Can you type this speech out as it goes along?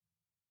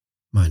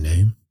My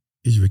name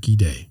is Ricky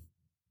Day,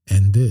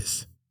 and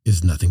this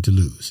is Nothing to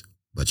Lose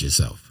But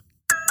Yourself.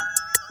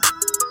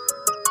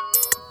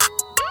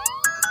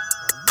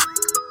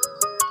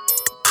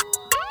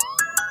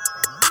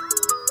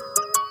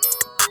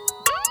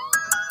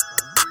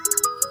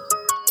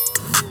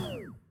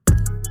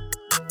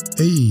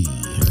 Hey,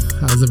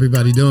 how's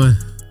everybody doing?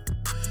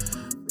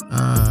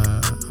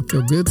 I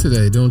feel good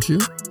today, don't you?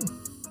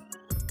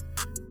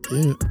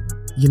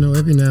 You know,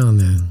 every now and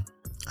then,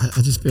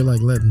 I just feel like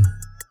letting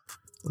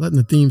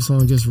the theme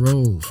song just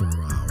roll for a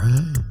while,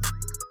 right?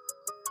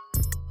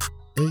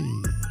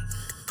 Hey.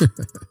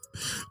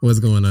 What's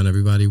going on,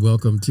 everybody?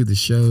 Welcome to the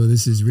show.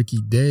 This is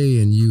Ricky Day,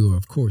 and you,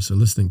 of course, are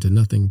listening to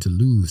Nothing to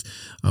Lose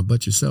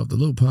But Yourself, the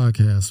little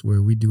podcast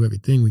where we do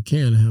everything we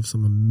can to have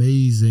some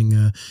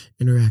amazing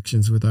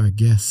interactions with our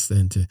guests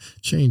and to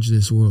change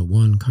this world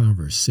one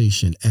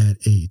conversation at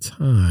a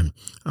time.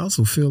 I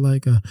also feel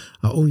like I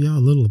owe y'all a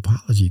little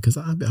apology because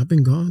I've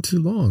been gone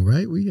too long,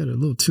 right? We had a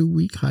little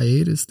 2-week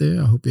hiatus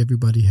there. I hope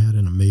everybody had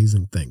an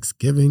amazing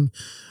Thanksgiving.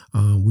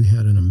 We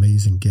had an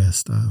amazing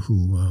guest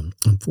who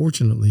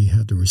unfortunately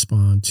had to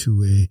respond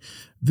to a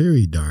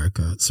very dark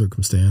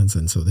circumstance,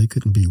 and so they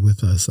couldn't be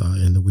with us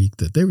in the week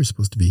that they were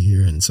supposed to be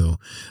here, and so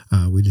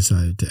we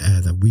decided to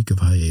add a week of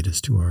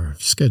hiatus to our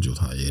scheduled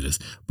hiatus.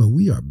 But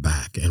we are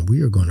back, and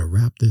we are going to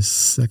wrap this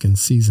second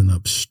season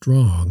up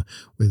strong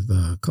with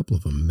a couple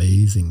of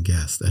amazing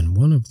guests, and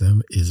one of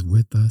them is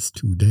with us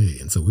today,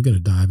 and so we're going to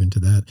dive into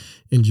that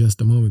in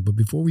just a moment. But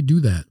before we do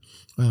that,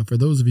 for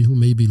those of you who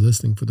may be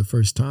listening for the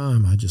first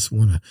time, I just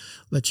want to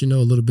let you know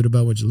a little bit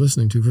about what you're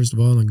listening to. First of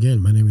all, again,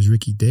 my name is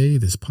Ricky Day.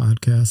 This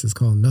podcast is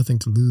called Nothing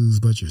to Lose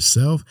But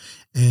Yourself,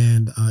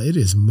 and it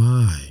is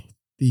my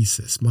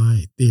thesis,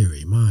 my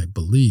theory, my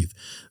belief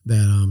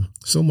that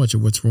so much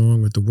of what's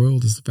wrong with the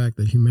world is the fact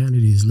that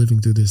humanity is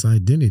living through this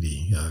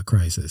identity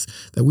crisis,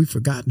 that we've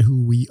forgotten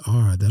who we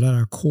are, that at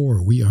our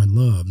core we are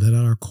loved, that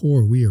at our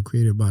core we are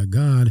created by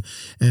God,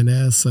 and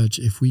as such,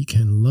 if we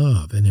can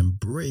love and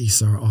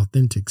embrace our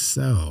authentic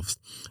selves,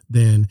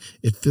 then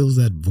it fills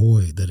that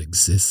void that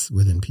exists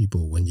within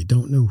people when you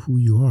don't know who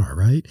you are,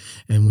 right?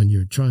 And when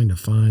you're trying to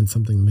find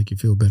something to make you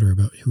feel better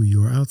about who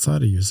you are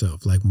outside of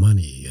yourself, like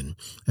money and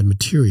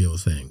material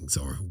things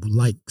or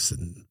likes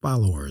and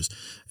followers.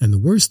 And the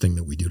worst thing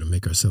that we do to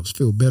make ourselves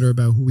feel better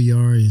about who we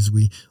are is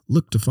we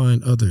look to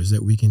find others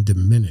that we can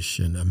diminish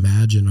and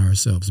imagine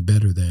ourselves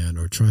better than,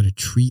 or try to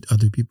treat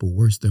other people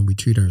worse than we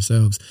treat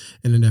ourselves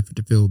in an effort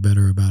to feel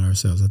better about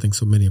ourselves. I think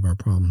so many of our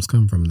problems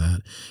come from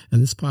that.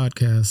 And this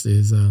podcast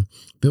is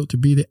built to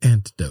be the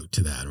antidote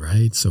to that,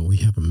 right? So we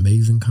have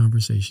amazing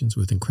conversations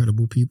with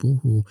incredible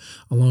people who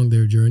along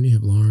their journey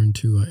have learned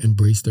to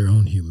embrace their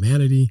own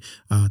humanity,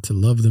 to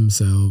love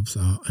themselves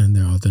and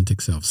their authentic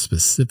self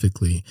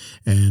specifically,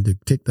 and to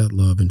take that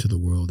love into the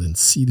world and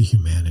see the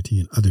humanity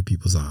in other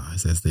people's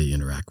eyes as they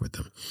interact with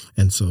them.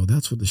 And so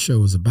that's what the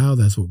show is about.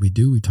 That's what we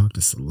do. We talk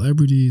to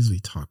celebrities, we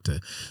talk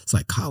to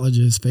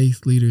psychologists,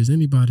 faith leaders,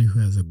 anybody who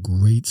has a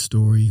great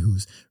story,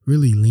 who's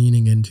really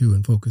leaning into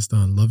and focused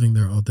on loving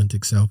their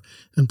authentic self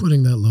and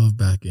putting that love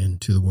back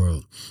into the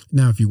world.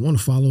 Now, if you want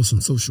to follow us on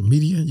social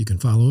media, you can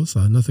follow us,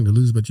 Nothing to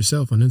Lose But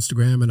Yourself, on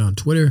Instagram and on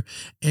Twitter.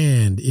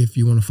 And if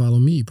you want to follow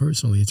me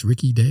personally, it's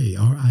Ricky Day,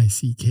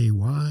 RICKYDAY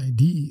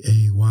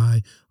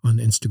on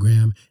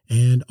Instagram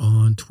and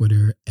on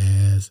Twitter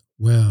as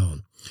well.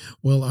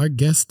 Well, our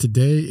guest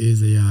today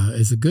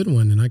is a good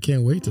one, and I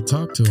can't wait to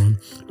talk to him.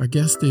 Our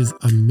guest is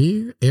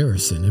Amir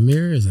Arison.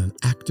 Amir is an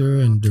actor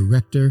and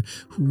director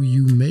who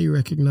you may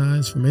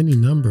recognize from any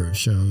number of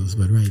shows,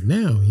 but right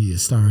now he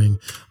is starring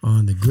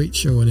on the great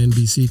show on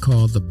NBC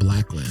called The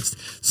Blacklist.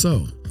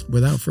 So,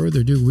 without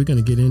further ado, we're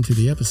going to get into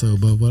the episode,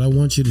 but what I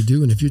want you to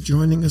do, and if you're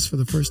joining us for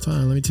the first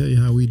time, let me tell you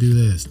how we do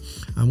this.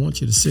 I want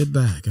you to sit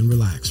back and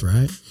relax,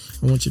 right?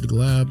 I want you to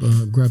grab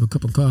a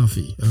cup of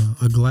coffee,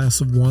 a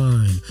glass of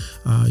wine,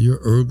 your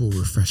herbal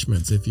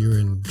refreshments if you're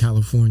in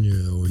California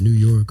or New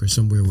York or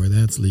somewhere where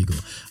that's legal.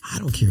 I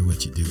don't care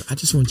what you do. I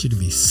just want you to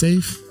be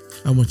safe.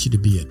 I want you to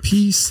be at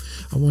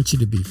peace. I want you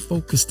to be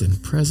focused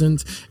and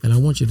present. And I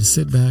want you to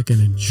sit back and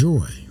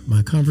enjoy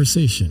my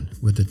conversation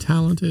with the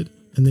talented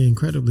and the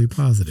incredibly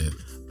positive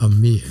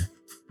Amir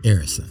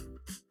Arison.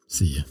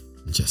 See you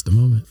in just a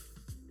moment.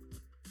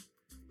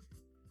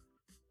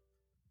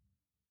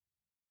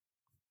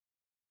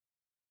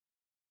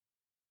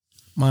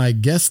 My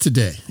guest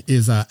today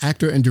is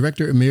actor and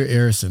director Amir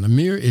Arison.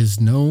 Amir is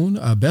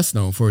best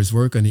known for his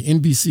work on the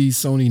NBC,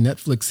 Sony,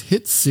 Netflix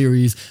hit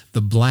series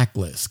The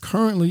Blacklist,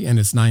 currently in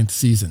its 9th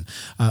season.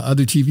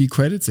 Other TV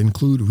credits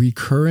include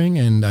recurring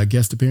and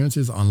guest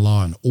appearances on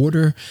Law &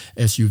 Order,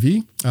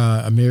 SUV,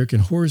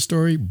 American Horror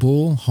Story,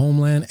 Bull,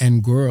 Homeland,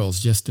 and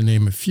Girls, just to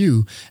name a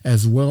few,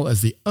 as well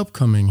as the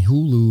upcoming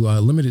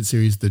Hulu limited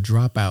series The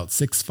Dropout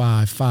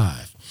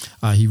 655.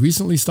 He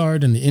recently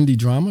starred in the indie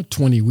drama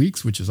 20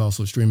 Weeks, which is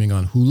also streaming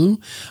on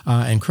Hulu.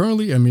 And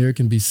currently, Amir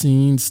can be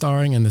seen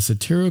starring in the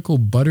satirical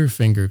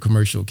Butterfinger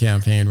commercial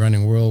campaign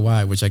running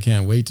worldwide, which I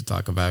can't wait to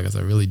talk about because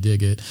I really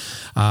dig it.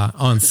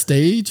 On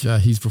stage,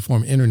 he's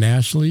performed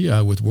internationally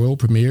with world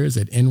premieres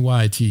at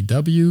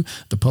NYTW,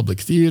 the Public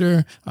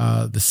Theater,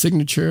 the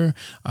Signature,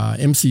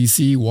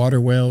 MCC,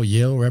 Waterwell,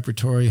 Yale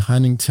Repertory,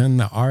 Huntington,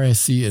 the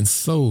RSC, and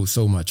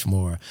so much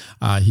more.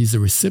 He's a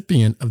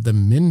recipient of the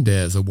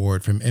Mendez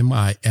Award from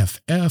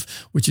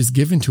MIFF, which is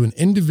given to an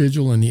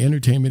individual in the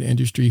entertainment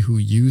industry who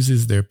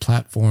uses their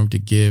platform to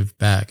give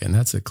back. And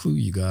that's a clue,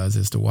 you guys,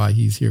 as to why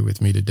he's here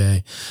with me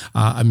today.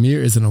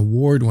 Amir is an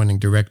award-winning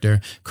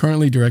director,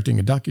 currently directing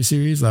a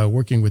docuseries,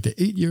 working with the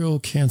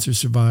 8-year-old cancer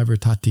survivor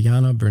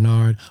Tatiana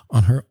Bernard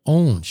on her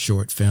own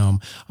short film,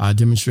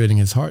 demonstrating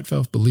his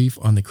heartfelt belief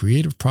on the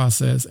creative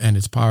process and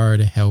its power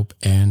to help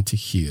and to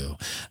heal.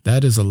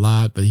 That is a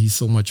lot, but he's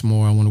so much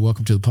more. I want to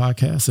welcome to the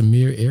podcast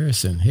Amir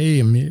Arison. Hey,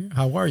 Amir,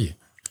 how are you?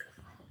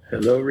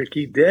 Hello,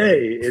 Ricky Day.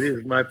 It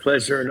is my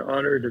pleasure and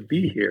honor to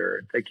be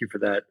here. Thank you for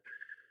that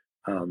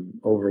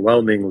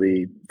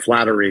overwhelmingly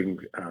flattering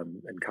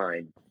and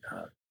kind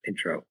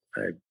intro.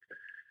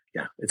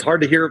 It's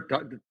hard to hear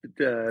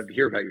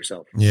about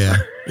yourself. Yeah,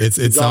 it's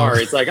bizarre.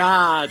 It's like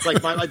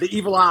the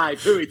evil eye,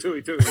 tooey.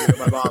 You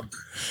know,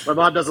 my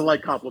mom doesn't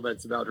like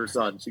compliments about her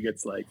son. She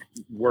gets like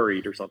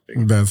worried or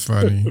something. That's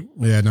funny.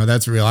 Yeah, no,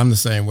 that's real. I'm the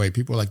same way.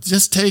 People are like,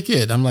 just take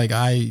it. I'm like,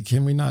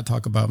 can we not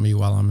talk about me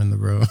while I'm in the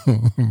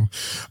room?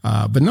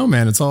 But no,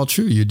 man, it's all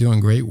true. You're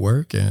doing great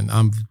work, and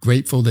I'm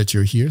grateful that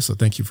you're here. So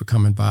thank you for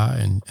coming by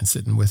and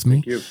sitting with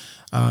me. Thank you.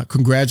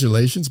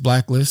 Congratulations.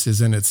 Blacklist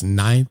is in its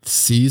 9th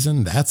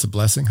season. That's a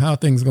blessing. How are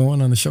things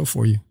going on the show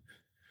for you?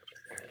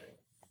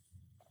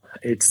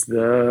 It's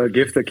the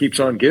gift that keeps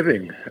on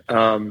giving.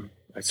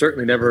 I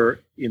certainly never,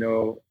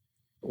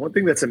 one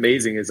thing that's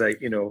amazing is I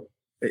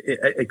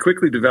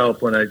quickly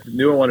developed when I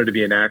knew I wanted to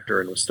be an actor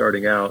and was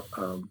starting out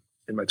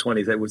in my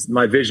 20s.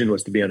 My vision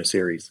was to be on a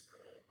series.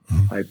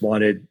 I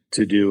wanted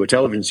to do a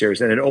television series,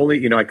 and it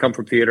only, I come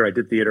from theater. I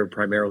did theater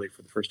primarily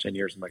for the first 10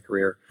 years of my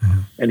career,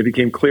 and it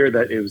became clear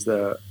that it was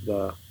the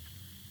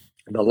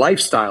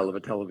lifestyle of a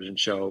television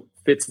show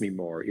fits me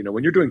more.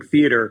 When you're doing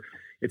theater,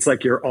 it's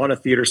like you're on a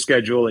theater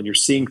schedule and you're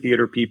seeing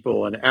theater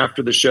people, and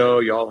after the show,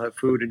 you all have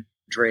food and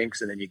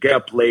drinks, and then you get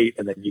up late,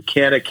 and then you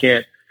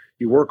can't.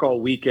 You work all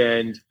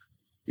weekend,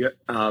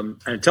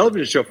 and a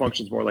television show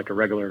functions more like a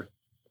regular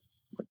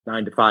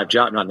 9 to 5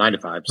 job, not 9 to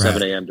 5,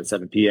 7 a.m. to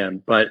 7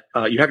 p.m. But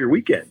you have your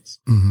weekends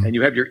and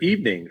you have your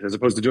evenings as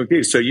opposed to doing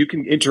things. So you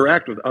can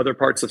interact with other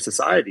parts of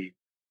society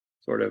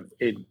sort of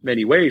in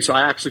many ways. So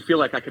I actually feel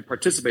like I can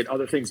participate in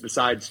other things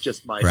besides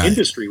just my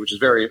industry, which is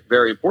very,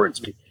 very important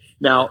to me.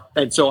 Now,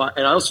 and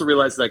I also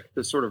realized like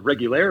the sort of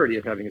regularity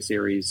of having a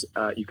series,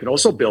 you can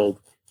also build,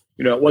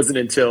 it wasn't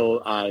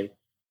until I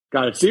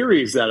got a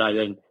series that I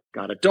then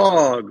got a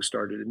dog,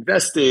 started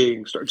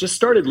investing,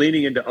 started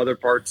leaning into other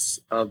parts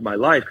of my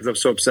life because I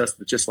was so obsessed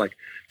with just like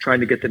trying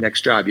to get the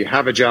next job. You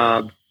have a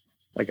job.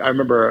 Like I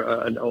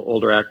remember an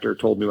older actor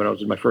told me when I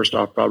was in my first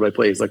off-Broadway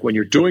plays, like when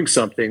you're doing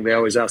something, they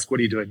always ask, what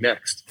are you doing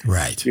next?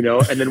 Right.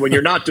 And then when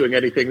you're not doing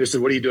anything, this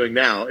is, what are you doing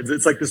now?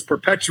 It's like this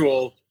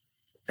perpetual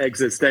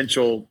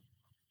existential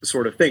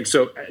sort of thing.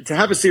 So to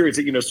have a series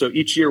that, so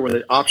each year when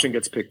the option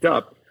gets picked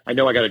up, I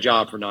know I got a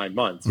job for 9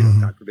 months.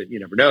 God forbid, you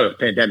never know. A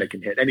pandemic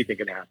can hit. Anything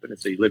can happen. And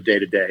so you live day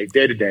to day.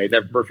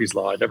 Never Murphy's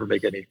Law. I never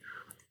make any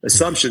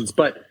assumptions.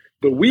 But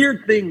the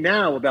weird thing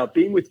now about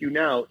being with you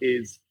now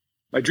is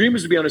my dream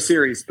was to be on a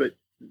series. But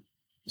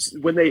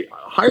when they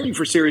hire you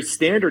for series,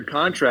 standard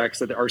contracts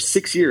that are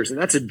 6 years,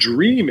 and that's a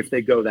dream if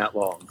they go that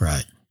long.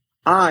 Right.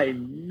 I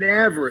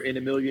never in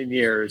a million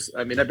years.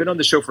 I mean, I've been on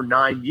the show for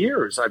 9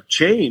 years. I've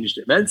changed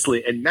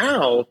immensely. And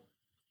now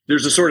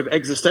there's a sort of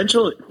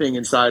existential thing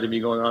inside of me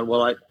going on.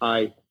 Well,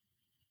 I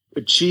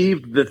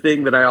achieved the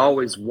thing that I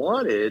always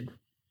wanted,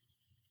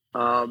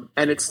 and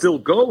it's still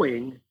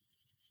going.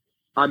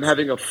 I'm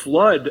having a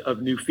flood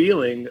of new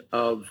feeling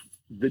of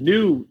the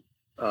new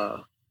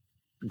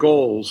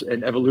goals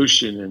and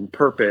evolution and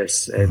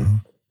purpose.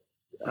 And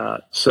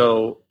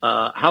so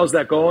how's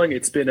that going?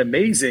 It's been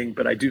amazing,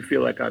 but I do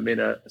feel like I'm in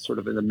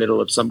the middle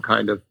of some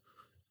kind of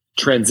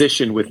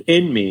transition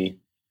within me.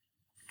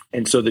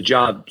 And so the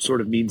job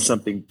sort of means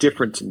something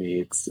different to me.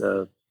 It's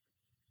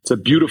a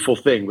beautiful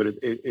thing, but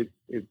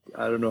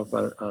I don't know if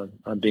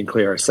I'm being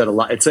clear. I said a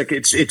lot. It's like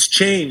it's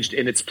changed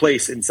in its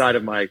place inside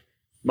of my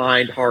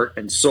mind, heart,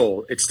 and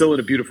soul. It's still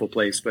in a beautiful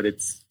place, but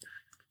it's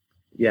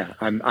been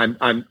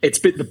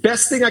the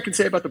best thing I can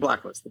say about the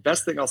Blacklist. The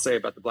best thing I'll say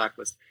about the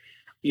Blacklist,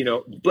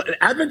 the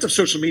advent of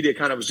social media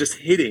kind of was just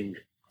hitting.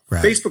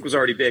 Right. Facebook was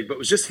already big, but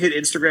was just hit.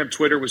 Instagram,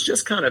 Twitter was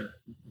just kind of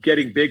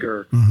getting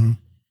bigger.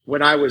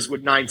 When I was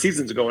 9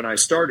 seasons ago when I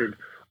started,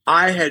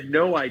 I had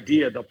no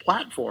idea the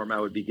platform I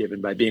would be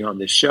given by being on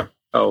this show.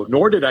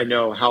 Nor did I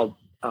know how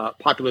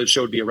popular the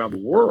show would be around the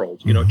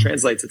world. It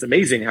translates. It's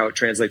amazing how it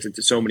translates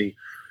into so many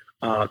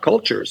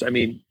cultures. I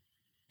mean,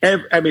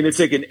 it's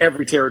like in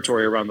every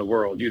territory around the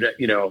world.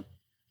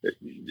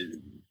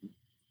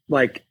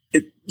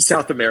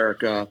 South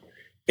America,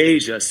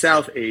 Asia,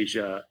 South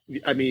Asia.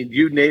 I mean,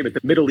 you name it,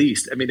 the Middle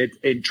East. I mean,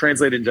 it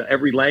translated into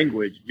every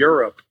language,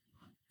 Europe.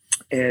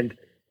 And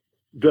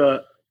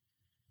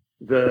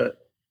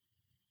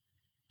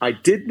I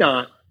did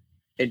not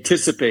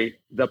anticipate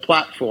the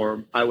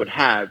platform I would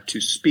have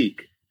to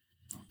speak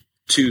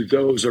to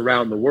those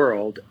around the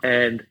world.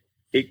 And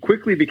it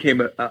quickly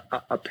became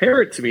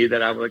apparent to me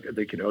that I'm like,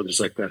 there's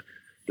like the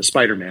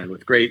Spider-Man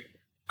with great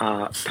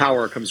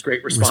power comes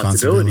great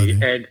responsibility.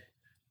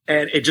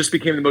 And it just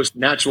became the most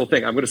natural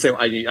thing. I'm going to say,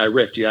 I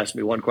riffed. You asked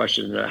me one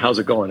question, how's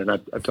it going? And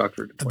I've talked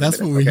for 20 That's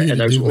minutes. What we're here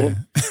to do,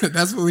 man.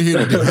 That's what we're here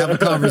to do. Have a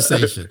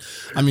conversation.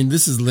 I mean,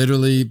 this is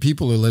literally,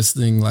 people are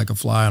listening like a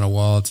fly on a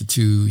wall to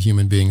two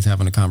human beings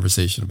having a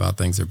conversation about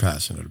things they're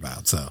passionate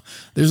about. So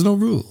there's no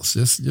rules.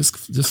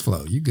 Just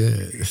flow. You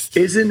good.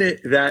 Isn't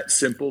it that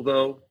simple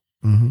though?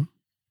 Mm-hmm.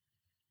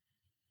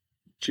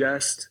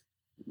 Just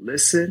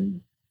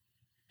listen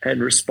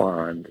and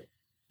respond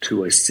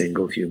to a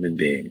single human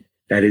being.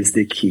 That is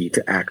the key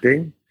to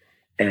acting.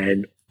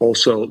 And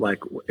also,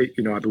 like,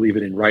 I believe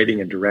in writing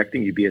and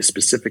directing, you be as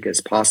specific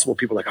as possible.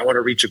 People are like, I want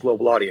to reach a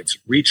global audience.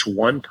 Reach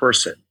one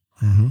person,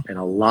 and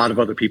a lot of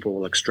other people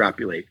will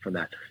extrapolate from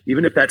that.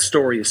 Even if that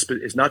story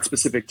is not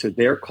specific to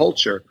their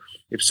culture,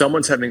 if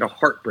someone's having a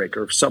heartbreak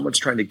or if someone's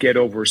trying to get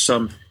over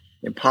some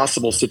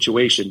impossible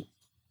situation,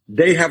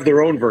 they have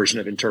their own version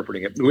of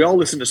interpreting it. We all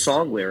listen to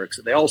song lyrics,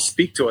 and they all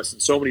speak to us in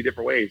so many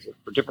different ways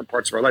for different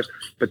parts of our lives.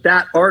 But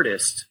that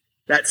artist,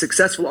 that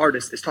successful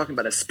artist, is talking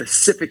about a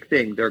specific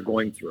thing they're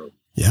going through.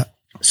 Yeah.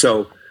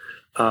 So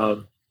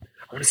I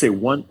want to say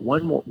one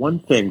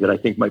thing that I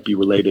think might be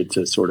related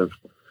to sort of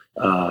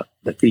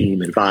the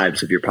theme and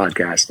vibes of your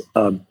podcast.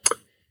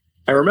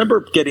 I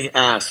remember getting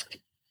asked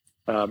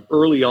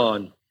early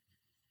on,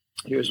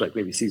 here's like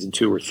maybe season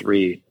 2 or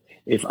 3,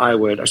 if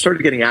I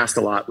started getting asked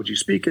a lot, would you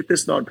speak at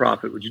this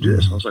nonprofit? Would you do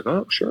this? And I was like,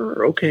 oh,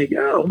 sure. Okay.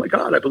 Yeah. Oh my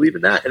God. I believe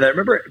in that. And I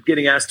remember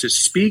getting asked to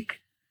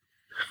speak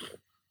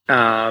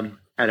at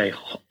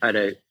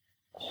a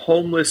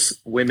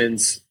homeless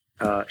women's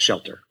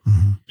shelter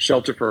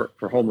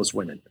for homeless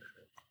women.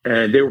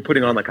 And they were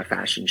putting on like a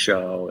fashion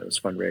show. It was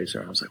a fundraiser.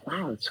 And I was like,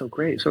 wow, that's so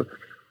great.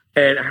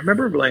 And I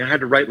remember like I had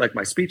to write like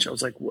my speech. I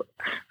was like, what?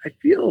 I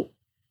feel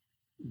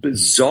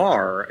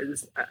bizarre.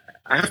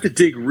 I have to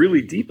dig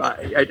really deep.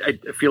 I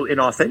feel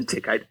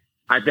inauthentic.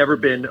 I've never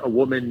been a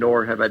woman,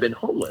 nor have I been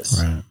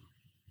homeless.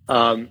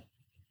 Right.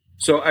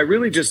 So I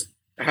really just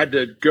had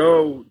to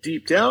go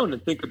deep down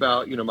and think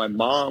about, my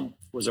mom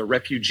was a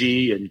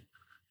refugee and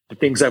the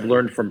things I've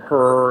learned from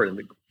her, and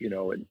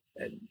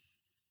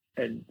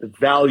and the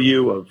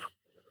value of,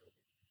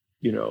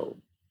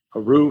 a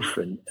roof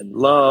and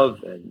love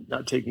and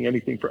not taking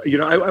anything for,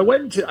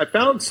 I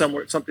found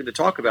something to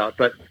talk about,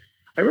 but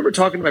I remember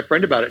talking to my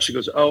friend about it. She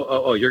goes,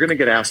 oh, you're going to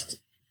get asked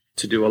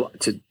to do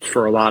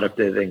for a lot of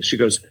the things. She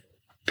goes,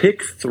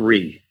 pick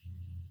 3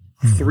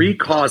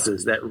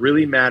 causes that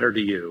really matter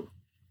to you.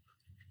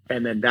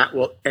 And then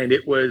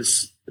it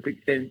was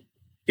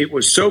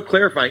so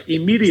clarifying.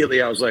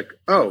 Immediately I was like,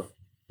 oh,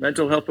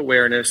 mental health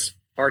awareness,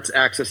 arts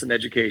access and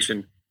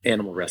education,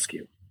 animal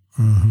rescue.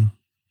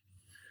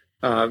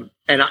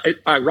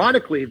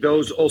 Ironically,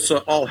 those also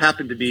all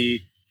happen to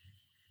be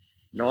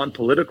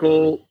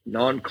non-political,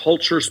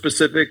 non-culture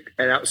specific.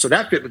 And so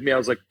that fit with me. I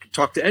was like,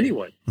 talk to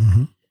anyone.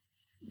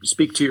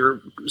 Speak to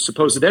your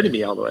supposed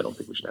enemy, although I don't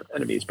think we should have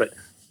enemies. But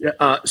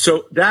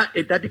so that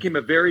became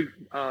a very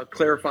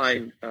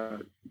clarifying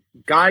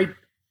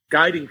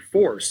guiding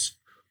force,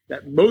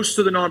 that most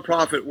of the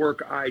nonprofit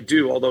work I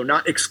do, although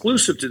not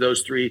exclusive to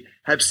those 3,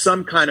 have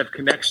some kind of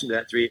connection to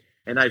that 3.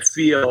 And I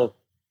feel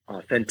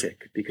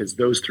authentic because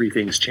those 3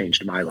 things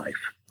changed my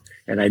life.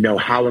 And I know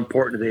how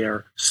important they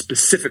are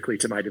specifically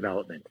to my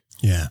development.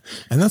 Yeah.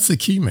 And that's the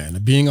key,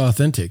 man, being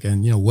authentic.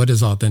 And, what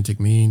does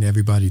authentic mean?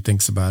 Everybody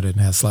thinks about it and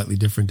has slightly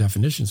different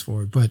definitions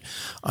for it. But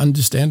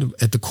understand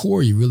at the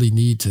core, you really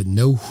need to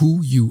know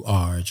who you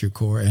are at your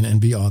core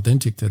and be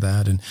authentic to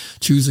that. And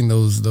choosing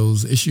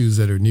those issues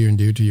that are near and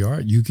dear to your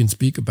art, you can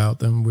speak about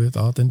them with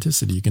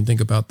authenticity. You can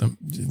think about them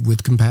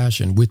with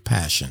compassion, with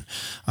passion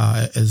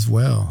as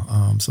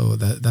well. So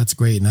that's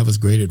great. And that was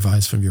great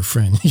advice from your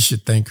friend. You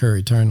should thank her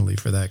eternally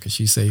for that because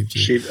she saved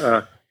you.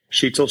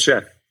 Sheetal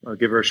Sheth. I'll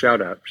give her a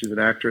shout out. She's an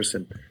actress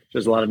and she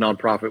does a lot of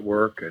nonprofit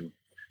work, and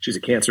she's a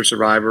cancer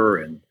survivor,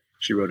 and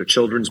she wrote a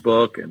children's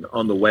book, and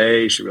on the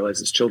way she realized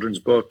this children's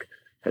book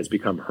has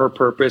become her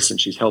purpose,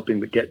 and she's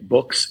helping to get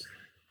books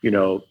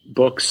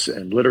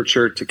and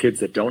literature to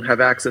kids that don't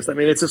have access. I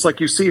mean, it's just like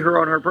you see her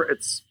on her,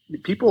 it's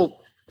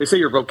people, they say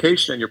your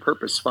vocation and your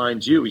purpose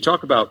finds you. We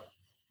talk about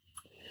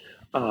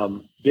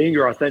being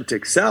your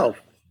authentic self.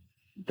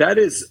 That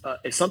is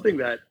something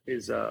that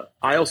is,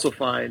 I also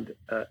find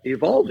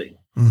evolving.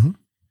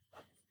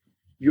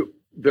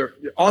 The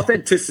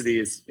authenticity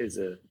is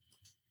a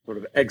sort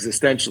of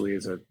existentially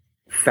is a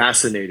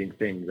fascinating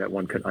thing that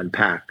one can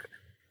unpack.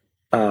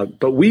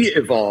 But we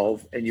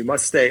evolve, and you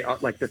must stay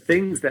like the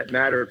things that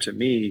matter to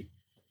me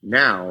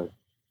now,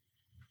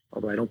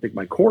 although I don't think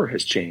my core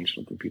has changed,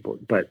 I don't think people,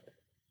 but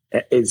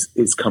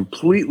is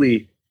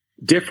completely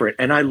different.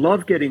 And I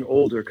love getting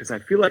older because I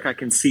feel like I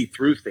can see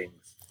through things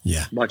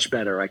much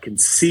better. I can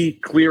see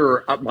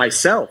clearer up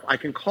myself. I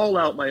can call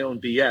out my own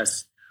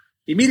BS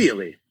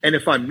immediately. And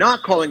if I'm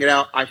not calling it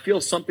out, I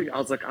feel something. I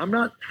was like, I'm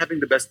not having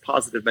the best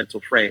positive mental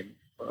frame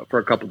for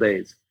a couple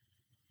days.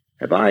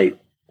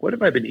 What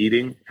have I been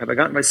eating? Have I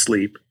gotten my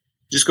sleep?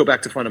 Just go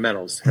back to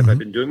fundamentals. Have I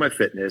been doing my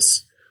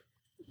fitness?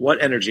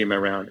 What energy am I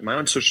around? Am I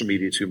on social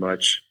media too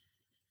much?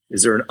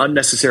 Is there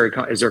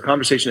is there a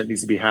conversation that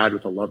needs to be had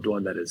with a loved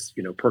one that is,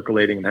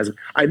 percolating and hasn't?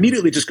 I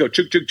immediately just go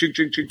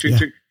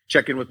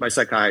check in with my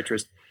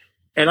psychiatrist,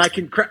 and I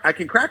can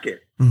crack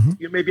it.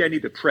 Maybe I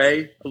need to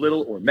pray a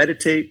little or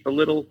meditate a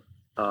little.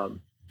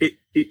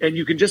 And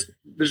you can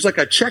there's like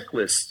a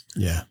checklist.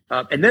 Yeah.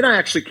 And then I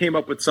actually came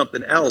up with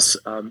something else,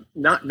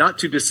 not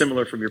too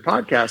dissimilar from your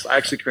podcast. I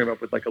actually came up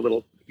with like a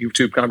little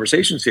YouTube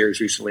conversation series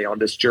recently on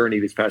this journey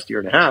this past year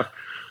and a half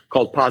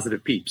called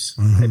Positive Peeps.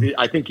 And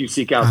I think you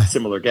seek out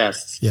similar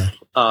guests. Yeah.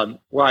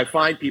 Where I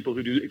find people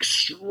who do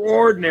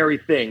extraordinary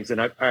things.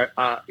 And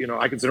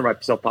I consider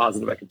myself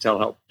positive. I can tell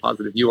how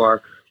positive you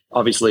are,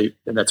 obviously.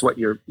 And that's what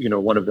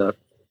one of the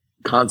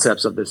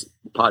concepts of this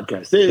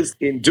podcast is.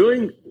 In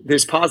doing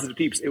this Positive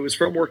Peeps, it was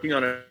from working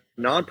on a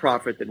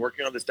nonprofit and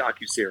working on this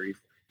docuseries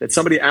that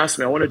somebody asked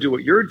me, I want to do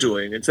what you're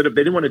doing. Instead of,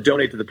 they didn't want to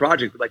donate to the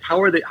project, but like, how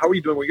are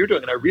you doing what you're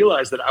doing? And I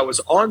realized that I was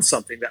on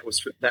something that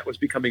was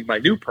becoming my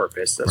new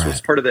purpose. That's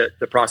what's part of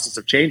the process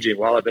of changing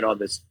while I've been on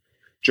this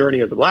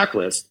journey of the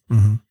blacklist.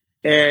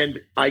 And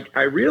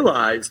I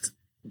realized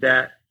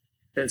that,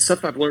 and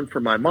stuff I've learned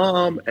from my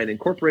mom and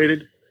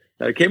incorporated,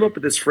 that I came up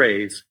with this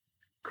phrase: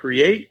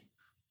 create,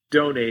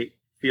 donate,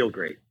 feel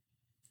great.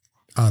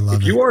 I love it.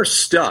 If you are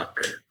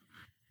stuck,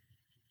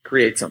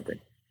 create something.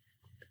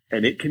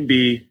 And it can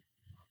be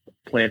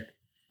plant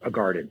a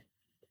garden,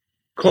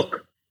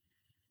 cook,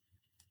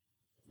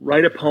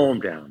 write a poem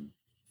down,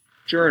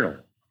 journal,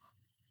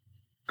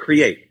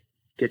 create,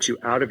 get you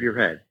out of your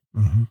head,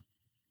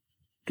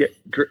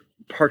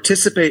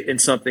 participate in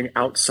something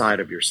outside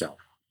of yourself.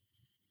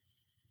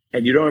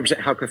 And you don't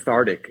understand how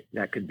cathartic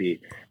that could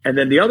be. And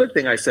then the other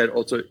thing I said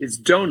also is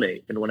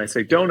donate. And when I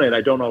say donate,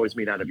 I don't always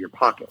mean out of your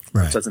pocket.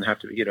 Right. It doesn't have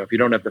to be, if you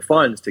don't have the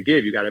funds to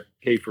give, you got to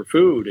pay for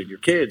food and your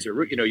kids,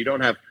 or, you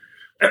don't have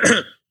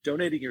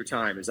donating your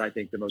time is, I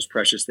think, the most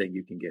precious thing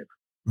you can give.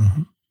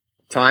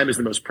 Time is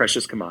the most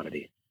precious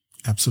commodity.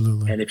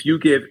 Absolutely. And if you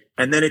give,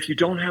 and then if you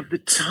don't have the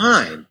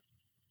time,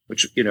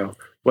 which,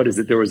 what is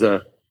it? There was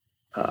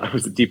I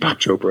was a Deepak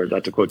Chopra,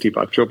 not to quote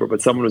Deepak Chopra,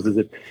 but someone was as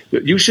if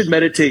you should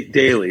meditate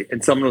daily.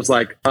 And someone was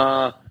like,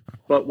 but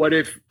what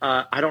if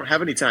I don't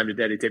have any time to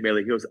meditate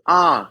daily? He goes,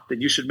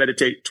 then you should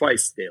meditate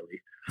twice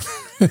daily.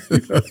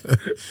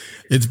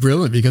 It's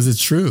brilliant because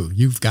it's true.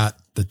 You've got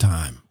the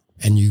time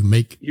and you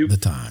make the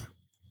time.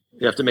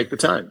 You have to make the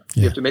time.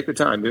 Yeah. You have to make the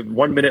time.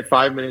 1 minute,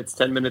 5 minutes,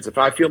 10 minutes. If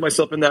I feel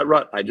myself in that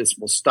rut, I just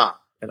will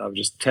stop. And I'll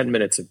just 10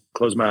 minutes and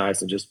close my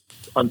eyes and just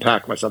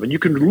unpack myself. And you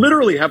can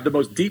literally have the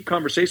most deep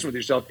conversation with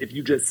yourself if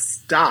you just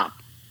stop.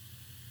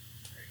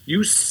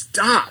 You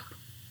stop.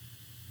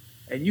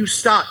 And you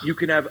stop. You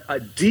can have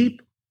a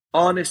deep,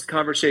 honest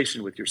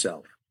conversation with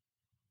yourself.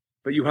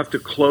 But you have to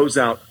close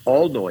out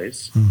all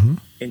noise,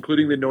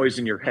 including the noise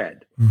in your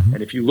head.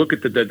 And if you look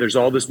at there's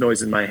all this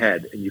noise in my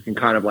head, and you can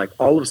kind of like,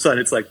 all of a sudden,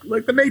 it's like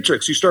the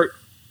Matrix. You start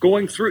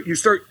going through,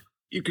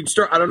 you can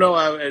start, I don't know,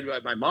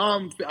 my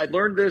mom, I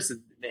learned this,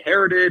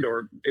 inherited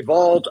or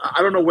evolved.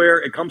 I don't know where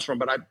it comes from,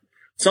 but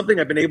something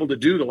I've been able to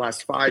do the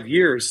last 5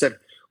 years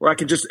where I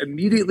can just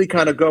immediately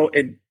kind of go,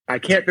 and I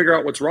can't figure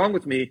out what's wrong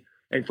with me.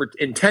 And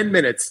in 10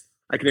 minutes,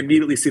 I can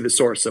immediately see the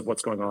source of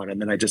what's going on.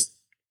 And then I just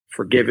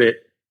forgive it,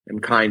 am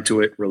kind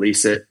to it,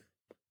 release it.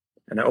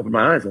 And I open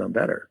my eyes and I'm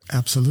better.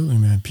 Absolutely,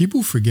 man.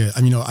 People forget.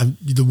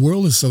 The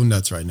world is so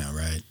nuts right now,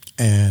 right?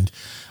 And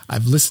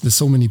I've listened to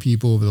so many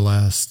people over the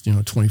last,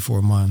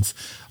 24 months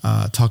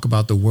talk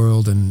about the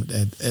world and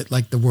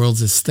like the world's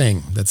this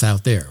thing that's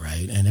out there,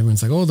 right? And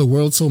everyone's like, oh, the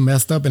world's so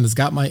messed up and it's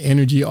got my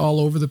energy all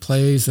over the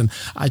place and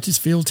I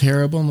just feel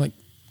terrible. I'm like,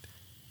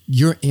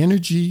 your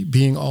energy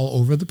being all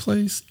over the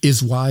place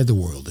is why the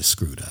world is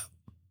screwed up.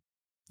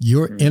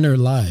 Your inner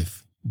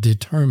life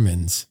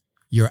determines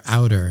your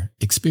outer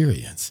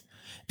experience.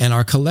 And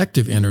our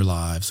collective inner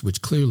lives,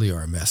 which clearly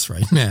are a mess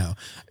right now,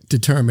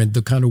 determine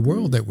the kind of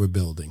world that we're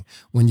building.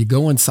 When you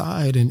go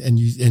inside and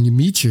you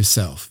meet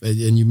yourself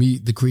and you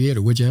meet the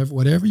creator,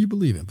 whatever you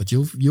believe in, but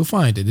you'll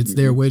find it. It's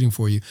there waiting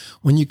for you.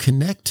 When you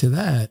connect to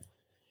that,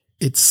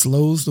 it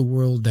slows the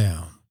world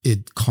down.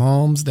 It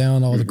calms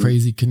down all the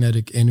crazy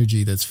kinetic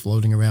energy that's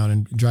floating around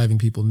and driving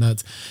people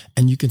nuts.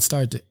 And you can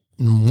start to,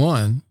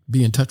 one,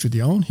 be in touch with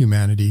your own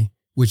humanity,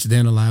 which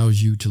then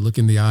allows you to look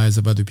in the eyes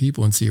of other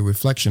people and see a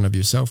reflection of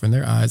yourself in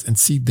their eyes and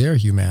see their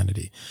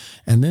humanity.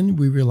 And then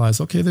we realize,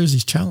 okay, there's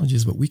these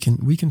challenges, but we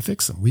can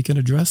fix them. We can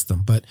address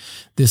them. But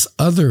this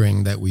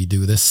othering that we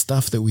do, this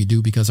stuff that we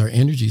do because our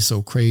energy is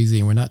so crazy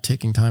and we're not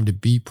taking time to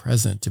be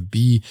present, to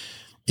be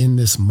in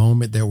this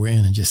moment that we're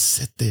in and just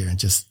sit there and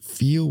just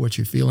feel what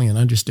you're feeling and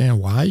understand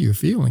why you're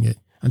feeling it.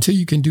 Until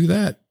you can do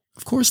that,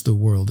 of course, the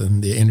world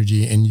and the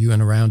energy in you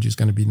and around you is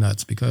going to be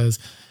nuts because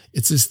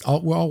it's just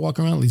we're all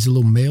walking around these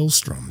little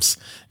maelstroms,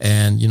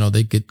 and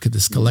they get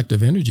this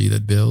collective energy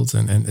that builds,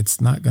 and it's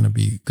not going to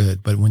be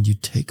good. But when you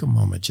take a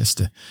moment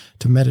just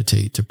to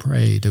meditate, to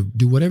pray, to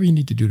do whatever you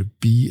need to do to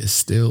be as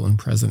still and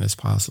present as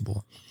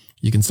possible,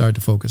 you can start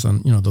to focus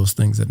on those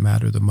things that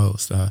matter the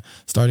most.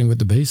 Starting with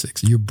the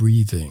basics: you're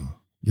breathing,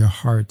 your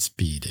heart's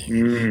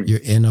beating, you're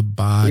in a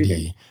body.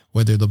 Breathing.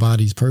 Whether the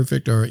body's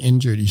perfect or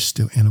injured, you're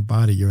still in a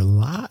body. You're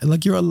alive.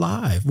 Like, you're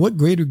alive. What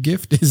greater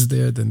gift is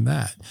there than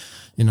that?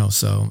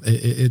 So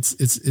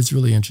it's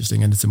really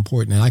interesting, and it's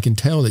important. And I can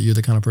tell that you're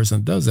the kind of person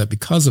that does that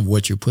because of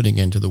what you're putting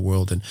into the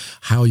world and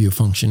how you're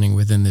functioning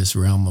within this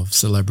realm of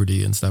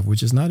celebrity and stuff,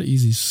 which is not an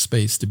easy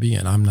space to be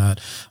in. I'm not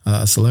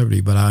a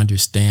celebrity, but I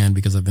understand,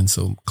 because I've been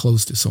so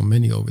close to so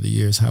many over the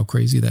years, how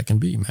crazy that can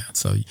be, man.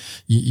 So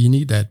you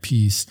need that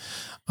piece.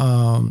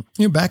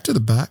 Back to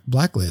the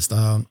blacklist.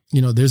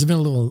 There's been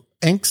a little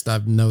angst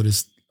I've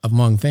noticed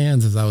among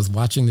fans as I was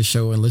watching the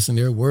show and listening.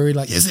 They're worried,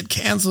 like, is it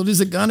canceled? Is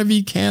it going to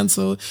be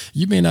canceled?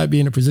 You may not be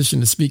in a position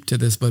to speak to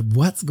this, but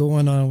what's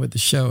going on with the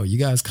show? You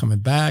guys coming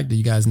back? Do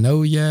you guys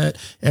know yet?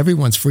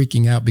 Everyone's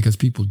freaking out because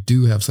people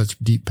do have such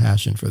deep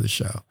passion for the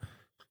show.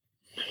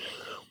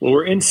 Well,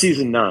 we're in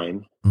season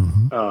 9.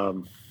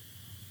 Mm-hmm.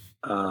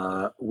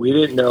 We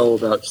didn't know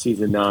about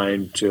season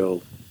 9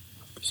 till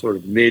sort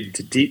of mid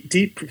to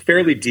deep,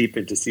 fairly deep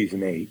into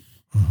season 8.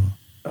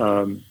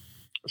 Mm-hmm.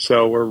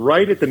 So we're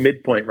right at the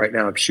midpoint right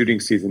now of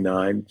shooting season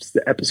 9.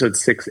 The episode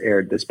 6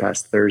 aired this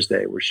past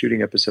Thursday. We're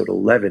shooting episode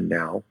 11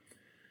 now.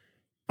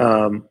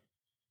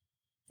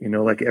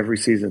 Like every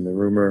season, the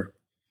rumor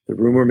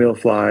mill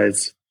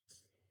flies.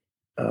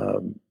 I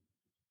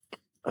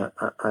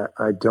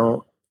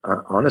don't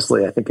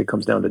honestly. I think it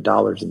comes down to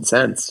dollars and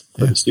cents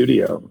for the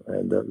studio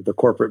and the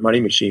corporate money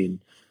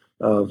machine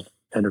of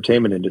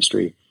entertainment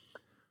industry.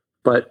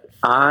 But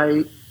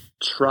I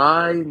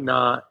try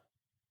not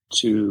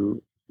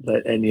to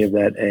let any of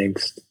that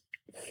angst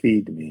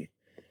feed me.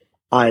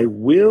 I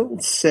will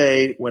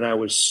say, when I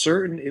was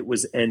certain it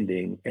was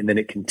ending and then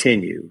it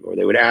continued, or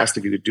they would ask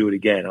if you could do it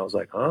again, I was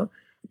like, huh?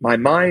 My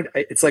mind,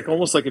 it's like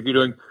almost like if you're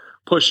doing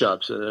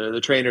push-ups, the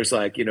trainer's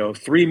like,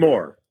 3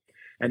 more.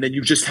 And then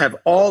you just have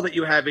all that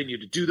you have in you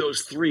to do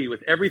those 3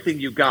 with everything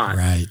you got.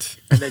 Right.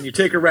 And then you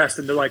take a rest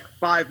and they're like,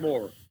 5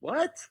 more.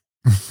 What?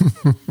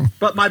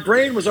 But my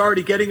brain was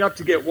already getting up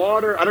to get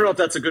water. I don't know if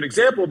that's a good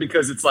example,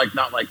 because it's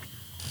not like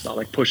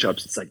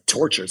push-ups. It's like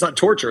torture. It's not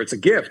torture. It's a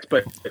gift.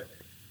 But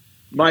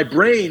my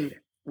brain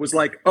was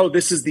like, oh,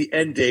 this is the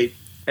end date.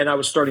 And I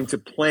was starting to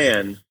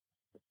plan.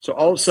 So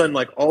all of a sudden,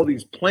 like, all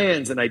these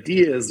plans and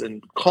ideas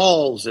and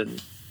calls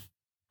and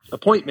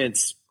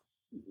appointments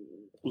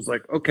was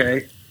like,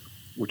 okay,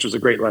 which was a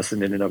great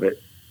lesson in and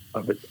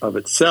of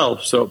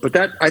itself. So, but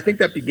I think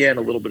that began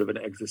a little bit of an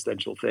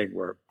existential thing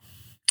where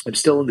I'm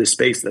still in this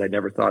space that I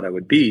never thought I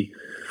would be.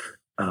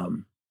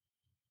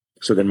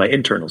 So then my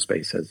internal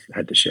space has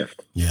had to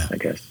shift, I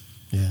guess.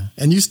 Yeah.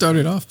 And you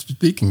started off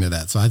speaking to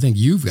that. So I think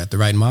you've got the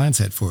right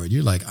mindset for it.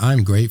 You're like,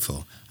 I'm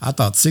grateful. I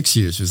thought 6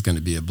 years was going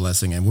to be a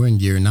blessing, and we're in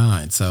year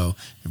 9. So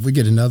if we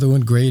get another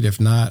one, great.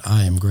 If not,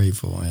 I am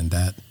grateful. And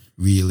that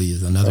really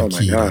is another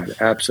key. Oh my God,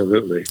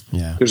 absolutely.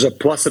 Yeah. There's a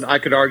plus, and I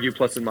could argue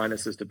plus and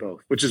minuses to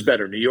both, which is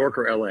better, New York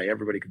or LA.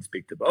 Everybody can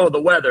speak to,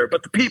 the weather,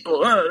 but the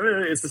people,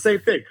 it's the same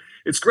thing.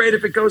 It's great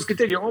if it goes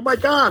continue. Oh my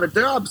God, a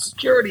job,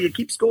 security, it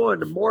keeps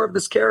going. More of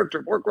this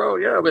character, more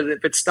growth. Yeah, but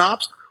if it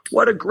stops,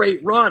 what a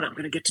great run. I'm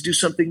going to get to do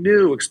something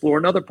new, explore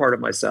another part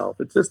of myself.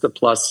 It's just a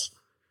plus.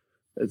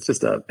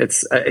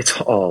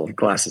 It's all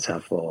glasses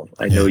half full.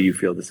 I know you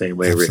feel the same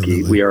way, Absolutely.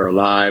 Ricky. We are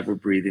alive. We're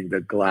breathing.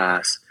 The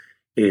glass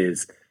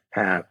is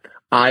half.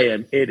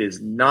 It is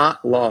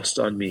not lost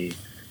on me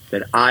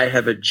that I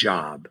have a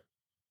job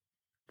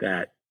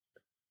that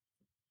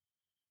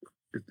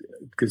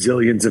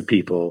gazillions of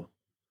people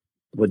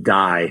would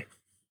die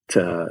is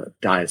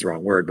the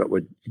wrong word, but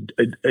would,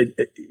 and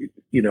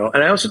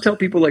I also tell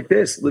people like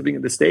this, living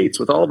in the States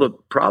with all the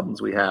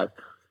problems we have,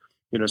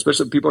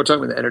 especially people are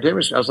talking about the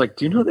entertainment. I was like,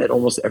 do you know that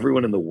almost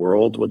everyone in the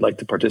world would like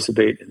to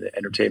participate in the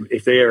entertainment,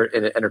 if they are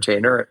an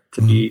entertainer,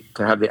 to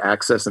have the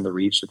access and the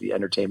reach that the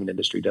entertainment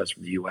industry does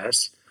from the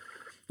US?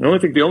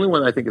 The only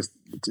one I think is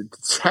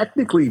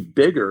technically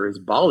bigger is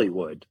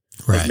Bollywood.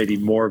 Right. Like maybe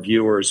more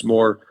viewers,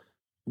 more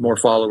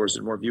followers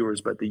and more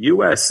viewers, but the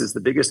US is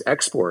the biggest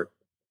export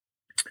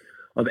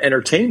of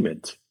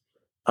entertainment.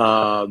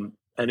 And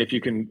if you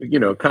can,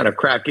 kind of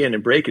crack in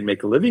and break and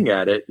make a living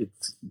at it,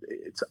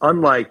 it's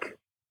unlike,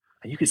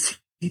 and you can see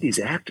these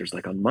actors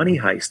like on Money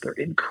Heist, they're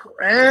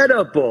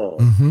incredible.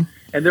 Mm-hmm.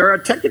 And they're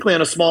technically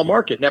on a small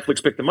market.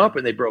 Netflix picked them up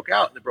and they broke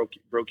out and they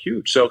broke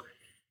huge. So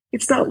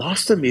it's not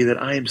lost on me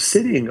that I am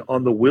sitting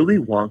on the Willy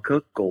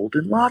Wonka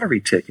golden lottery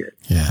ticket.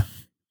 Yeah.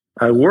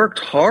 I worked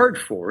hard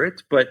for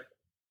it, but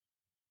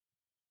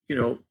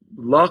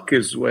luck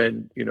is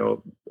when,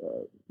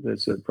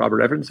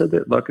 Robert Evans said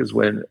that luck is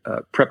when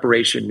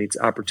preparation meets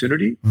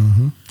opportunity.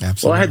 Mm-hmm.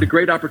 Absolutely. Well, I had the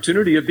great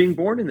opportunity of being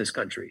born in this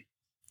country.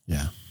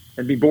 Yeah.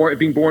 And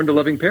being born to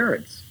loving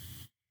parents.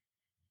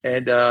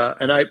 And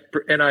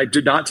I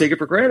did not take it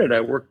for granted.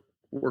 I worked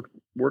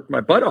worked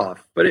my butt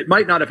off. But it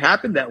might not have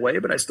happened that way,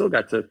 but I still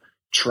got to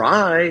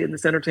try in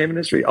this entertainment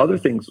industry. Other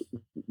things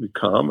would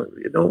come,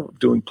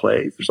 doing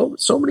plays.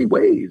 There's so many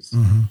ways.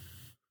 Mm-hmm.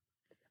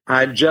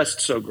 I'm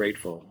just so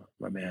grateful,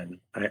 my man.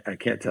 I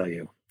can't tell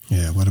you.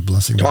 Yeah, what a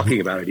blessing.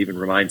 Talking about it even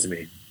reminds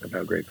me of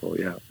how grateful.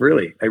 Yeah,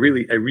 really. I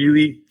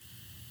really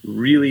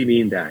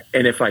mean that.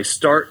 And if I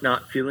start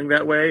not feeling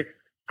that way,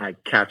 I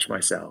catch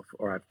myself,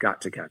 or I've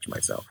got to catch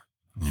myself.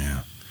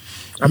 Yeah.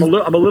 I'm a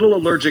little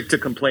allergic to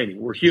complaining.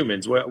 We're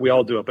humans. We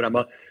all do it.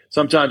 But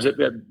sometimes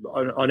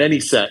on any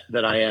set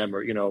that I am,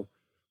 or,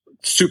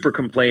 super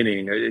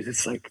complaining,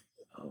 it's like,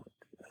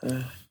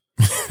 come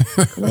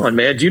on,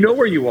 man. Do you know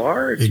where you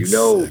are? Do you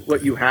know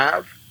what you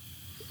have?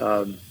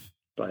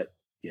 But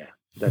yeah,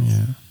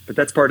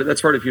 that's part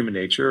of human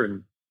nature.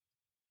 And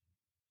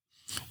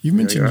you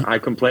mentioned I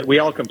complain. We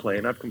all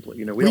complain. I've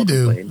complained. We all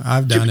do. Complain.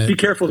 I've done it. Be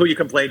careful who you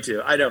complain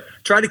to. I know.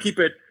 Try to keep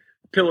it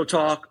pillow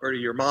talk, or to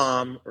your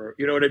mom, or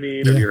you know what I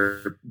mean, or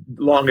your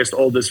longest,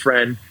 oldest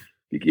friend.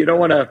 You don't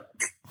want to.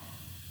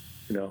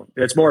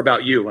 It's more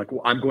about you. Like,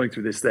 well, I'm going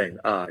through this thing.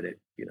 But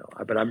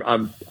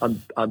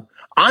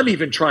I'm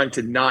even trying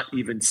to not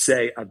even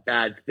say a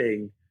bad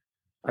thing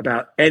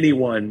about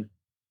anyone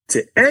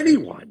to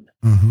anyone.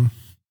 Mm-hmm.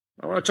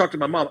 I want to talk to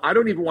my mom. I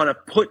don't even want to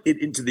put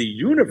it into the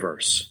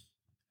universe.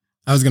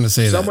 I was going to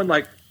say someone that.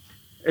 Like,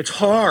 it's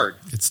hard.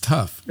 It's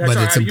tough, That's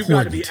but it's important. You've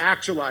got to be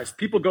actualized.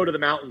 People go to the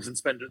mountains and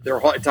spend their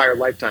whole entire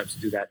lifetimes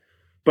to do that.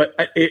 But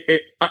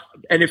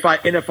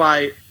if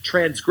I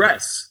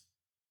transgress,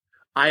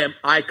 I am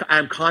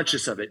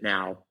conscious of it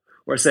now.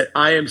 Where I said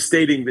I am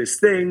stating this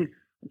thing.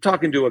 I'm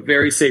talking to a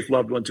very safe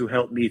loved one to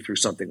help me through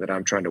something that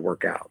I'm trying to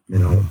work out,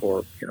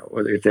 or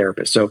a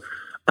therapist. So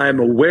I'm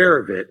aware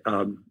of it.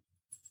 I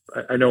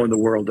know in the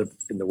world of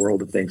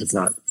things, it's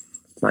not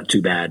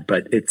too bad,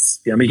 but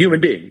I'm a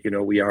human being.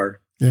 We are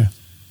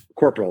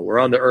corporal. We're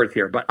on the earth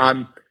here, but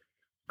I'm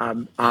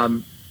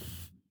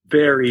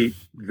very,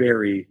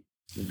 very,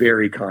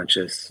 very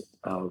conscious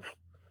of,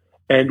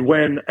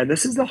 and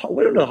this is I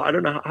don't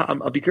know how,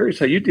 I'll be curious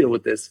how you deal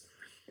with this.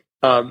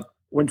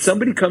 When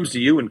somebody comes to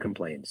you and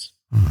complains,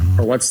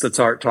 or wants to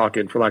start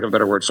talking, for lack of a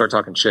better word, start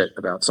talking shit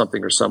about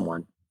something or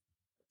someone,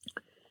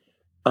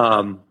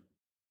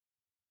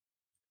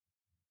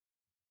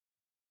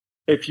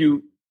 if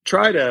you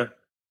try to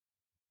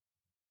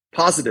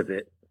positive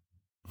it,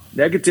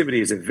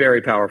 negativity is a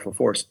very powerful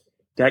force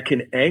that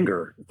can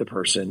anger the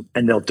person,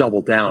 and they'll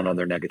double down on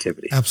their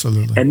negativity.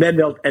 Absolutely. And then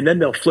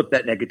they'll flip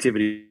that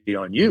negativity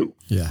on you.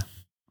 Yeah.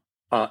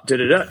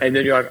 And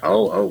then you're like,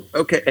 oh,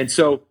 okay. And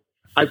so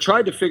I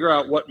tried to figure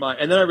out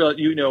and then I realized,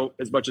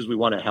 as much as we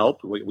want to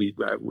help, we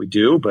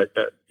do, but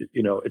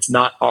it's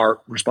not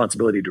our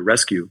responsibility to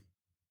rescue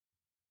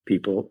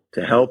people,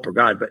 to help, or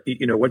God. But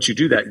once you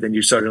do that, then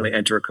you suddenly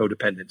enter a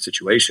codependent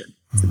situation.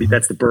 Mm-hmm.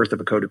 That's the birth of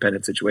a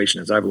codependent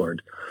situation, as I've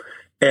learned.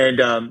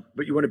 And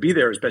but you want to be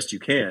there as best you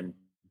can.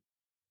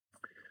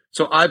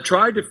 So I've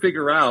tried to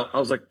figure out. I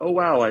was like, oh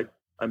wow,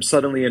 I'm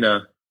suddenly in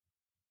a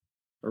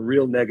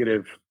real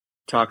negative,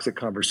 toxic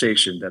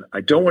conversation that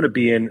I don't want to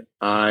be in.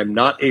 I'm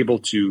not able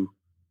to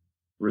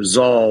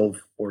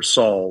resolve or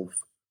solve,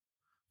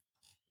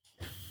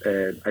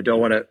 and I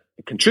don't want to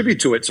contribute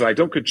to it. So I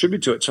don't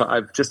contribute to it. So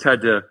I've just had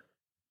to.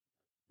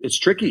 It's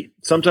tricky.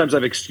 Sometimes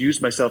I've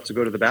excused myself to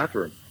go to the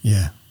bathroom.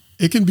 Yeah,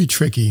 it can be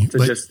tricky.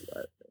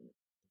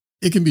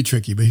 It can be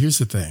tricky, but here's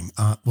the thing.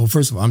 Well,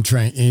 first of all, I'm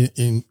trained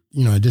in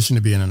addition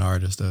to being an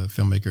artist, a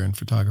filmmaker, and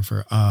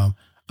photographer.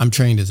 I'm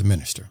trained as a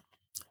minister,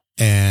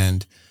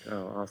 and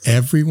awesome.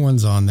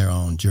 Everyone's on their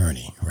own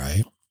journey,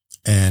 right?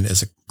 And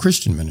as a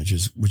Christian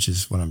minister, which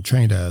is what I'm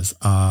trained as,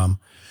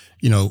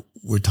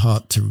 we're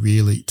taught to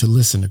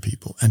listen to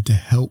people and to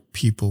help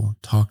people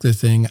talk their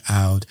thing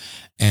out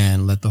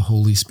and let the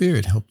Holy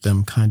Spirit help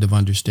them kind of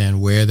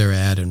understand where they're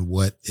at and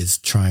what is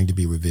trying to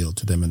be revealed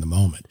to them in the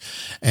moment.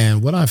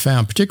 And what I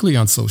found, particularly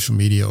on social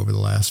media over the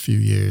last few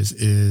years,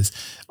 is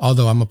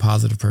although I'm a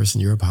positive person,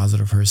 you're a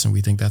positive person,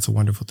 we think that's a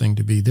wonderful thing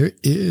to be, there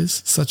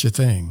is such a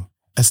thing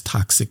as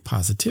toxic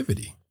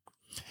positivity.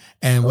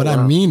 And what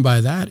I mean by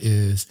that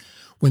is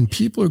when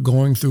people are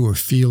going through or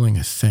feeling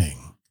a thing,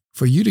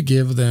 for you to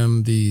give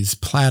them these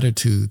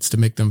platitudes to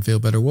make them feel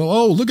better.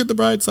 Well, look at the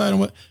bright side.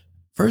 And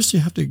first you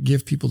have to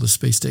give people the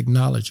space to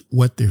acknowledge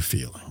what they're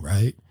feeling,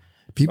 right?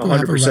 People 100%.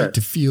 Have a right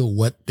to feel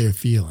what they're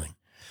feeling.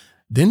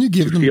 Then you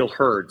give them feel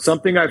heard.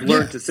 Something I've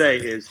learned to say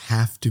is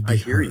have to be I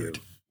hear heard.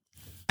 You.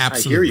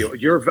 Absolutely. I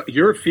hear you.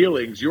 Your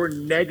feelings, your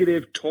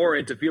negative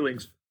torrent of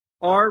feelings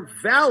are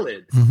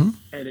valid and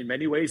in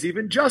many ways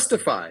even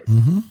justified.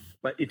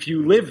 But if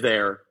you live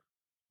there,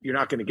 you're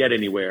not going to get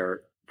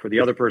anywhere for the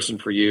other person,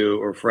 for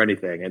you, or for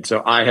anything. And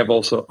so I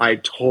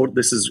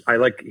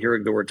like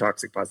hearing the word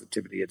toxic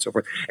positivity and so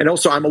forth. And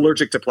also I'm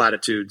allergic to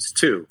platitudes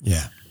too.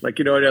 Yeah. Like,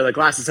 the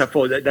glasses half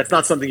full. That's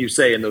not something you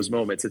say in those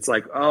moments. It's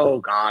like, oh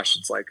gosh,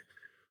 it's like,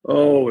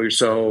 oh, you're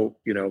so,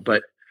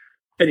 but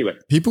anyway,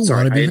 people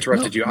sorry, want to be, I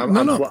interrupted you.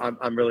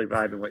 I'm really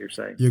vibing what you're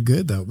saying. You're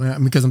good though,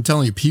 man, because I'm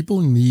telling you, people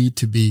need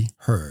to be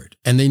heard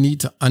and they need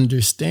to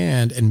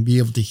understand and be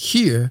able to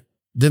hear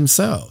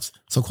themselves.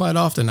 So quite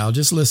often I'll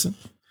just listen.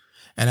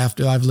 And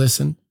after I've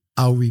listened,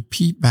 I'll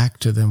repeat back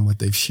to them what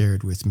they've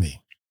shared with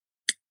me.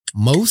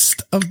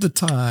 Most of the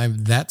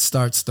time that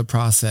starts the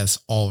process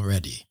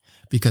already,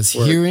 because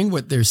hearing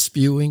what they're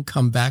spewing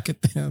come back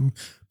at them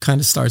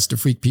kind of starts to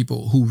freak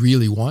people who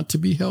really want to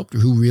be helped or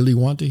who really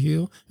want to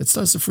heal. It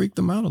starts to freak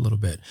them out a little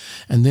bit.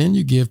 And then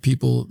you give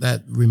people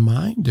that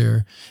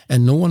reminder,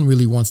 and no one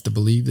really wants to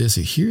believe this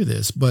or hear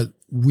this, but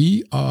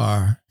we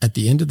are, at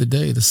the end of the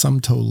day, the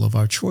sum total of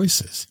our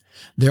choices.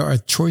 There are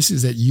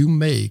choices that you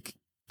make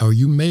or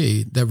you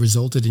made that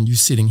resulted in you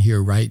sitting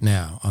here right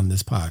now on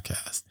this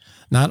podcast.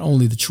 Not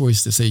only the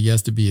choice to say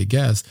yes to be a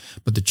guest,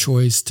 but the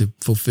choice to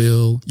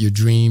fulfill your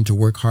dream, to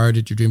work hard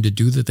at your dream, to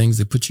do the things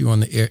that put you on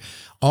the air.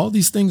 All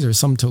these things are a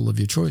sum total of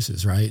your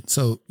choices, right?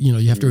 So,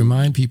 you have to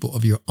remind people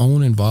of your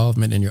own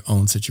involvement in your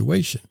own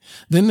situation.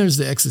 Then there's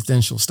the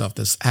existential stuff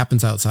that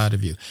happens outside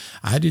of you.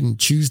 I didn't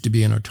choose to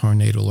be in a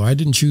tornado, or I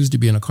didn't choose to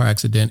be in a car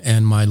accident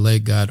and my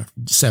leg got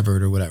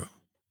severed or whatever.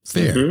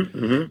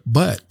 Fair.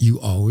 But you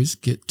always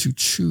get to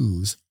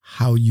choose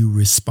how you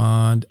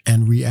respond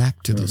and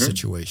react to those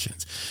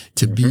situations.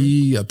 To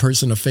be a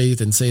person of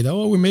faith and say,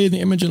 oh, we're made in the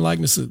image and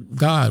likeness of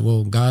God.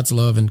 Well, God's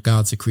love and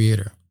God's the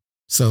creator.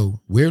 So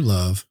we're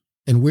love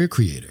and we're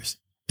creators,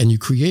 and you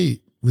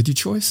create with your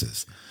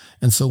choices.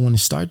 And so when you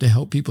start to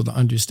help people to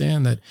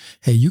understand that,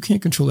 hey, you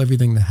can't control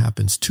everything that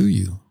happens to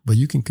you, but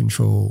you can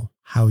control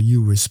how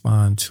you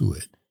respond to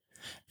it.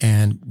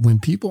 And when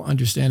people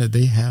understand that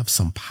they have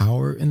some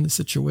power in the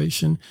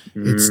situation,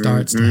 it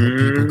starts to help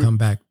people come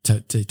back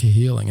to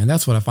healing. And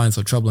that's what I find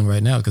so troubling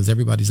right now, because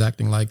everybody's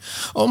acting like,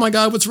 oh my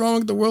God, what's wrong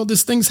with the world?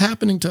 This thing's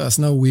happening to us.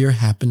 No, we are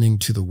happening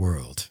to the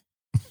world.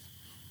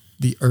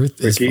 The earth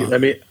is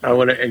Ricky, I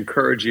want to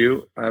encourage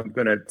you. I'm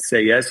going to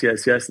say yes,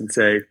 yes, yes, and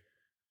say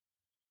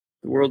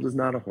the world is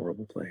not a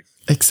horrible place.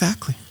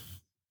 Exactly.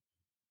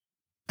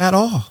 At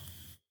all.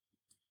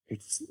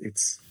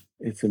 It's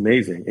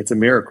amazing. It's a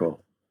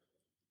miracle.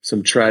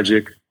 Some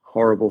tragic,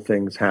 horrible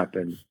things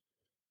happen,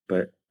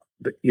 but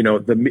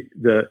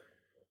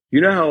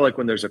how like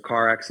when there's a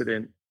car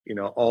accident,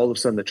 all of a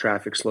sudden the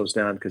traffic slows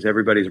down because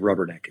everybody's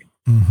rubbernecking.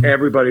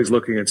 Everybody's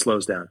looking and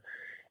slows down.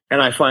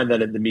 And I find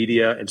that in the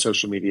media and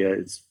social media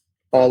is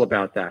all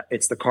about that.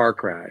 It's the car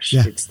crash.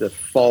 Yeah. It's the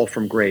fall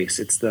from grace.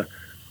 It's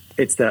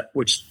that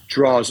which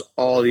draws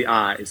all the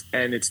eyes,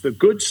 and it's the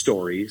good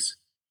stories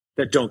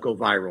that don't go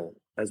viral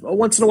as well.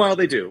 Once in a while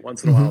they do.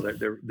 Once in a while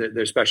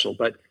they're special,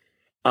 but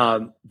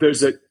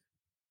there's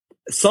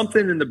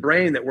something in the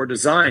brain that we're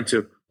designed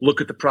to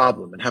look at the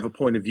problem and have a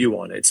point of view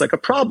on it. It's like a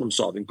problem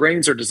solving.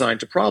 Brains are designed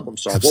to problem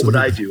solve. Absolutely.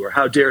 What would I do, or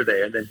how dare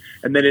they? And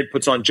then it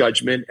puts on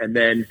judgment, and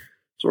then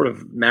sort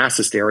of mass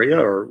hysteria,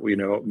 or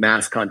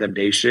mass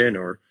condemnation,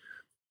 or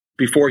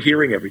before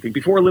hearing everything,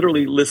 before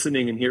literally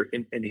listening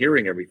and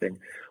hearing everything.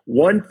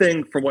 One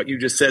thing from what you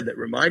just said that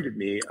reminded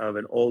me of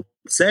an old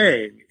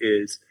saying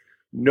is,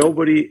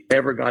 nobody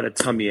ever got a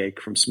tummy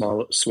ache from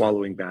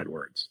swallowing bad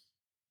words.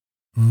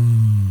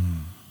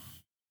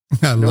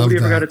 Nobody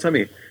ever got a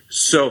tummy.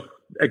 So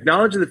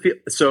acknowledge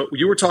so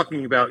you were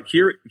talking about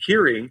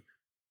hearing,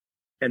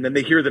 and then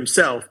they hear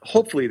themselves.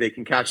 Hopefully they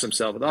can catch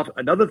themselves.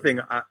 Another thing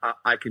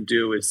I can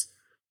do is,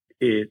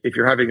 if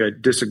you're having a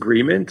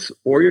disagreement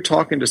or you're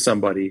talking to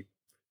somebody,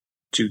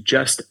 to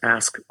just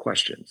ask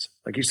questions.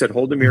 Like you said,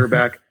 hold the mirror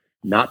back,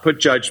 not put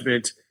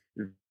judgment.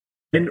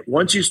 And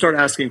once you start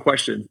asking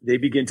questions, they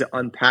begin to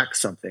unpack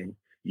something.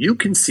 You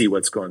can see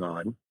what's going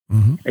on.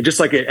 And just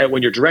like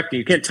when you're directing,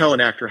 you can't tell an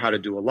actor how to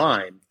do a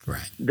line.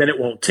 Right. Then it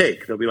won't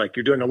take. They'll be like,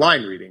 you're doing a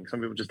line reading. Some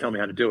people just tell me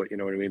how to do it. You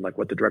know what I mean? Like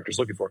what the director's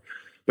looking for.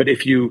 But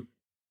if you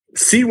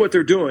see what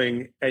they're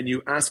doing and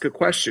you ask a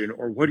question,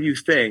 or what do you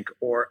think?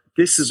 Or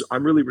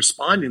I'm really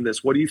responding to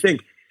this. What do you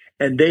think?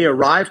 And they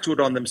arrive to it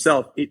on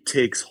themselves. It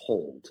takes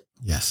hold.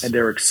 Yes. And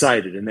they're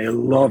excited, and they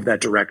love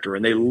that director,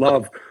 and they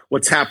love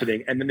what's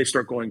happening. And then they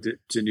start going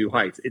to new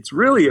heights. It's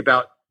really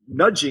about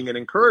nudging and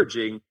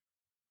encouraging,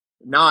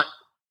 not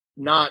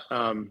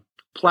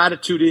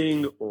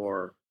platituding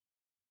or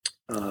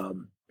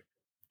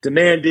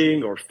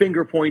demanding or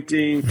finger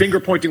pointing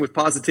with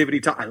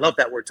positivity. I love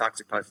that word,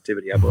 toxic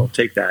positivity. I will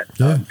take that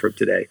from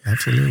today.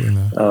 Absolutely.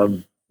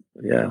 Man.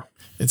 Yeah.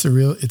 It's a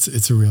real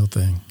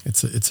thing.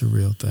 It's a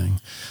real thing.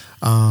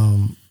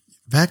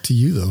 Back to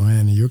you though,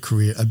 man, your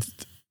career.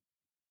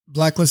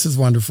 Blacklist is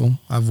wonderful.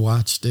 I've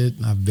watched it.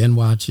 I've been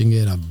watching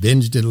it. I've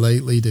binged it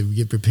lately to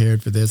get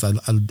prepared for this.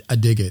 I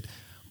dig it.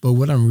 But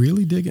what I'm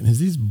really digging is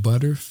these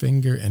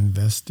Butterfinger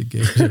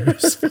investigator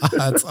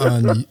spots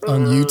on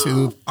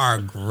YouTube are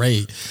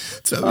great.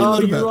 Tell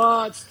me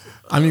watched.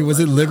 I mean, was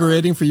it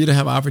liberating for you to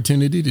have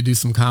opportunity to do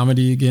some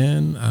comedy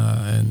again?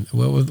 And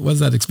what was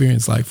that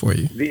experience like for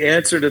you? The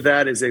answer to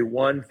that is a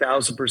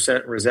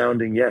 1,000%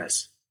 resounding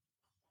yes.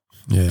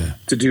 Yeah.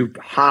 To do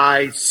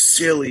high,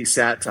 silly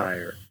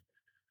satire.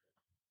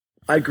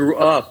 I grew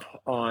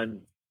up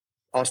on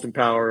Austin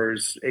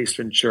Powers, Ace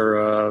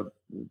Ventura,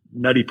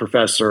 Nutty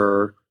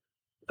Professor,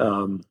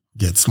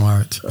 Get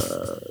Smart.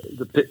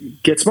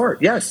 Get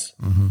Smart. Yes.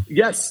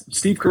 Yes.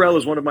 Steve Carell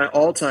is one of my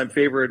all-time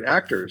favorite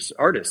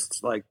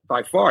artists, like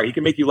by far. He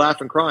can make you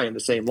laugh and cry in the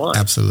same line.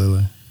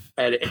 Absolutely.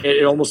 And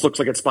it almost looks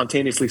like it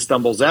spontaneously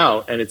stumbles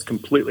out, and it's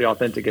completely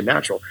authentic and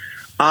natural.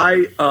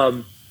 I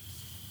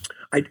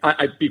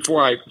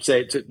before I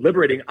say it's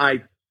liberating,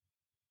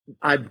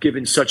 I've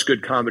given such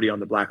good comedy on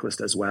The Blacklist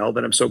as well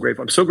that I'm so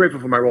grateful. I'm so grateful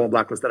for my role in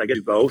Blacklist that I get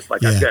to do both.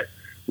 Like I get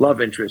love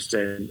interest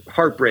and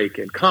heartbreak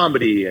and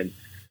comedy and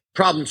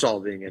problem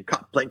solving and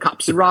playing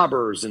cops and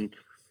robbers.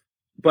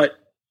 But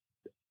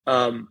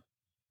I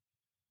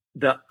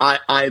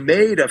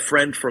made a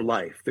friend for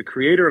life. The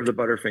creator of the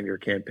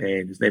Butterfinger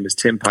campaign, his name is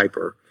Tim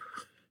Piper.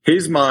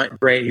 His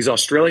brain, he's an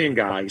Australian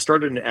guy. He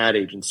started an ad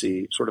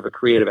agency, sort of a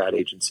creative ad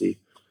agency.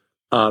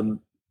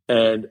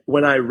 And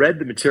when I read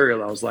the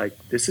material, I was like,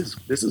 this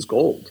is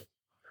gold.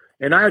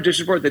 And I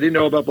auditioned for it. They didn't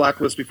know about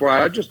Blacklist before.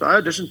 I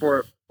auditioned for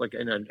it, like,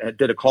 and I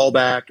did a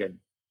callback,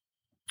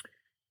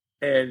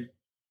 and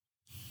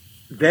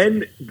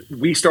then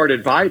we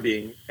started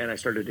vibing, and I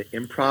started to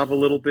improv a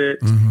little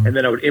bit, and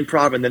then I would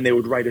improv, and then they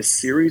would write a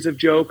series of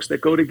jokes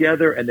that go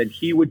together, and then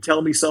he would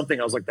tell me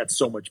something. I was like, that's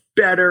so much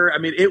better. I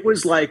mean, it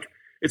was like,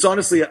 it's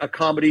honestly a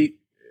comedy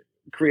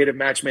creative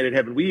match made in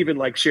heaven. We even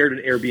like shared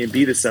an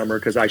Airbnb this summer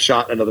because I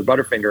shot another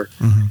Butterfinger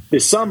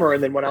this summer,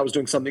 and then when I was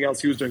doing something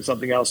else, he was doing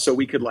something else, so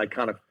we could like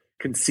kind of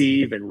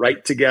conceive and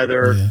write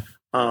together.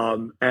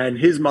 And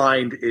his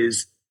mind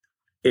is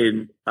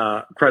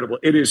incredible.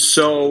 It is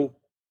so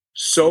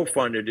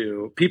fun to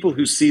do. People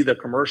who see the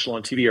commercial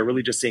on TV are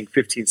really just seeing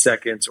 15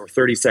 seconds or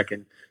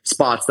 30-second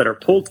spots that are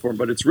pulled from,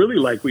 but it's really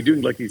like we do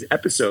like these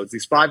episodes,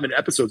 these 5-minute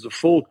episodes of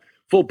full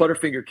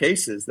Butterfinger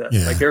cases that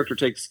my character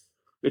takes.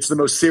 It's the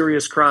most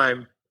serious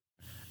crime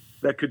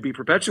that could be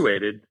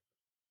perpetuated.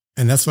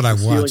 And that's what I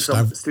watched.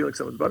 Stealing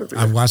someone's Butterfinger.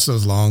 I've watched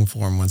those long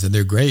form ones, and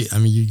they're great. I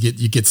mean, you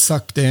get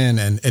sucked in,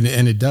 and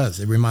it does.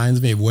 It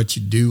reminds me of what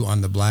you do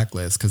on The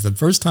Blacklist, because the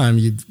first time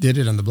you did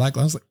it on The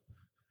Blacklist, I was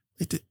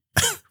like,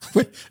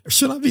 wait,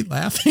 should I be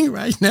laughing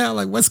right now?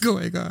 Like, what's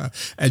going on?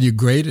 And you're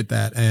great at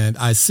that. And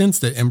I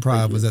sensed that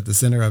improv was at the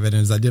center of it.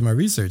 And as I did my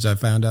research, I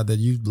found out that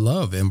you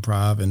love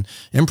improv, and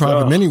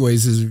improv in many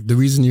ways is the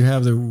reason you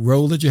have the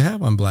role that you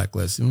have on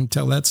Blacklist. You want to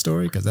tell that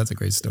story? Because that's a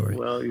great story.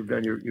 Well, you've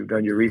done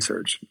your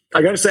research.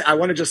 I got to say, I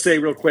want to just say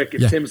real quick,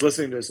 if Tim's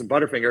listening to this in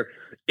Butterfinger,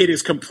 it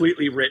is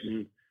completely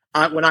written.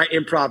 When I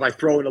improv, I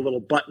throw in a little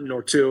button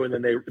or two, and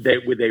then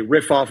they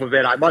riff off of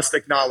it. I must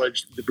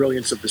acknowledge the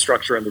brilliance of the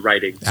structure and the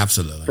writing.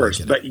 Absolutely.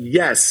 First, but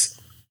yes,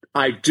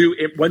 I do.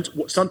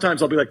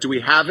 Sometimes I'll be like, "Do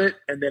we have it?"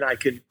 And then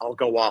I'll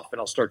go off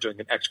and I'll start doing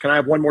an extra. Can I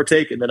have one more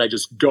take? And then I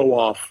just go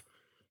off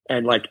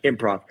and like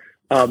improv.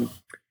 And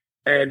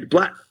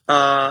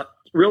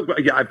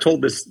I've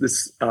told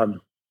this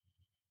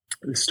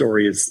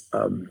story is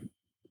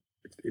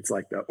it's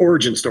like the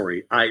origin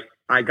story. I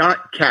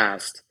got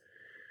cast.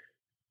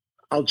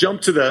 I'll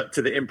jump to the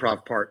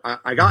improv part.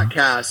 I got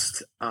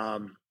cast,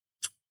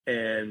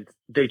 and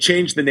they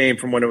changed the name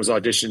from when it was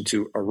auditioned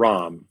to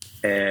Aram.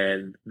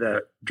 And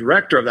the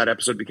director of that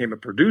episode became a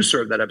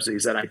producer of that episode. He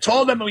said, "I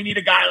told them we need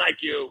a guy like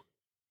you.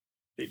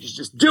 They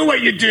just do what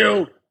you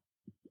do."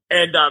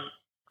 And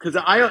because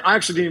I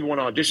actually didn't even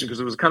want to audition because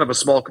it was kind of a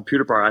small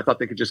computer part. I thought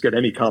they could just get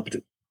any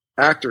competent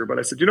actor. But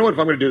I said, you know what? If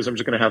I'm going to do this, I'm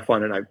just going to have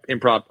fun. And I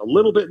improv a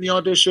little bit in the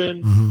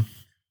audition.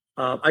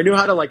 I knew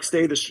how to like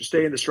stay in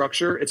the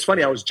structure. It's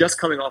funny. I was just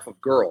coming off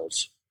of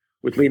Girls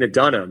with Lena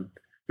Dunham,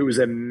 who was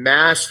a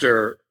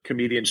master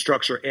comedian,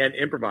 structure, and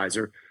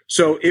improviser.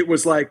 So it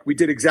was like we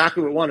did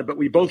exactly what we wanted, but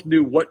we both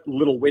knew what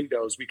little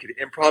windows we could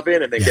improv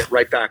in and then get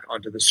right back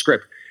onto the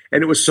script.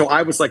 And it was so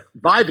I was like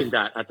vibing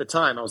that at the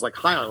time. I was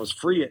like, I was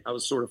free. I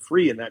was sort of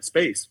free in that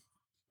space.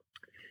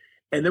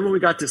 And then when we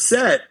got to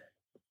set,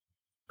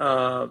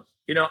 I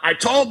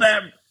told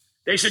them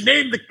they should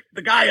name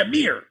the guy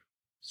Amir.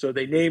 So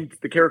they named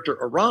the character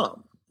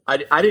Aram.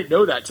 I didn't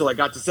know that till I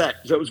got to set.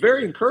 So it was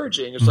very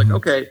encouraging. It's like,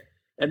 okay.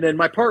 And then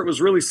my part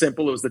was really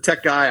simple. It was the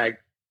tech guy.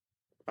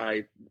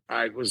 I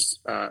was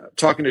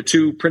talking to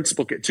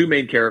two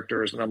main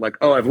characters, and I'm like,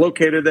 oh, I've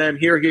located them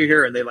here,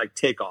 and they like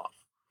take off.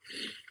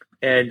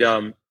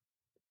 And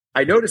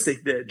I noticed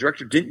the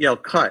director didn't yell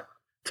cut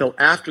till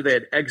after they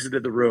had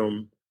exited the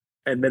room,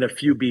 and then a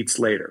few beats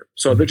later.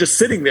 So they're just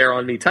sitting there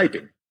on me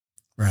typing.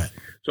 Right.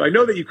 So I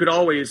know that you could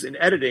always, in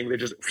editing, they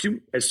just,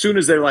 as soon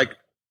as they're like,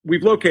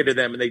 we've located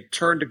them, and they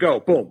turn to go,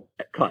 boom,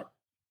 cut.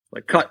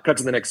 Like cut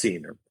to the next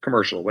scene or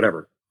commercial,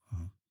 whatever.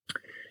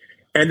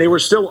 And they were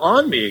still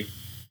on me.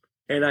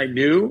 And I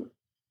knew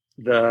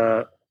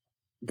the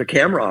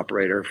camera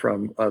operator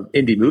from an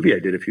indie movie I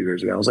did a few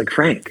years ago. I was like,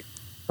 Frank,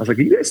 are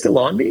you guys still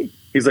on me?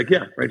 He's like,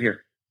 yeah, right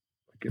here.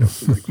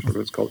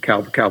 It's called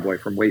Cowboy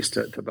from waist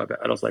to above. And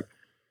I was like,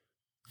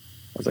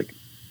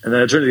 and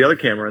then I turned to the other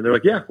camera, and they're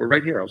like, yeah, we're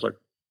right here. I was like,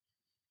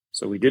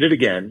 so we did it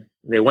again.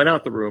 They went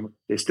out the room.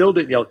 They still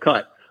didn't yell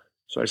cut.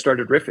 So I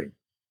started riffing.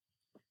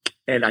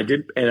 And I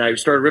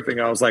started riffing.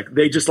 I was like,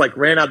 they just like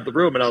ran out of the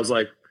room, and I was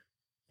like,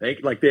 they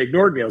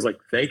ignored me. I was like,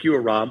 thank you,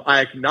 Aram.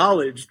 I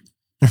acknowledged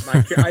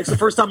It's the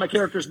first time my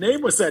character's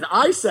name was said.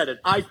 I said it.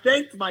 I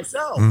thanked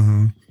myself.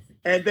 Mm-hmm.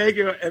 And thank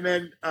you. And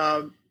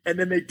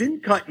then they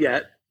didn't cut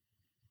yet.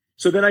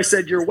 So then I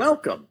said, "You're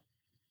welcome."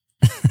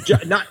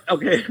 Not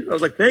okay. I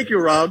was like, "Thank you,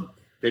 Rob."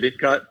 They didn't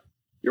cut.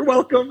 "You're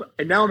welcome."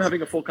 And now I'm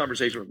having a full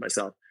conversation with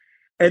myself.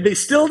 And they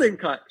still didn't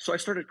cut. So I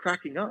started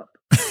cracking up.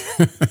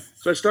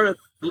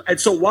 And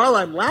so while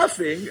I'm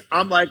laughing,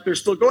 I'm like, they're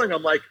still going.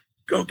 I'm like,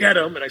 "Go get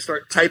them." And I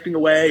start typing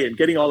away and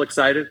getting all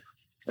excited.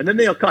 And then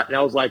they'll cut. And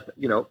I was like,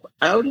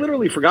 I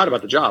literally forgot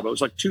about the job. I was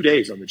like 2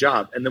 days on the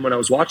job. And then when I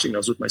was watching, I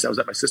was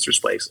at my sister's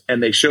place,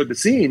 and they showed the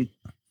scene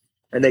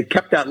and they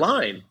kept that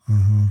line.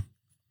 Mm-hmm.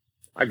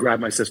 I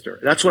grabbed my sister.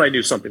 That's when I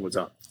knew something was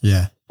up.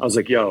 Yeah. I was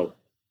like, yo,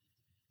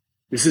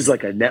 this is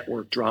like a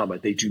network drama.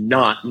 They do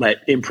not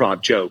let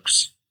improv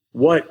jokes.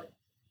 What?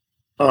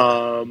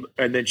 And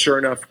then sure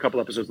enough, a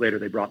couple episodes later,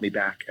 they brought me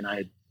back, and I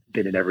had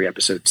been in every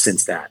episode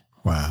since that.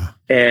 Wow.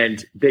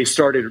 And they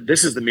started,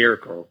 this is the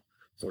miracle,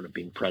 sort of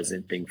being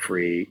present, being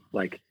free.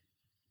 Like,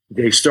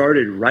 they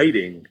started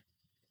writing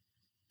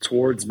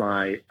towards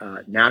my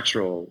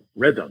natural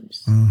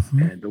rhythms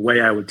and the way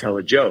I would tell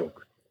a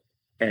joke.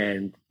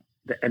 And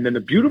then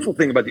the beautiful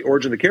thing about the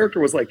origin of the character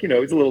was, like, he's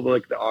a little bit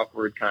like the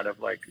awkward kind of,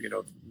 like,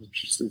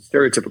 just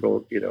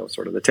stereotypical,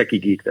 sort of the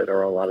techie geek that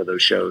are a lot of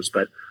those shows.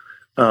 But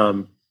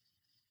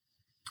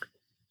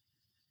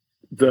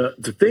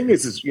the thing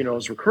is, I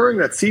was recurring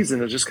that season.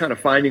 I was just kind of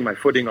finding my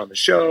footing on the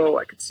show.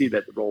 I could see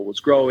that the role was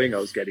growing. I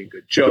was getting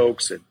good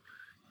jokes and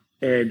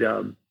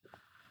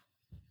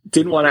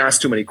didn't want to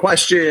ask too many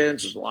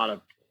questions. There's a lot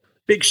of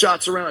big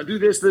shots around, do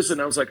this. And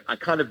I was like, I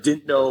kind of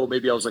didn't know.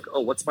 Maybe I was like,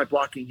 oh, what's my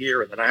blocking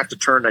here? And then I have to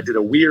turn. I did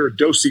a weird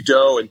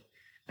do-si-do, and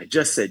I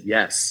just said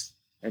yes.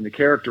 And the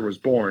character was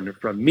born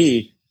from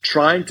me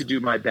trying to do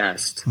my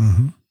best.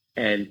 Mm-hmm.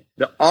 And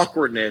the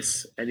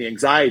awkwardness and the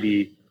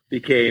anxiety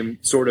became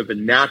sort of a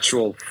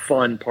natural,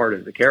 fun part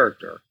of the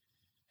character,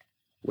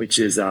 which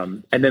is,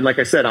 and then, like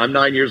I said, I'm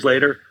 9 years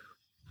later,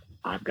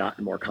 I've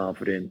gotten more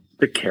confident.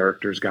 The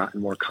character's gotten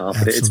more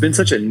confident. Absolutely. It's been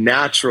such a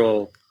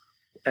natural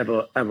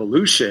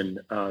evolution.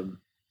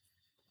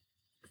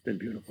 It's been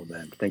beautiful,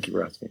 man. Thank you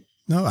for asking.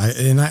 No, I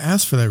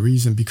asked for that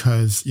reason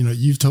because,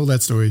 you've told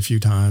that story a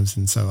few times.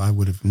 And so I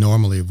would have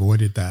normally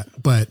avoided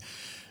that. But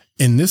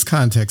in this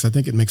context, I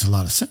think it makes a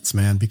lot of sense,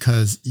 man,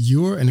 because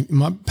and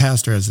my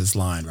pastor has this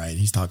line, right?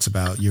 He talks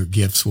about your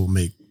gifts will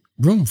make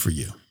room for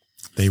you.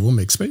 They will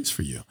make space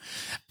for you.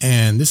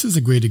 And this is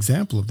a great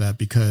example of that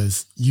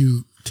because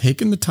you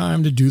taken the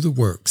time to do the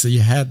work. So you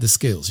had the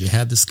skills. You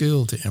had the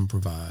skill to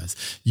improvise.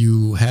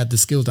 You had the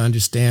skill to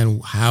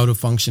understand how to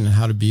function and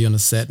how to be on a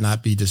set,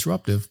 not be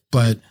disruptive.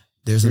 But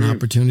there's an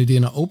opportunity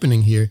and an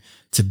opening here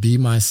to be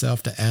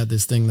myself, to add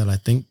this thing that I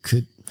think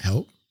could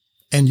help.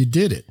 And you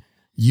did it.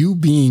 You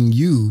being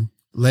you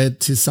led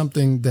to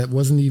something that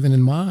wasn't even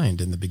in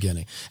mind in the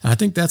beginning. And I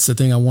think that's the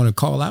thing I want to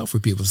call out for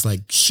people. It's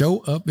like, show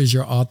up as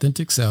your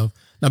authentic self.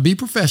 Now, be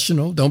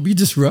professional. Don't be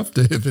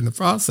disruptive in the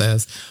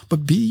process,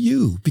 but be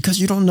you, because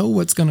you don't know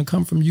what's going to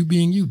come from you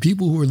being you.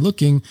 People who are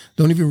looking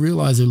don't even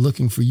realize they're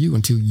looking for you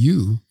until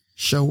you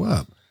show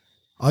up.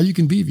 All you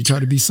can be if you try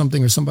to be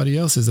something or somebody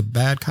else is a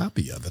bad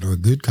copy of it or a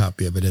good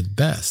copy of it at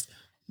best,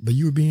 but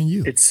you were being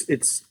you.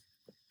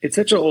 It's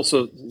such a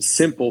also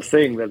simple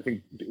thing that I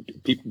think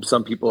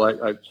some people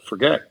I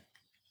forget.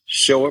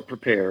 Show up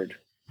prepared,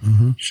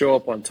 show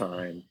up on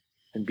time,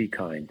 and be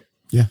kind.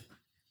 Yeah.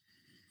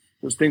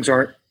 Those things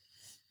aren't,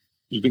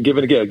 you've been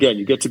given again,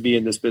 you get to be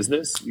in this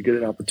business. You get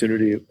an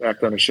opportunity to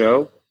act on a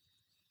show.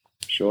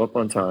 Show up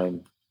on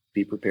time,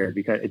 be prepared,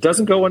 be kind. It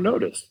doesn't go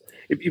unnoticed.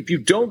 If you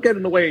don't get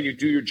in the way and you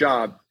do your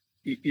job,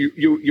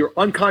 you're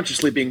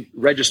unconsciously being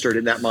registered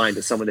in that mind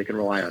as someone they can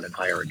rely on and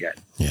hire again.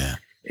 Yeah.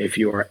 If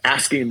you are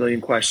asking a million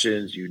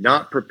questions, you're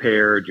not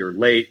prepared, you're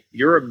late,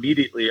 you're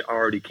immediately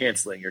already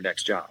canceling your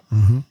next job.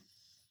 Mm-hmm.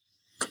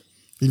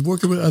 You're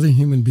working with other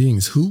human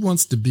beings. Who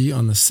wants to be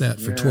on the set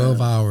for 12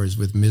 hours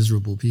with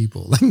miserable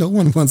people? Like, no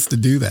one wants to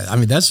do that. I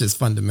mean, that's just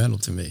fundamental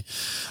to me.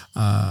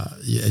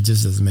 It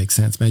just doesn't make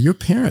sense, man. Your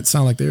parents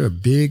sound like they're a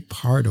big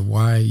part of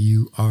why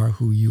you are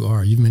who you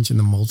are. You've mentioned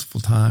them multiple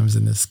times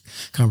in this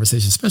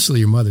conversation, especially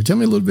your mother. Tell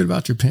me a little bit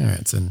about your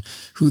parents and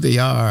who they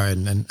are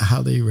and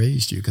how they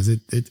raised you. Because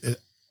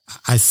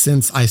I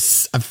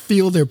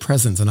feel their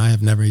presence, and I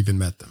have never even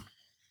met them.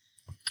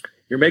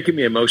 You're making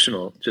me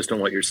emotional just on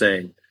what you're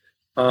saying.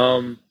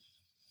 The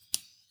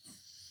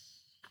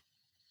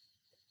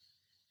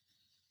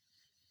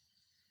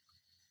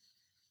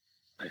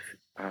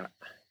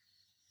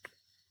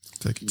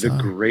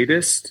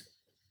greatest,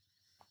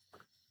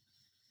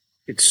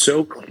 it's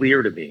so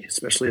clear to me,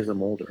 especially as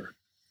I'm older,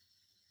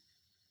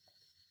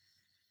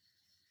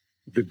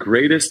 the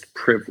greatest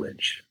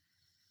privilege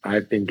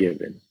I've been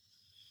given,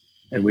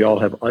 and we all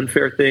have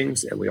unfair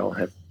things and we all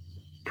have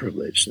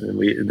privilege. And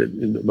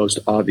the most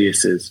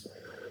obvious is,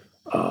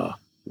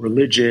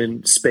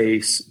 religion,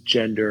 space,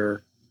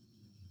 gender,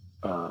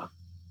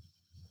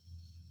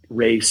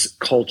 race,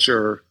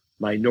 culture,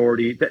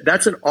 minority.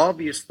 That's an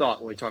obvious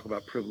thought when we talk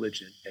about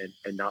privilege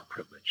and not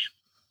privilege.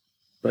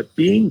 But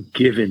being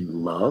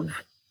given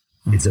love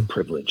is a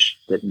privilege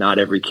that not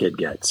every kid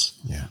gets.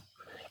 Yeah.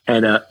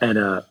 And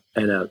a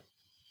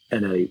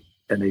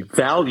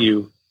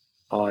value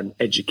on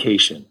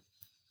education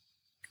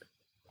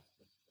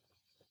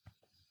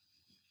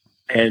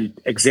and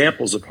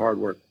examples of hard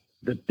work.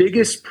 The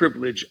biggest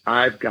privilege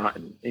I've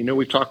gotten,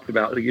 we've talked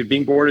about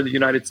being born in the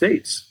United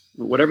States,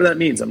 whatever that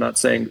means. I'm not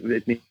saying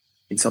it means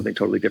something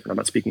totally different. I'm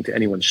not speaking to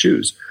anyone's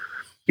shoes,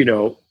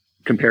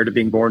 compared to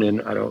being born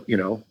in, a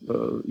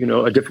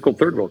difficult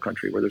third world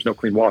country where there's no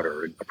clean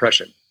water and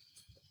oppression.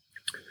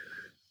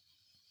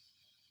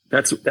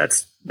 That's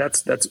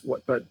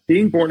what, but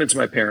being born into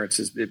my parents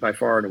is by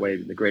far and away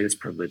the greatest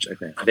privilege, I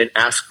think. I didn't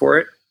ask for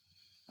it.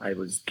 I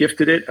was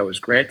gifted it. I was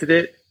granted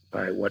it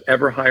by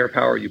whatever higher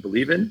power you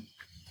believe in.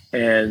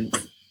 And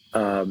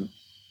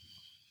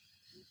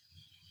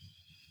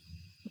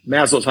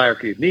Maslow's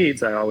hierarchy of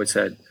needs, I always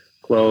had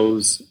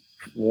clothes,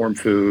 warm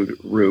food,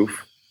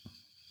 roof.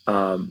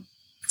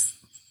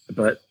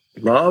 But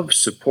love,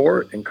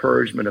 support,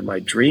 encouragement of my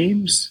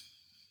dreams.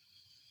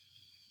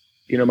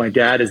 My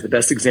dad is the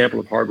best example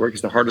of hard work.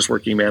 He's the hardest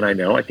working man I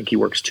know. I think he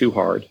works too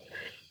hard.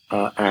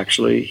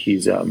 Actually,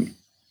 he's a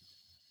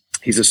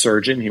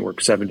surgeon. He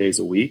works 7 days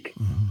a week.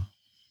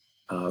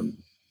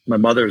 My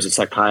mother is a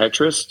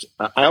psychiatrist.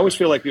 I always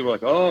feel like people are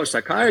like, oh,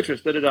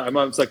 psychiatrist, da-da-da. My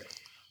mom's like,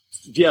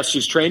 yes,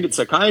 she's trained in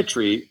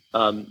psychiatry.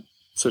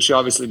 So she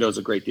obviously knows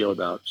a great deal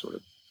about sort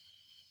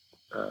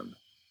of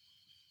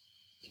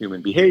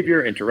human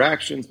behavior,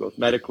 interactions, both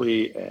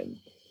medically and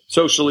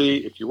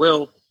socially, if you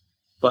will.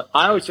 But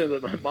I always say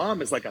that my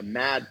mom is like a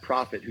mad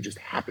prophet who just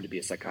happened to be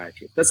a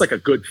psychiatrist. That's like a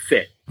good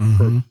fit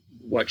for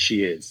what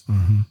she is.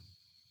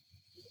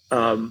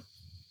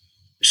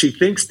 She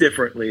thinks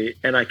differently,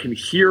 and I can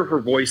hear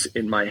her voice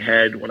in my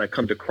head when I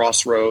come to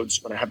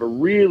crossroads, when I have a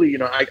really,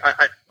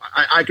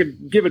 I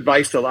could give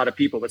advice to a lot of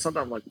people, but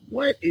sometimes I'm like,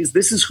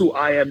 this is who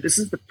I am. This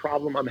is the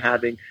problem I'm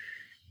having.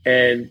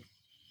 And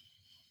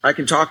I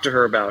can talk to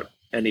her about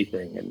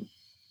anything.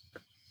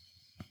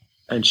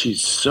 And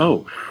she's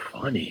so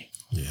funny.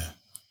 Yeah.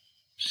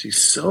 She's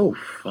so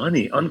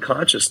funny,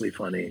 unconsciously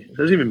funny. It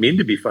doesn't even mean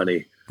to be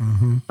funny.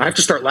 I have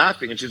to start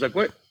laughing, and she's like,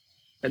 what?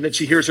 And then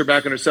she hears her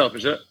back on herself.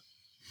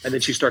 And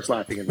then she starts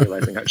laughing and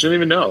realizing she doesn't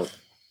even know.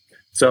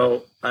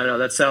 So I know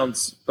that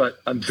sounds, but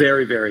I'm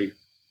very, very,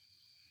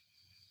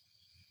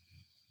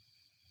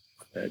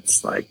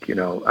 it's like, that's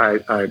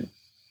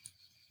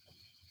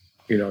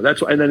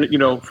why. And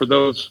then, for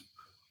those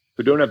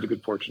who don't have the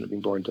good fortune of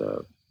being born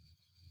to,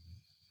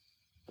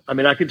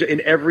 I could,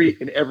 in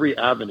every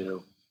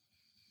avenue,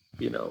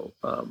 I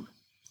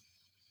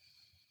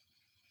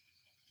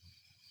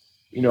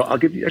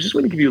just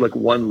want to give you like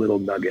one little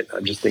nugget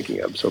I'm just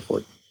thinking of, so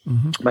forth.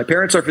 My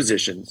parents are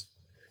physicians.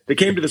 They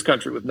came to this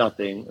country with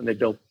nothing, and they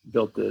built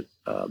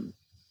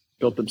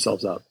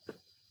themselves up.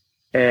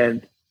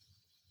 And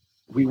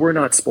we were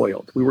not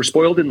spoiled. We were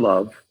spoiled in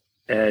love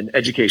and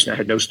education. I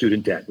had no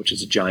student debt, which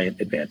is a giant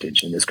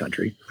advantage in this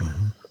country.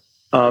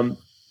 But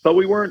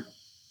we weren't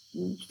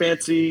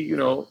fancy,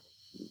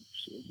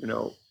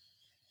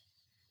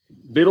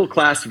 middle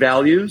class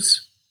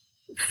values.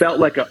 Felt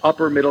like an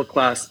upper middle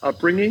class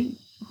upbringing.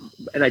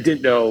 And I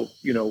didn't know,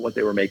 what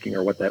they were making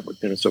or what that would,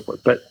 and so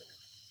forth. But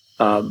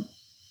I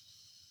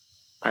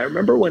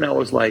remember when I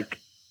was like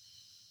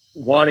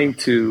wanting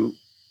to,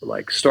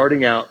 like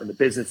starting out in the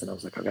business, and I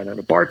was like, I got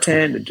to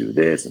bartend and do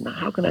this, and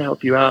how can I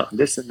help you out, and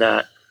this and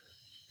that,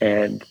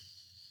 and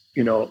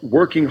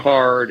working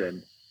hard,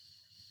 and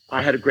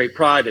I had a great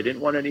pride. I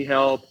didn't want any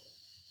help.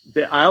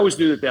 I always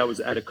knew that was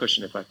at a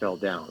cushion if I fell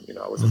down.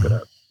 I wasn't going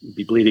to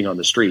be bleeding on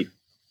the street,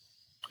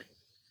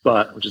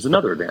 which is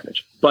another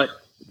advantage. But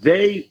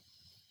I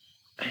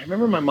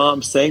remember my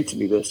mom saying to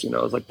me this, I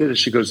was like this.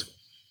 She goes,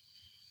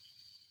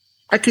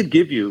 I could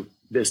give you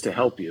this to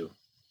help you,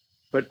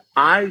 but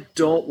I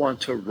don't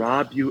want to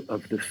rob you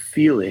of the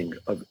feeling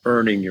of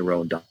earning your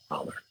own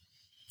dollar.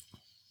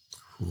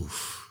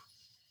 Oof.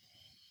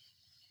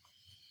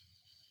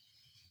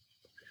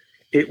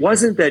 It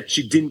wasn't that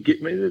she didn't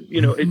get me,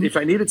 if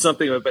I needed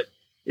something, but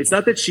it's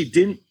not that she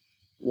didn't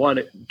want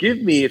to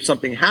give me if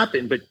something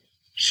happened, but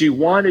she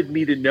wanted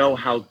me to know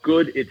how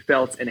good it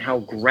felt and how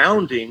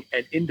grounding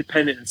and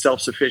independent and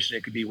self-sufficient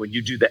it could be when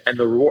you do that. And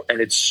the reward,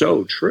 and it's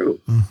so true.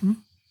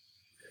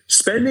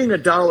 Spending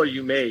 $1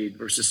 you made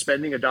versus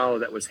spending $1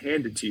 that was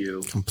handed to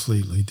you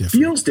completely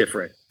different. Feels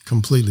different.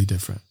 Completely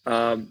different.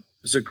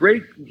 It's a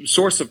great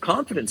source of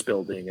confidence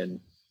building, and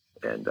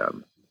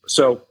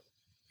so,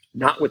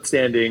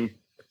 notwithstanding,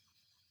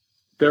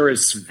 there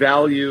is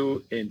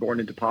value in born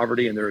into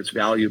poverty, and there is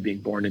value being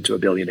born into a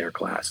billionaire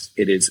class.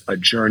 It is a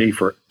journey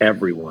for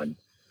everyone.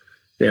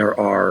 There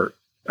are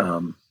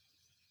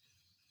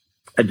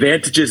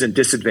advantages and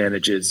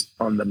disadvantages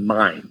on the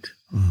mind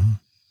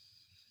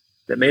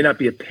that may not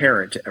be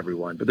apparent to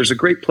everyone. But there's a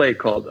great play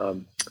called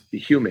The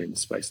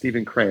Humans by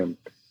Stephen Graham.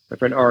 My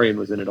friend Arian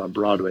was in it on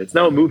Broadway. It's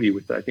now a movie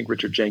with, I think,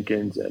 Richard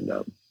Jenkins and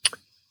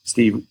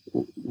Steve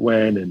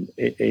Wen and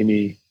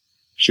Amy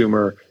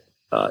Schumer,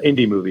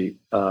 indie movie,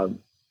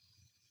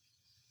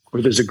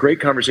 where there's a great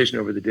conversation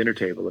over the dinner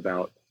table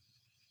about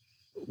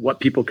what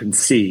people can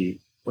see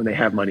when they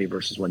have money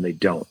versus when they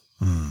don't.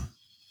 Mm.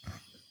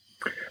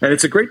 And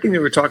it's a great thing that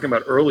we were talking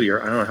about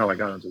earlier. I don't know how I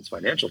got onto this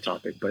financial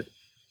topic, but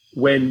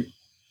when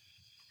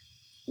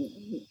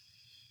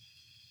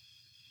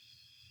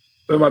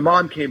my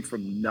mom came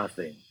from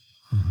nothing,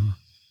 Mm-hmm.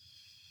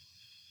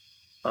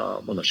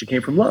 Well, no, she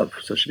came from love,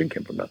 so she didn't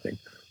come from nothing,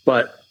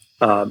 but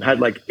had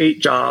like 8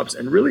 jobs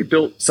and really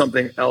built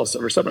something else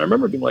of herself. And I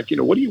remember being like,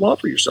 what do you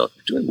want for yourself?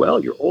 You're doing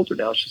well. You're older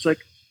now. She's like,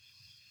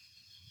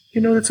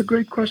 that's a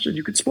great question.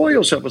 You could spoil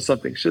yourself with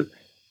something. She said,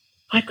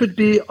 I could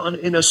be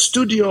in a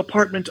studio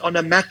apartment on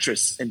a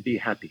mattress and be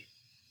happy.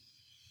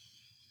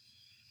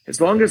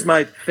 As long as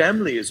my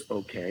family is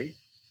okay,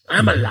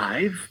 I'm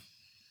alive.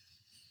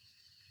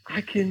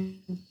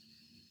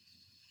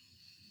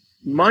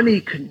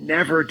 Money can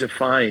never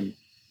define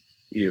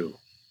you.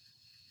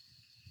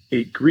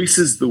 It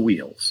greases the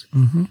wheels.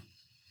 Mm-hmm.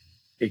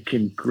 It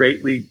can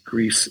greatly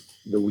grease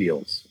the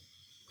wheels.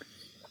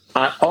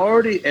 I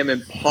already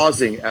am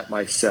pausing at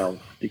myself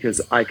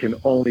because I can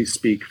only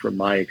speak from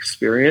my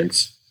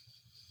experience.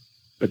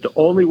 But the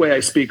only way I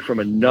speak from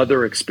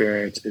another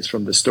experience is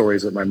from the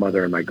stories of my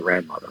mother and my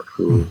grandmother,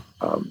 who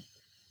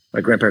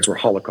my grandparents were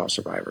Holocaust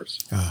survivors.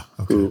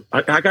 Okay. Who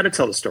I got to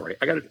tell the story.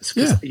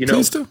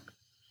 Please do.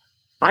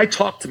 I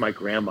talked to my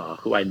grandma,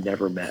 who I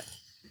never met,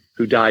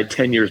 who died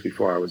 10 years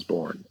before I was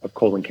born of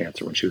colon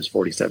cancer when she was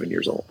 47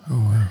 years old. Oh,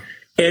 wow.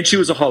 And she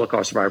was a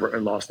Holocaust survivor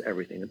and lost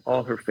everything and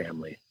all her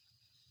family.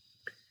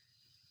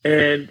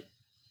 And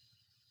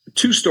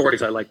 2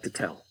 stories I like to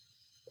tell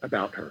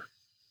about her,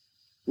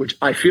 which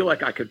I feel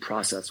like I could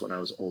process when I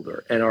was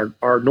older and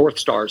are North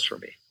Stars for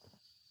me.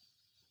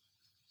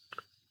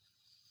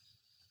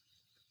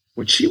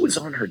 When she was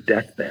on her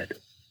deathbed,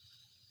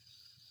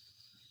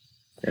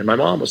 and my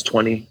mom was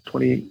 20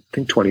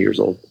 years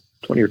old,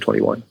 20 or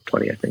 21,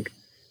 20, I think.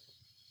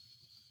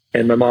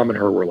 And my mom and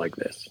her were like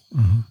this.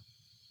 Mm-hmm.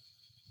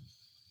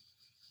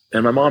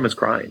 And my mom is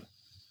crying.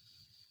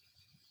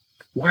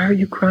 Why are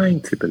you crying,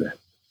 Tippett?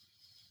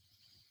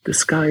 The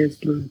sky is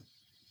blue.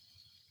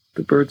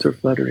 The birds are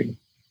fluttering.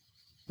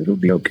 It'll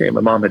be okay.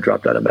 My mom had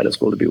dropped out of medical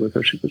school to be with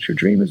her. She goes, your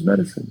dream is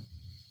medicine.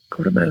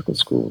 Go to medical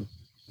school.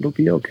 It'll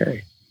be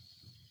okay.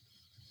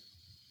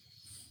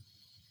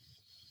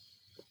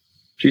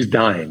 She's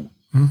dying.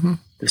 Mm-hmm.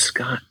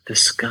 The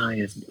sky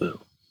is blue.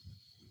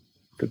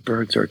 The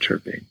birds are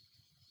chirping.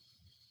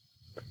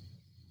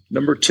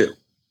 Number 2.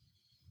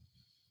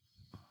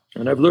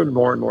 And I've learned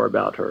more and more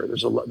about her.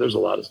 There's a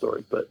lot of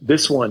stories, but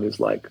this one is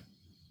like,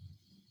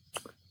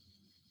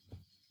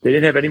 they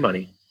didn't have any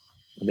money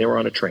and they were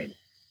on a train.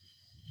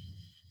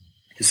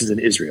 This is in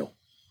Israel.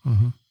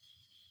 Mm-hmm.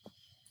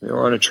 They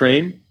were on a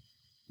train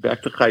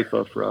back to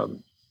Haifa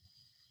from,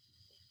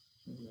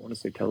 I want to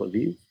say Tel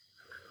Aviv.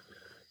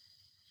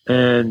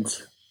 And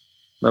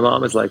my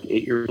mom is like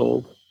 8 years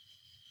old.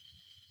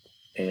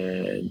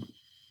 And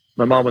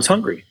my mom was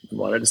hungry and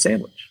wanted a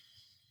sandwich.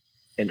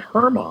 And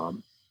her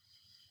mom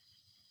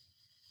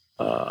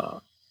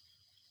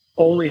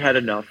only had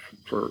enough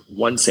for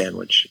 1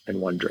 sandwich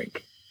and 1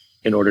 drink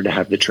in order to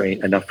have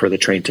enough for the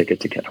train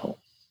ticket to get home.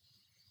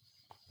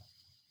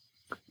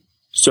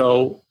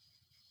 So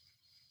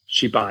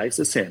she buys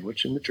a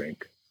sandwich and the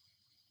drink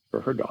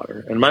for her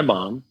daughter. And my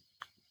mom,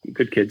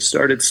 good kid,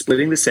 started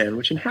splitting the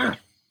sandwich in half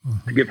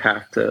to give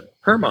half to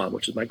her mom,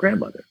 which is my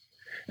grandmother.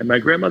 And my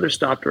grandmother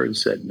stopped her and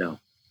said, no.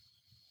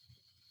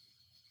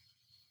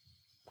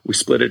 We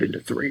split it into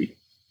 3.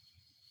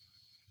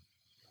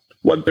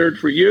 1/3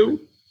 for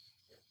you,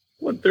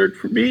 1/3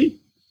 for me,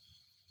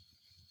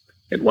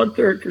 and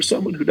 1/3 for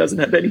someone who doesn't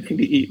have anything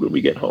to eat when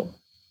we get home.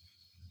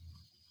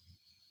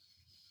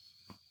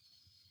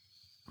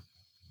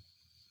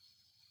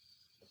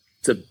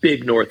 It's a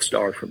big North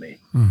Star for me.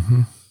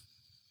 Mm-hmm.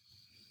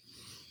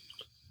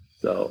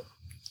 So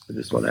I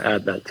just want to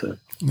add that to.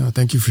 No,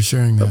 thank you for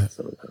sharing that.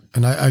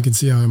 And I can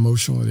see how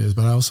emotional it is,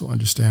 but I also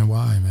understand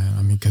why, man.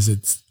 I mean, because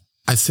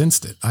I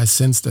sensed it. I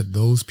sensed that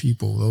those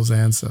people, those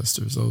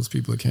ancestors, those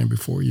people that came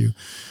before you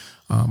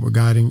were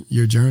guiding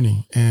your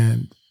journey.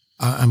 And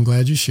I'm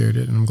glad you shared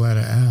it. And I'm glad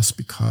I asked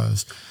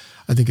because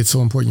I think it's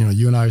so important.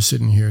 You and I are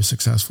sitting here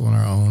successful in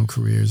our own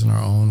careers, in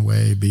our own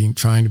way,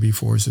 trying to be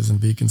forces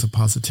and beacons of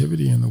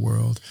positivity in the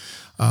world.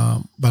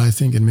 But I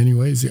think in many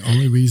ways, the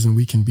only reason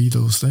we can be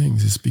those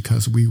things is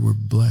because we were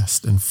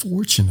blessed and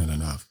fortunate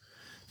enough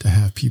to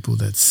have people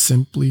that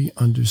simply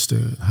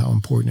understood how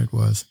important it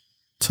was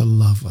to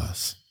love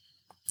us,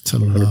 to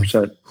 100%.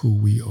 Love who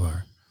we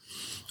are.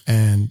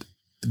 And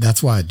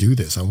that's why I do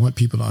this. I want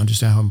people to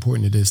understand how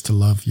important it is to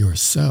love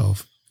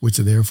yourself, which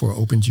therefore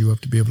opens you up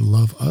to be able to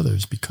love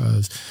others,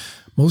 because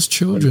most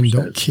children 100%.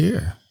 Don't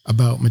care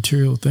about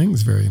material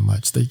things very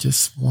much. They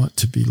just want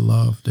to be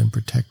loved and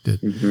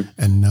protected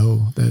and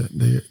know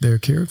that they're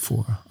cared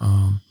for.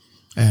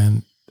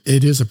 And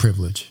it is a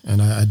privilege,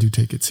 and I do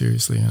take it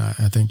seriously. And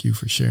I thank you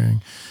for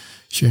sharing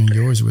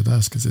yours with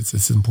us, because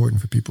it's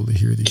important for people to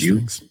hear these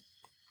things.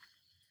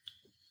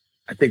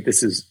 I think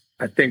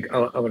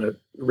I want to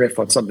riff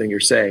on something you're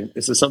saying.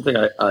 This is something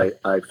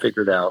I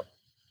figured out,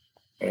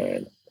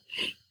 and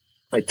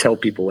I tell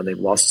people when they've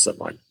lost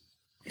someone.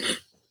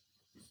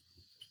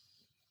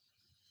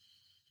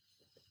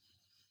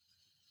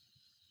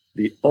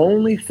 The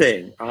only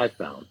thing I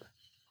found,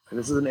 and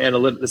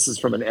this is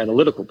from an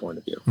analytical point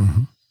of view.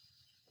 Mm-hmm.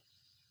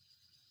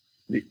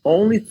 The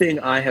only thing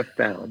I have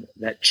found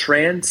that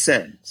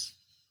transcends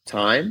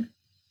time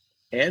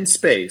and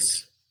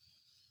space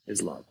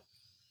is love.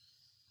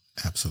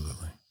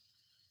 Absolutely.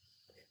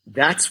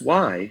 That's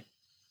why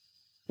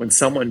when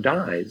someone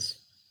dies,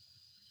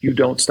 you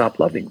don't stop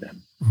loving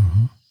them.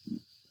 Mm-hmm.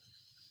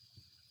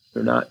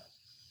 They're not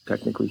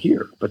technically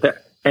here,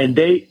 but and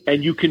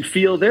you can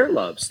feel their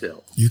love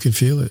still. You can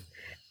feel it.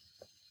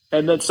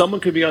 And then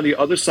someone could be on the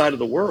other side of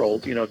the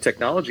world.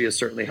 Technology has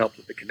certainly helped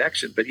with the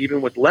connection, but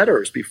even with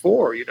letters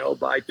before,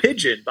 by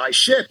pigeon, by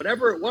ship,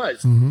 whatever it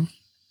was, Mm-hmm.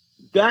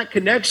 that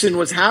connection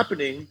was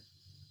happening.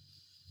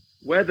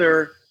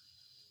 Whether,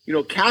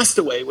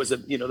 Castaway was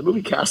the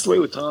movie Castaway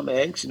with Tom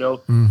Hanks,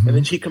 Mm-hmm. and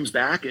then she comes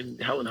back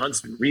and Helen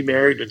Hunt's been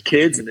remarried with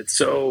kids. And it's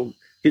so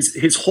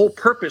his whole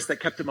purpose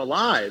that kept him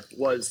alive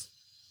was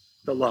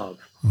the love.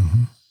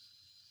 Mm-hmm.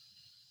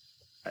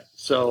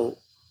 So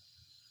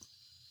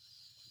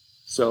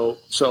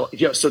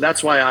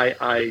that's why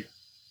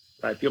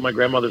I feel my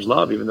grandmother's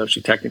love, even though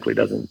she technically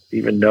doesn't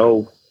even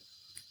know.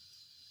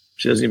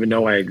 She doesn't even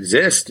know I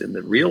exist in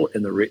the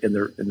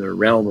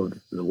realm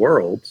of the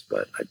world.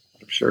 But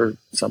I'm sure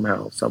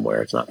somehow,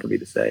 somewhere, it's not for me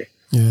to say.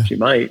 Yeah. She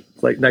might.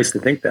 It's nice to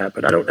think that,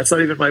 but I don't. That's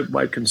not even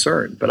my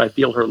concern. But I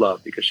feel her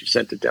love because she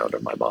sent it down to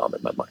my mom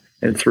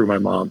and through my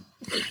mom.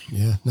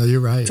 Yeah. No,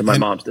 you're right. To my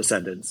mom's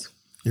descendants.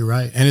 You're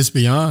right. And it's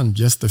beyond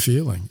just the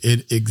feeling.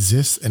 It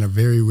exists in a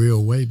very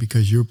real way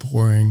because you're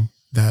pouring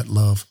that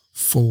love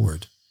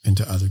forward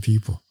into other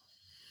people.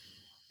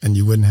 And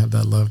you wouldn't have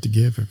that love to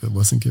give if it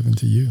wasn't given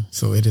to you.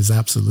 So it is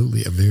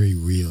absolutely a very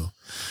real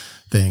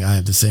thing. I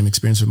had the same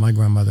experience with my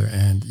grandmother,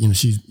 and,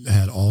 she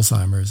had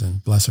Alzheimer's,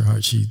 and bless her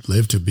heart, she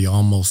lived to be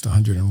almost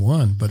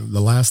 101. But the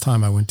last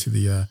time I went to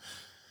the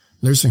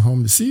nursing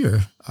home to see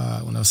her,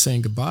 when I was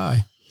saying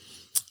goodbye,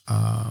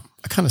 I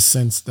kind of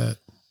sensed that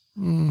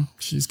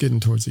she's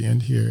getting towards the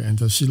end here. And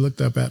so she looked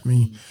up at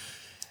me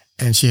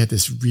and she had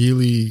this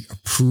really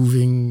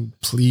approving,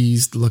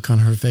 pleased look on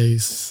her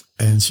face.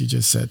 And she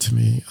just said to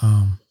me,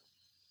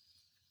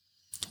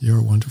 you're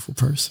a wonderful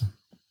person.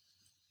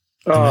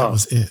 And that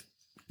was it,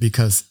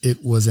 because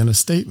it was in a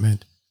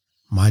statement,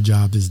 my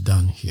job is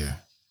done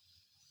here.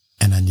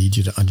 And I need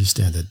you to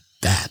understand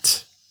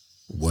that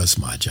was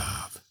my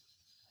job,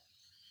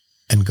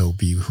 and go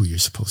be who you're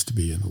supposed to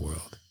be in the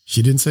world.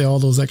 She didn't say all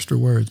those extra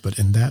words, but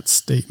in that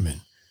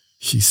statement,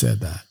 she said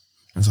that.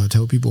 And so I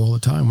tell people all the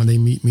time when they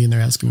meet me and they're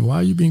asking me, why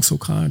are you being so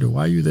kind, or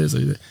why are you this or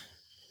that?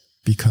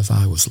 Because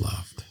I was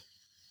loved.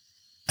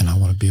 And I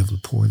want to be able to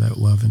pour that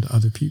love into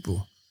other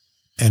people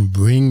and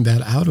bring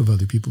that out of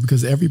other people,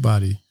 because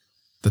everybody,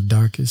 the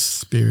darkest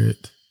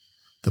spirit,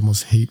 the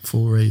most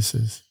hateful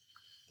races,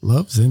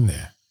 love's in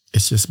there.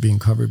 It's just being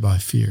covered by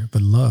fear.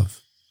 But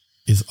love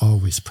is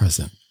always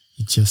present.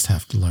 You just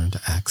have to learn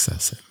to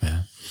access it,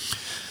 man.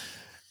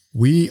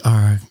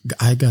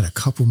 I got a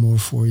couple more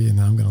for you, and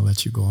then I'm going to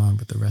let you go on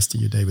with the rest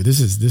of your day. But this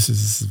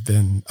has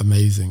been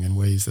amazing in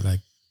ways that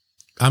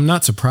I'm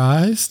not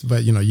surprised,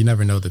 but you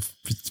never know the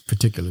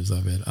particulars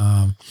of it.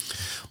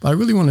 But I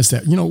really want to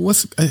say,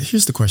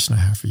 here's the question I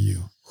have for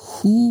you.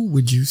 Who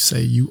would you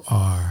say you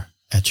are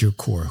at your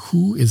core?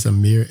 Who is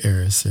Amir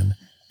Arison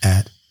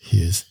at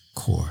his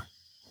core?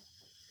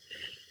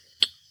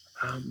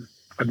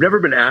 I've never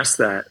been asked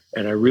that,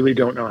 and I really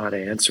don't know how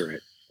to answer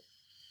it.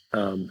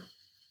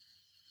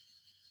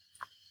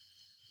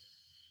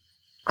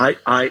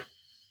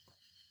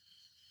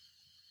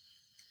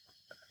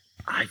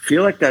 I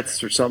feel like that's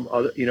for some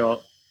other,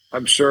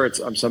 I'm sure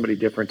I'm somebody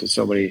different to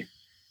so many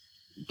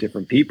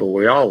different people.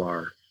 We all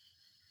are.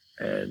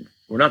 And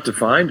we're not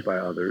defined by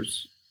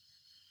others,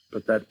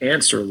 but that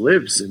answer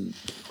lives in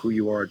who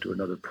you are to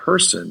another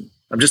person.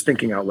 I'm just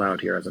thinking out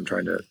loud here as I'm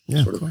trying to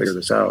sort of figure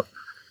this out.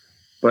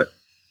 But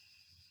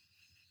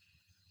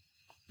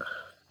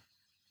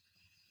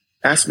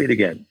ask me it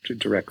again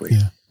directly.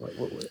 Yeah.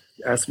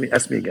 Ask me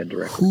again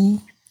directly.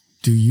 Who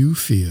do you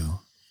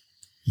feel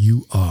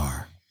you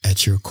are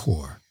at your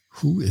core?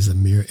 Who is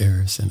Amir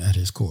Arison at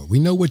his core? We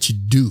know what you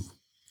do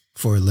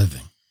for a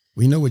living.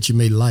 We know what you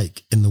may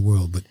like in the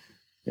world, but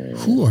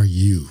who are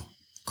you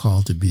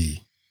called to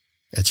be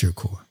at your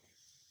core?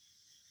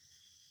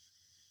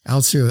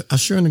 I'll share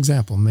an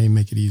example, may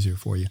make it easier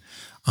for you.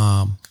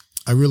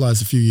 I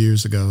realized a few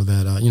years ago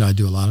that, I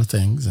do a lot of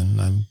things, and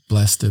I'm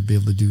blessed to be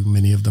able to do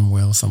many of them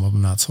well, some of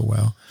them not so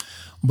well.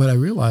 But I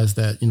realized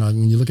that,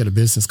 when you look at a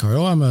business card,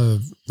 I'm a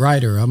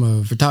writer, I'm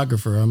a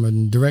photographer, I'm a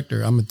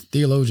director, I'm a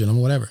theologian,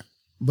 I'm whatever.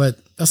 But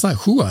that's not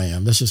who I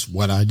am. That's just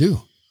what I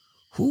do.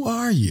 Who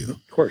are you?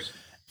 Of course.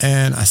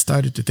 And I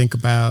started to think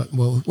about,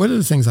 well, what are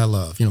the things I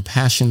love?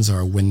 Passions are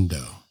a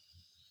window,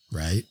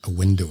 right? A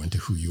window into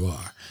who you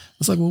are.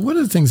 It's like, well, what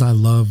are the things I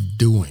love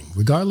doing,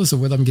 regardless of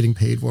whether I'm getting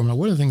paid for them?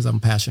 What are the things I'm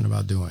passionate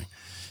about doing?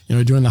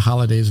 during the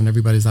holidays when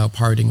everybody's out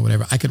partying or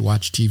whatever, I could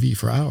watch TV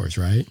for hours,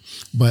 right?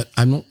 But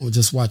I don't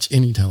just watch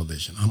any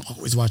television. I'm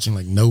always watching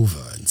like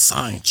Nova and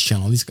Science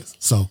Channel. These guys.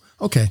 So,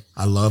 okay,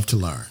 I love to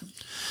learn.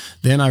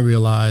 Then I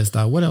realized,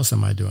 what else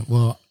am I doing?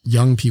 Well,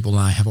 young people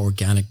and I have an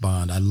organic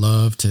bond. I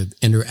love to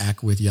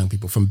interact with young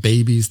people, from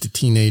babies to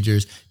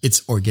teenagers.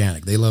 It's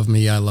organic. They love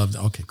me. I love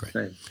them. Okay, great.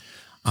 Right.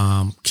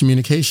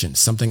 Communication,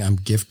 something I'm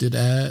gifted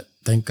at,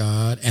 thank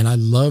God. And I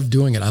love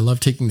doing it. I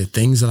love taking the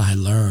things that I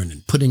learn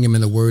and putting them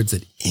in the words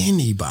that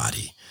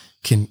anybody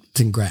can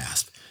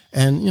grasp.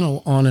 And,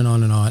 on and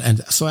on and on.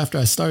 And so after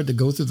I started to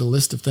go through the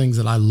list of things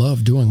that I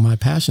love doing, my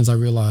passions, I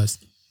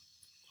realized,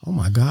 oh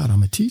my God,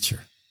 I'm a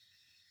teacher.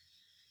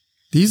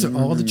 These are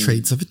all the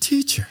traits of a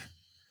teacher.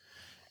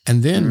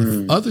 And then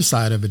the other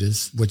side of it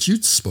is what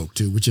you spoke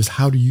to, which is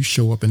how do you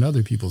show up in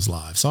other people's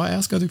lives? So I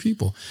ask other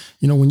people,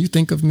 when you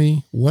think of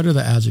me, what are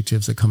the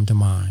adjectives that come to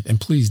mind?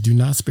 And please do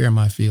not spare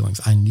my feelings.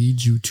 I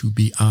need you to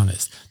be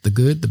honest. The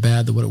good, the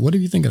bad, the what do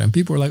you think of them?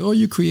 People are like, oh,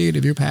 you're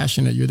creative, you're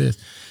passionate, you're this.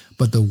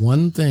 But the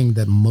one thing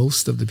that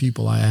most of the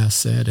people I asked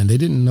said, and they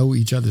didn't know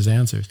each other's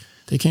answers,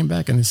 they came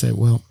back and they said,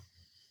 well,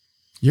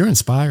 you're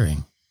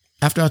inspiring.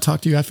 After I talk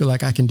to you, I feel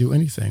like I can do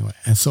anything.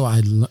 And so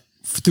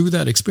through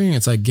that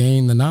experience, I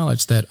gained the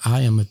knowledge that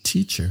I am a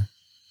teacher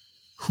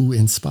who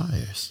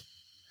inspires.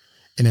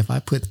 And if I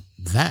put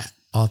that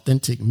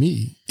authentic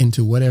me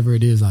into whatever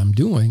it is I'm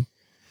doing,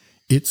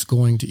 it's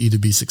going to either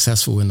be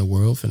successful in the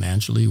world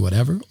financially,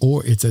 whatever,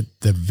 or it's at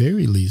the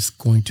very least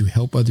going to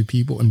help other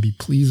people and be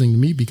pleasing to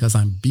me because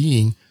I'm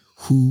being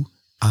who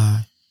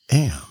I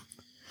am.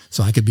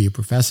 So I could be a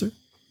professor.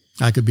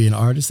 I could be an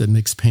artist that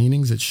makes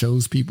paintings, that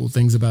shows people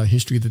things about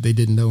history that they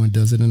didn't know and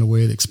does it in a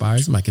way that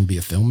inspires them. I can be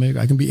a filmmaker.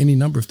 I can be any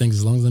number of things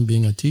as long as I'm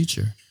being a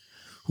teacher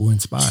who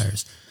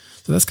inspires.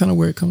 So that's kind of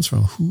where it comes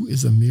from. Who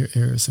is Amir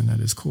Arison at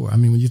his core? I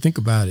mean, when you think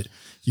about it,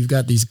 you've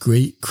got these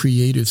great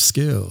creative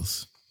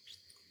skills,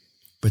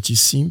 but you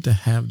seem to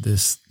have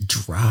this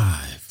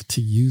drive to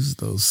use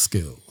those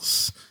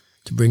skills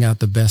to bring out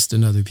the best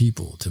in other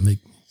people, to make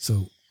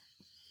so.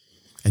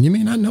 And you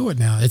may not know it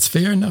now. It's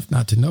fair enough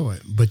not to know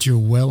it, but you're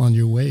well on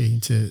your way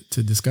to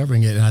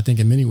discovering it. And I think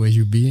in many ways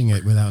you're being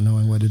it without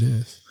knowing what it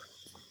is.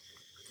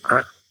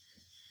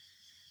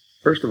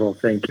 First of all,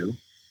 thank you.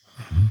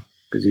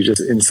 Because you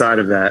just, inside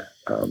of that,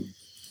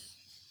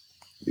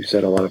 you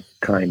said a lot of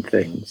kind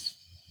things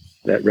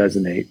that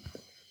resonate.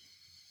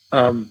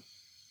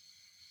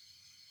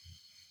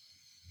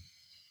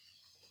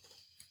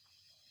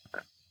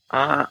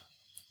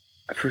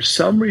 For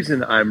some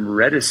reason, I'm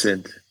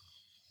reticent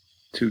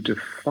to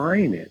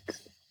define it.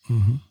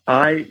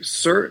 I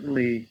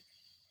certainly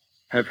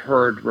have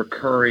heard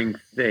recurring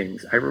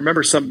things. I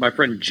remember my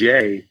friend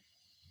Jay,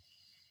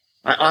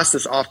 I ask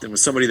this often with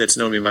somebody that's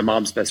known me, my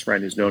mom's best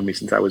friend who's known me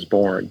since I was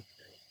born.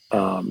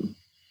 And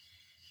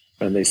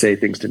they say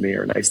things to me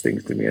or nice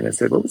things to me. And I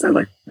said, what was that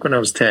like when I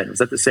was 10? Was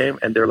that the same?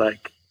 And they're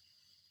like,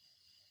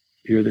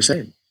 you're the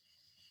same.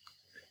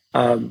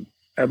 And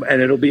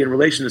it'll be in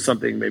relation to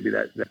something maybe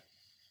that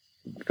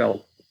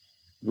felt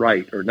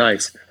right or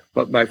nice.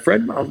 But my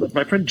friend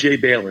Jay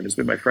Balin, who's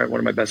been one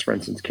of my best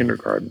friends since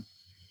kindergarten,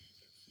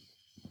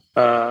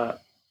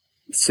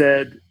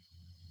 said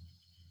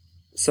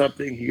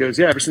something. He goes,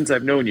 yeah, ever since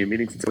I've known you,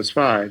 meaning since I was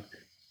 5,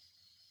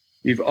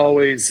 you've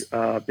always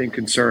been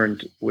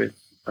concerned with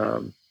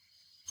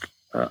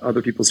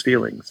other people's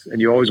feelings. And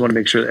you always want to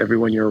make sure that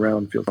everyone you're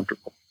around feels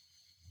comfortable.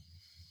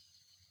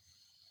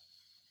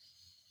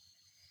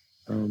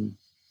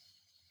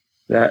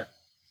 That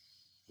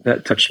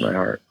touched my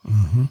heart.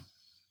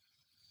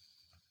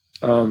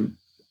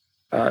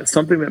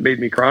 Something that made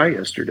me cry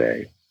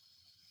yesterday.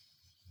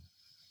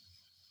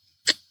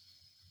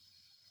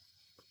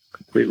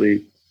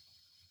 Completely,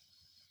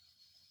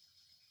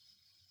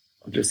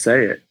 I'll just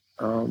say it.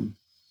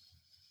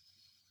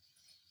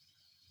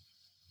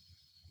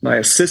 My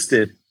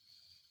assistant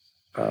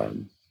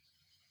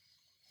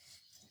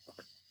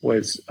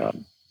was,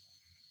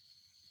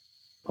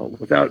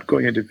 without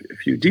going into a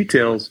few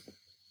details,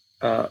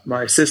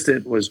 my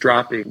assistant was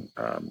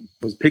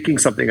picking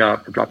something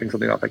up or dropping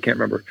something off, I can't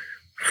remember,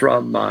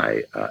 from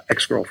my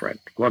ex-girlfriend,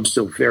 who I'm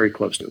still very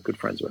close to, good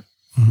friends with.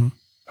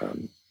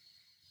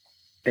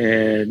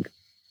 And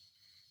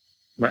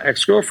my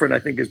ex-girlfriend, I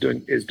think, is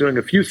doing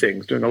a few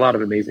things, doing a lot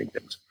of amazing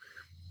things.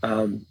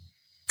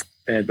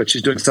 But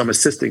she's doing some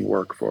assisting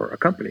work for a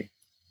company.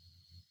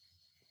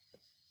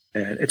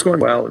 And it's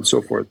going well and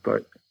so forth.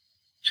 But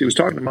she was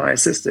talking to my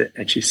assistant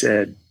and she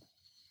said,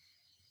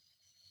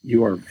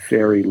 you are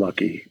very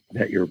lucky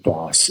that your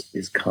boss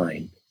is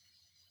kind.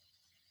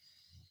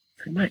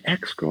 And my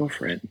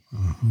ex-girlfriend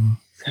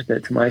said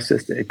that to my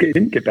assistant. It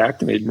didn't get back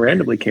to me. It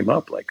randomly came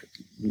up like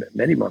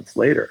many months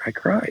later. I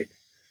cried.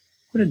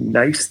 What a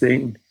nice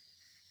thing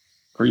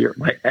for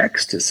my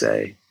ex to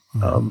say,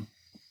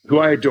 who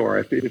I adore.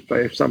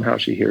 If somehow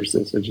she hears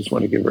this, I just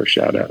want to give her a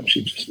shout out.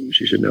 She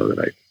should know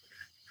that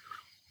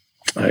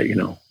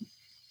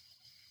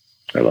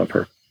I love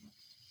her.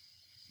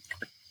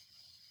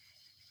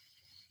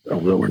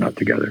 Although we're not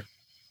together.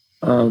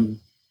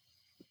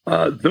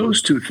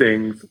 Those two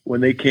things,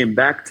 when they came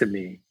back to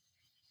me,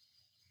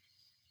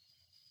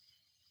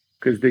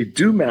 because they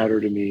do matter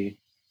to me,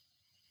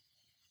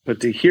 but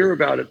to hear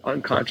about it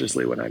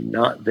unconsciously when I'm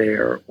not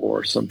there,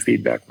 or some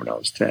feedback when I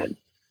was 10,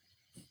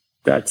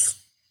 but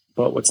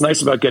what's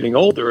nice about getting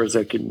older is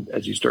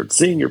as you start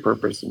seeing your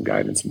purpose and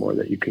guidance more,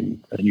 that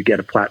you get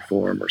a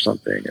platform or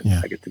something, and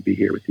I get to be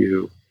here with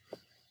you.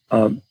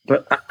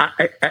 But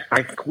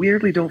I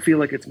weirdly don't feel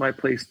like it's my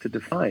place to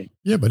define.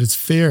 Yeah, but it's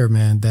fair,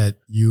 man, that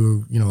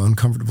you're,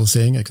 uncomfortable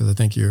saying it, because I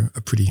think you're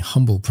a pretty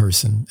humble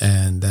person,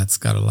 and that's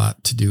got a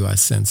lot to do, I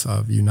sense,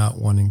 of you not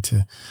wanting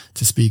to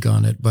speak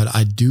on it. But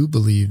I do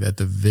believe at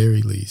the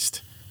very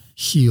least,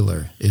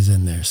 healer is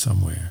in there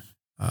somewhere.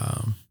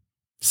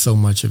 So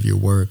much of your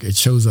work, it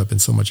shows up in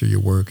so much of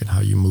your work and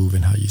how you move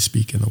and how you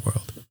speak in the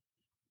world.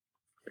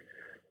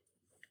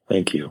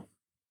 Thank you.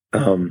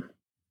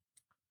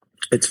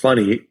 It's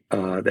funny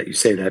that you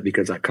say that,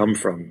 because I come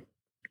from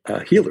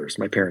healers.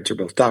 My parents are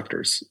both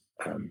doctors.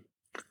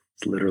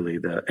 It's literally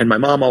and my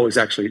mom always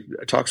actually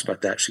talks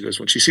about that. She goes,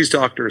 when she sees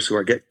doctors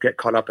who get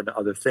caught up into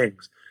other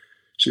things,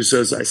 she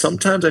says,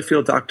 sometimes I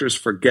feel doctors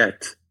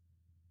forget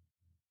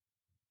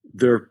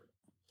their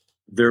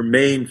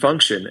main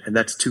function, and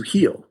that's to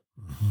heal.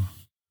 Mm-hmm.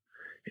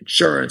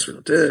 Insurance,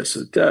 this,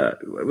 that.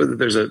 Whether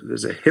there's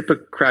a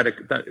Hippocratic,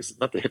 is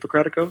not the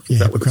Hippocratic Oath? Is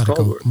that what it's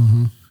called?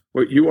 Mm-hmm.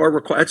 Where you are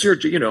required, it's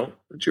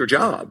your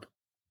job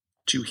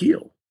to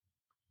heal.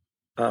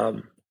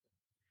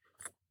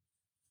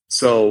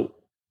 So,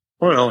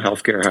 I don't know,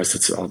 healthcare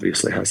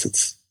obviously has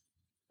its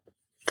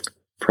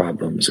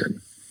problems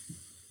and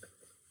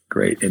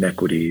great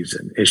inequities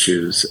and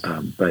issues.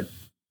 But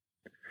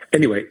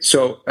anyway,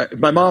 so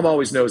my mom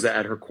always knows that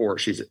at her core,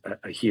 she's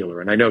a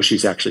healer. And I know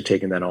she's actually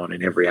taken that on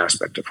in every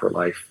aspect of her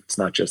life. It's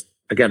not just,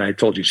 again, I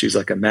told you, she's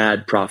like a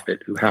mad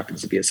prophet who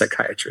happens to be a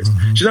psychiatrist.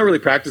 Mm-hmm. She's not really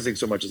practicing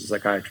so much as a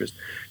psychiatrist.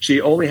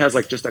 She only has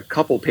like just a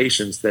couple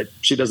patients that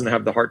she doesn't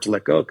have the heart to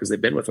let go, because they've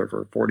been with her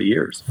for 40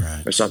 years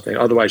or something.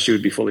 Otherwise, she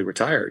would be fully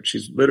retired.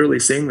 She's literally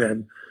seeing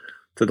them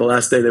to the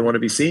last day they want to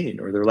be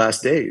seen, or their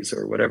last days,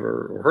 or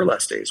whatever, or her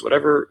last days,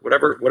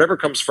 whatever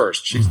comes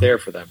first. She's there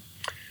for them.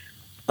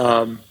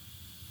 And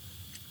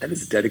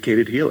is a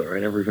dedicated healer. I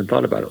never even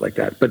thought about it like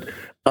that. But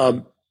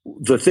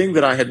the thing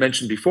that I had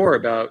mentioned before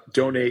about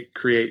donate,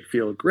 create,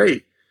 feel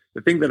great,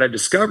 the thing that I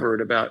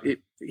discovered about it,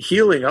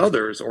 healing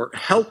others or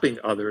helping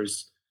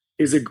others,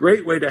 is a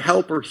great way to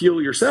help or heal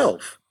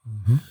yourself.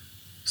 Mm-hmm.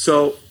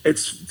 So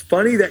it's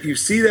funny that you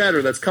see that,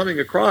 or that's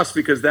coming across,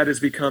 because that has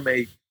become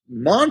a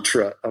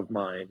mantra of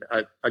mine.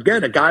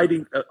 Again, a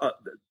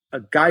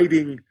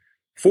guiding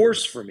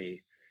force for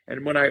me.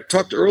 And when I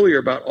talked earlier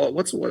about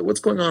what's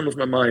going on with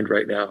my mind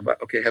right now,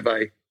 about, okay,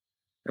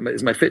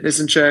 is my fitness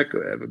in check?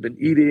 Have I been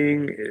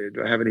eating?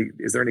 Do I have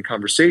is there any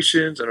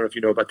conversations? I don't know if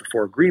you know about the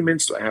 4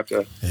 agreements. Do I have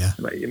to,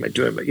 am I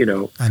doing,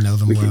 I know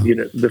them well.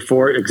 The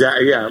 4,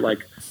 exactly. Yeah.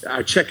 Like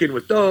I check in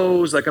with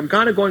those, like I'm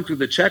kind of going through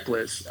the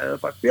checklist. And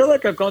if I feel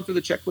like I've gone through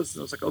the checklist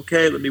and I was like,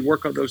 okay, let me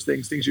work on those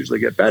things usually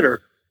get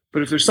better.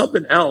 But if there's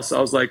something else, I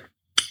was like,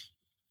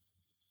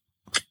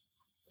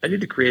 I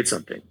need to create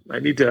something.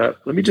 Let me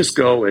just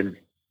go and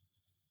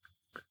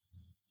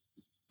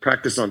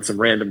practice on some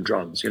random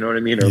drums, you know what I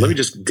mean? Or let me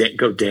just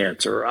go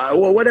dance, or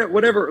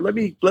whatever. Let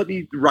me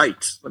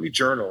write. Let me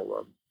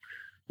journal.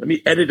 Let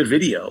me edit a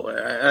video.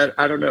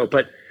 I don't know,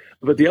 but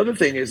the other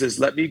thing is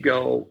let me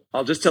go.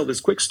 I'll just tell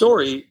this quick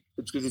story,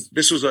 because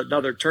this was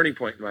another turning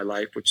point in my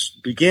life, which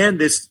began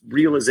this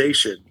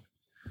realization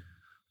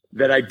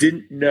that I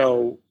didn't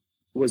know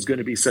was going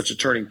to be such a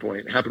turning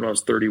point. It happened when I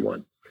was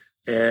 31,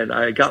 and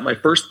I got my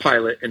first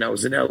pilot, and I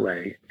was in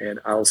LA.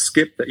 And I'll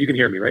skip that. You can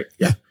hear me, right?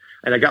 Yeah.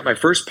 And I got my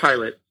first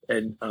pilot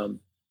in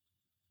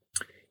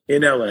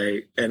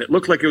LA, and it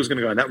looked like it was going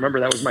to go. And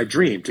remember, that was my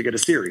dream, to get a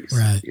series,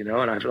 right. And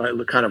I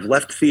kind of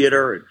left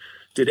theater and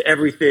did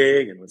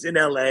everything, and was in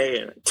LA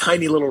in a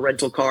tiny little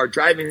rental car,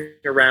 driving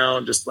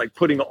around, just like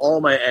putting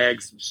all my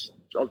eggs,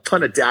 a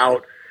ton of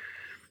doubt,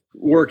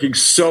 working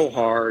so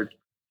hard.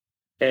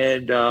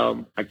 And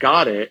I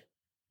got it,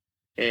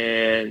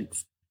 and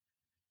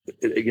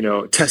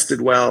it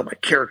tested well. My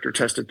character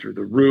tested through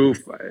the roof.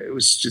 It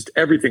was just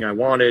everything I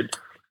wanted.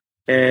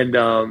 And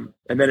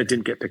then it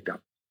didn't get picked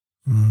up.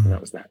 And that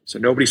was that. So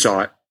nobody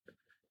saw it,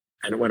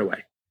 and it went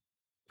away.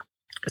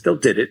 I still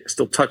did it. I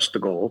still touched the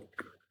goal.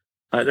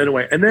 Then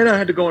away. And then I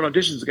had to go on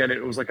auditions again.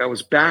 It was like I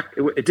was back.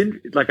 It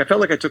didn't, like, I felt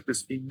like I took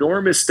this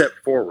enormous step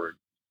forward.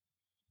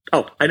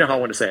 Oh, I know how I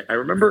want to say it. I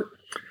remember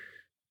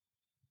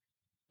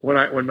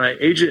when my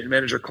agent and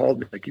manager called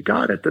me, like, you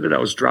got it. I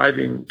was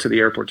driving to the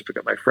airport to pick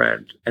up my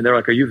friend, and they're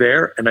like, are you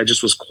there? And I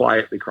just was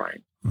quietly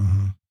crying.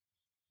 Mm-hmm.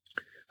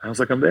 I was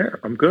like, I'm there.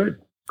 I'm good.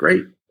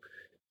 Great.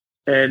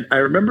 And I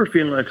remember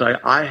feeling like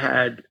I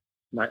had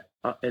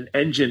an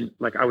engine,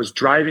 like I was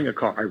driving a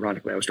car.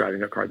 Ironically, I was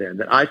driving a car there, and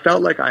that I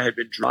felt like I had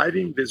been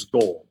driving this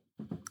goal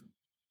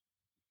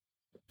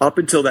up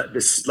until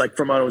like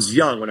from when I was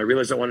young, when I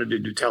realized I wanted to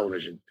do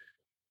television.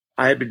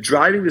 I had been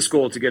driving this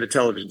goal to get a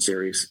television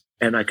series,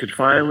 and I could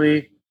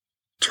finally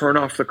turn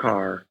off the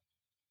car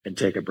and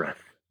take a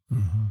breath.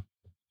 Mm-hmm.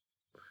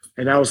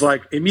 And I was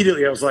like,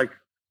 immediately, I was like,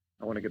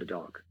 I want to get a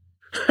dog.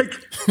 Like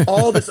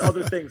all this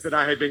other things that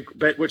I had been,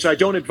 which I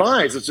don't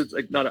advise. It's just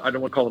like I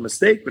don't want to call it a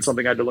mistake, but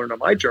something I had to learn on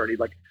my journey.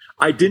 Like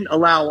I didn't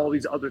allow all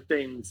these other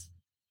things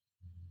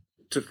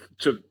to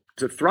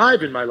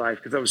thrive in my life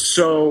because I was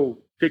so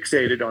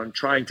fixated on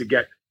trying to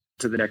get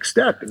to the next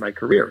step in my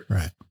career.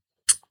 Right.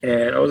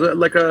 And I was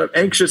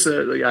anxious.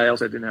 I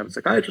also didn't have a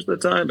psychiatrist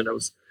at the time, and I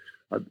was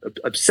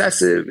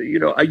obsessive.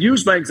 I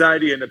used my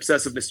anxiety and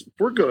obsessiveness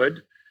for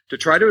good to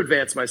try to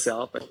advance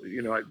myself.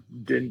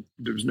 There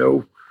was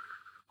no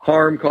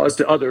harm caused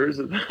to others,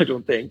 I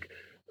don't think.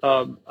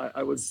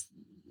 I was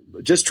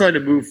just trying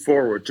to move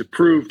forward to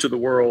prove to the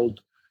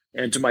world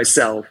and to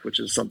myself, which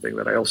is something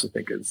that I also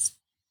think is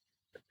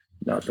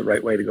not the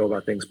right way to go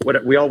about things.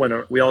 But we all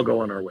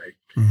go on our way.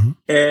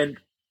 Mm-hmm.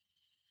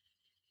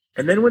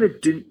 And then when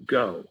it didn't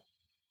go,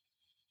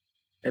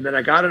 and then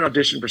I got an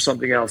audition for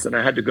something else, and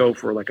I had to go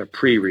for like a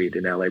pre-read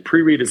in LA.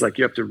 Pre-read is like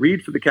you have to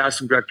read for the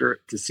casting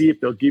director to see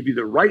if they'll give you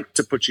the right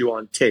to put you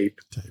on tape.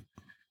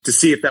 To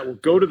see if that will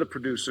go to the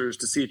producers,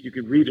 to see if you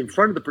can read in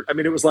front of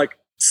it was like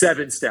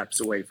 7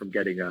 steps away from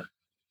getting and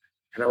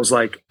I was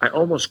like, I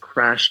almost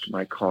crashed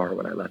my car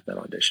when I left that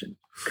audition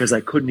because I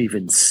couldn't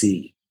even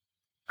see.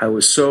 I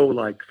was so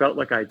felt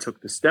like I took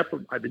the step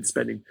I've been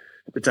spending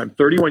at the time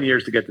 31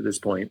 years to get to this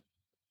point.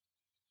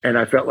 And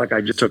I felt like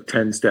I just took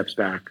 10 steps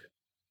back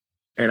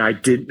and I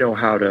didn't know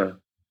how to,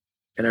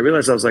 and I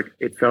realized I was like,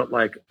 it felt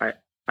like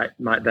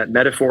that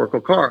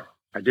metaphorical car,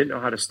 I didn't know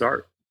how to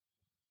start.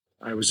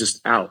 I was just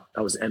out.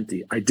 I was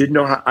empty. I didn't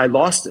know how. I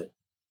lost it.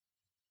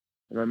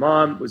 And my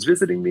mom was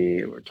visiting me,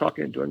 and we were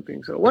talking and doing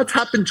things. So, what's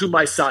happened to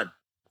my son?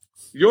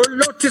 Your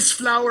lotus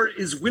flower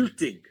is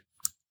wilting.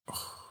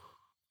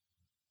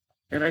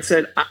 And I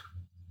said, I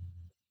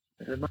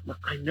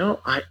know.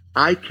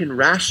 I can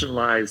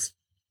rationalize.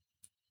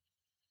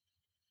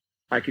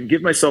 I can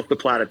give myself the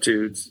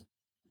platitudes.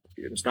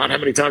 It's not how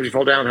many times you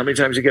fall down, how many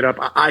times you get up.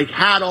 I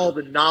had all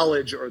the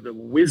knowledge or the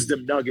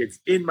wisdom nuggets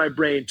in my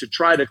brain to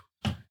try to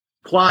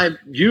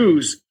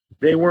use.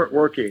 They weren't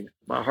working.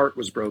 My heart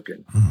was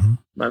broken. Mm-hmm.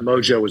 My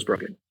mojo was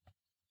broken.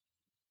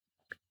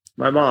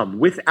 My mom,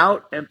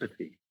 without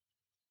empathy,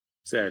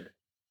 said,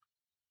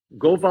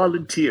 go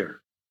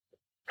volunteer.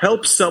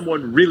 Help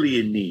someone really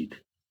in need.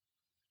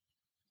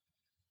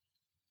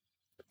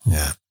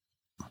 Yeah.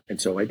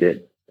 And so I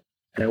did.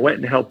 And I went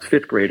and helped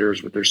 5th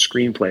graders with their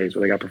screenplays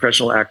where they got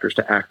professional actors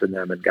to act in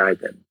them and guide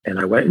them. And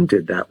I went and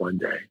did that one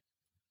day.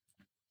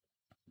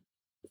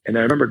 And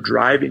I remember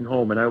driving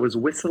home and I was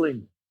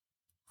whistling.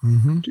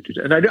 Mm-hmm.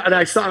 And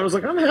I saw, I was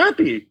like, I'm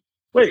happy.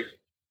 Wait,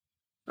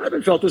 I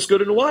haven't felt this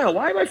good in a while.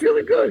 Why am I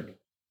feeling good?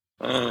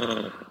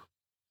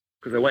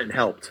 Because I went and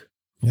helped.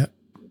 Yep.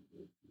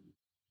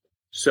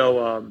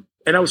 So,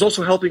 and I was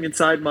also helping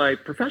inside my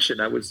profession.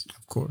 I was,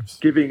 of course,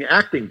 giving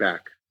acting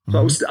back.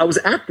 So I was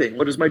acting.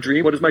 What is my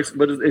dream? What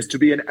is to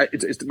be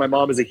my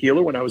mom is a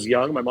healer. When I was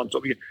young, my mom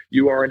told me,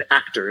 you are an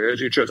actor as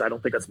you chose. I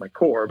don't think that's my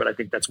core, but I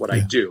think that's what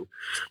I do.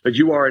 But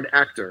you are an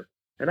actor.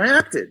 And I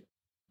acted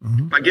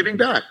by giving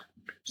back.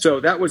 So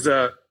that was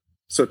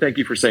so thank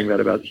you for saying that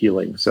about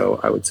healing. So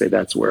I would say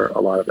that's where a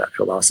lot of that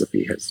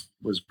philosophy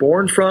was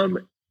born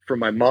from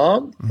my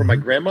mom, from my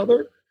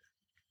grandmother,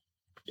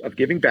 of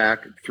giving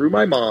back through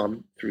my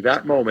mom, through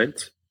that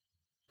moment,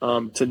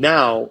 to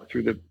now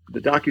through the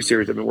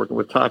docuseries I've been working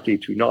with Tati,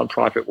 to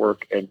nonprofit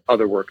work and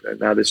other work, and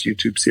now this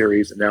YouTube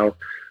series, and now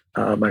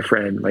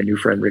my new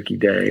friend Ricky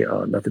Day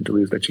on Nothing to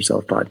Lose But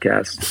Yourself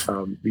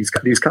podcast.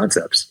 These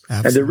concepts,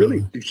 Absolutely. And they're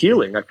really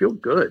healing. I feel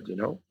good.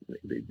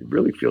 They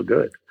really feel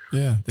good.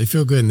 Yeah, they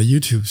feel good. And the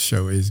YouTube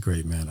show is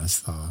great, man. I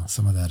saw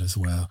some of that as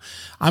well.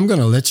 I'm going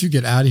to let you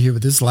get out of here,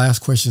 but this last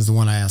question is the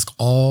one I ask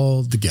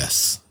all the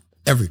guests.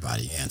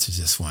 Everybody answers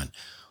this one.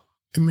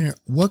 Amir,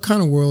 what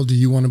kind of world do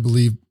you want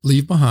to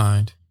leave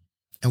behind?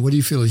 And what do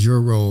you feel is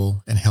your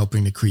role in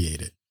helping to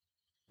create it?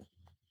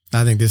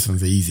 I think this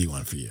one's the easy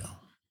one for you.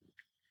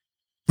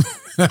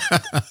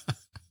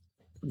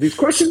 These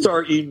questions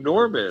are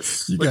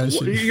enormous.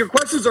 Your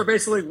questions are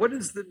basically, what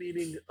is the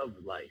meaning of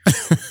life?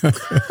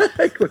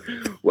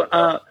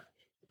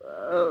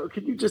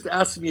 Can you just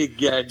ask me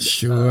again?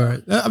 Sure.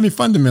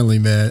 Fundamentally,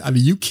 man,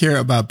 you care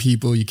about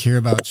people, you care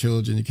about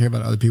children, you care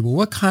about other people.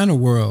 What kind of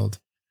world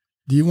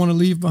do you want to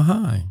leave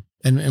behind?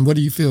 And what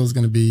do you feel is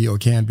going to be or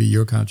can be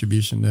your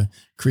contribution to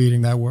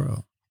creating that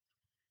world?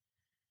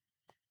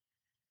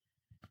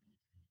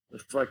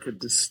 If I could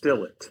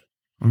distill it.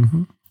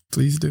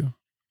 Please do.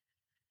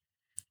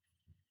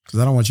 Because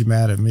I don't want you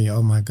mad at me.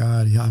 Oh my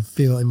God, I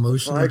feel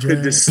emotional. I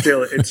could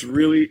distill it. It's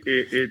really,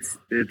 it's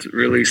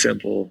really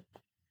simple.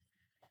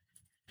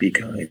 Be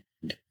kind.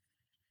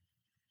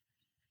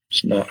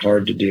 It's not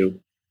hard to do.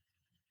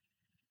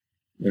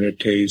 And it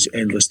pays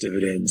endless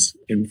dividends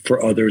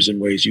for others in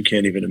ways you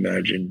can't even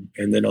imagine.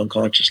 And then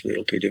unconsciously,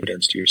 it'll pay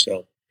dividends to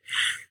yourself.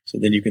 So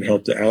then you can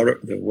help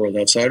the world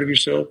outside of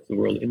yourself, the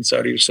world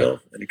inside of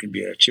yourself, and it can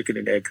be a chicken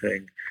and egg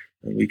thing.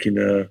 And we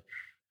can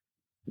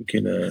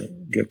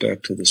get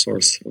back to the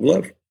source of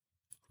love.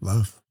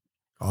 Love.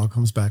 All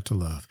comes back to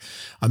love.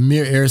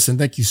 Amir Arison,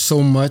 thank you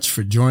so much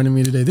for joining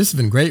me today. This has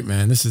been great,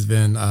 man. This has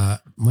been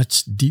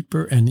much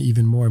deeper and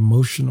even more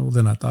emotional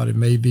than I thought it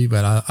may be,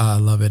 but I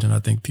love it. And I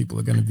think people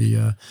are going to be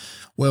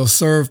well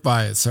served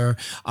by it, sir.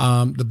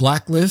 The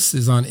Blacklist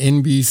is on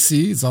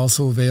NBC. It's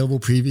also available.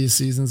 Previous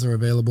seasons are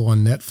available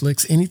on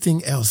Netflix.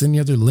 Anything else? Any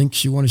other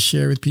links you want to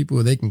share with people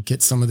where they can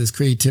get some of this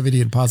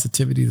creativity and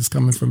positivity that's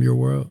coming from your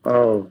world?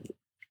 Oh,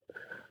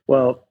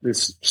 well,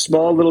 this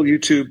small little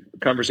YouTube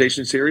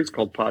conversation series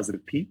called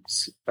Positive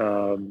Peeps.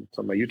 It's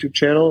on my YouTube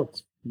channel.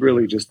 It's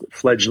really just a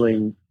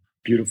fledgling,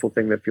 beautiful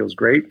thing that feels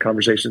great.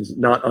 Conversations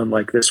not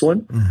unlike this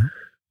one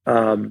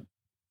are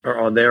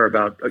on there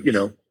about, I've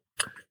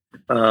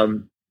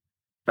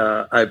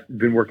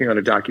been working on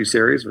a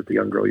docuseries with the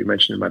young girl you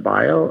mentioned in my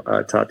bio,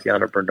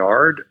 Tatiana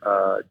Bernard.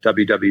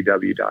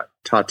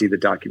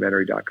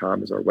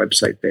 www.tatithedocumentary.com is our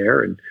website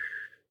there. And,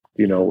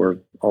 we're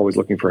always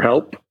looking for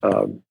help.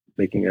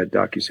 Making a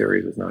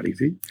docuseries is not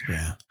easy.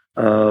 Yeah.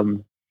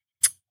 But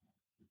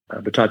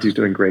Tati's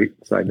doing great.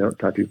 Side note,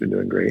 Tati's been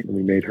doing great. And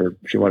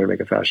she wanted to make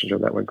a fashion show.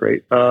 That went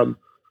great. I'm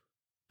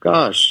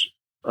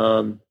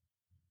going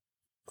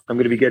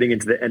to be getting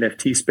into the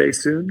NFT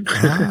space soon.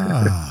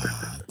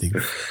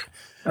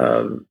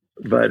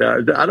 But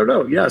I don't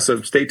know. Yeah.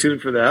 So stay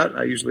tuned for that.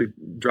 I usually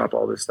drop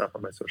all this stuff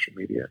on my social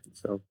media.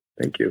 So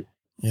thank you.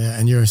 Yeah.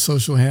 And your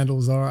social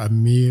handles are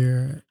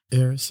Amir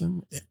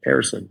Arison?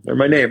 Arison. They're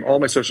my name. All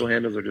my social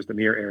handles are just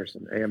Amir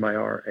Arison,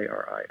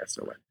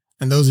 AmirArison.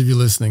 And those of you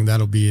listening,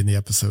 that'll be in the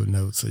episode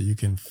notes, so you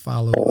can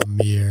follow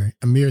Amir.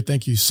 Amir,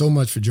 thank you so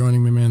much for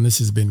joining me, man. This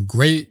has been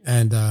great.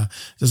 And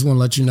just want to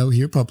let you know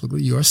here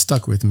publicly, you are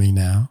stuck with me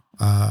now.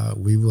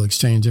 We will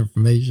exchange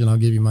information. I'll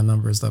give you my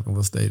number and stuff, and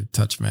we'll stay in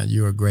touch, man.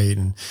 You are great.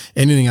 And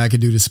anything I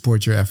could do to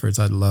support your efforts,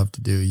 I'd love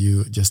to do.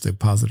 You just a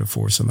positive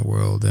force in the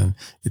world. And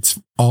it's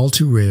all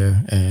too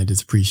rare, and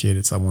it's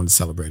appreciated. So I wanted to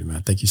celebrate it,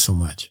 man. Thank you so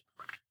much.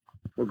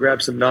 We'll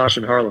grab some nosh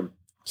in Harlem.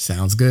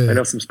 Sounds good. I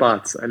know some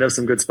spots. I know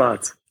some good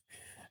spots.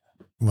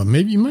 Well,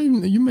 maybe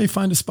you may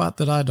find a spot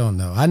that I don't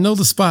know. I know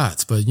the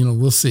spots, but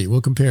we'll see.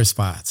 We'll compare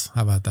spots.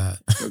 How about that?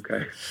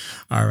 Okay.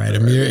 All right.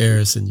 Amir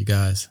Arison, you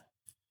guys.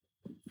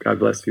 God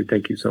bless you.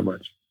 Thank you so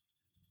much.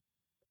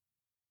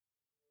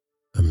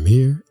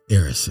 Amir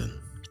Arison.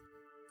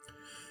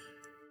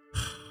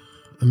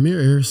 Amir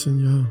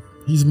Arison, y'all,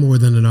 he's more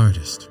than an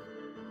artist.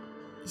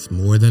 He's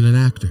more than an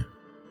actor,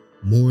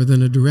 more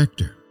than a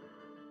director.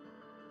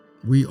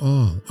 We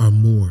all are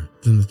more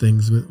than the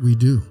things that we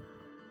do.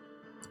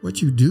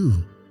 What you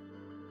do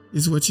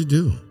is what you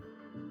do.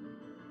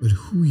 But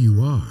who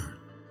you are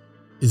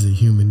is a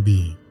human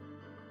being.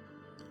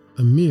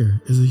 Amir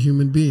is a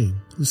human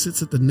being who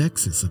sits at the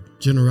nexus of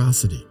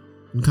generosity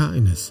and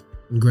kindness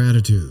and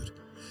gratitude.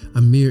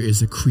 Amir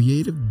is a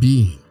creative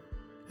being,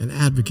 an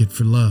advocate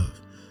for love,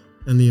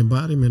 and the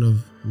embodiment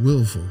of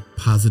willful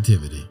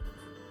positivity.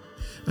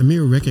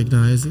 Amir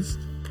recognizes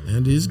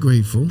and is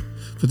grateful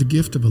for the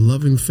gift of a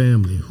loving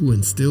family who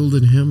instilled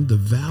in him the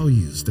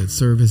values that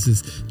serve as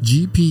his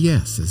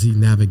GPS as he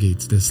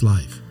navigates this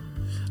life.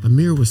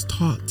 Amir was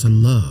taught to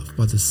love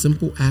by the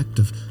simple act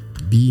of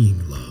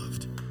being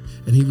loved,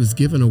 and he was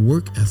given a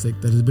work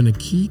ethic that has been a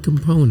key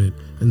component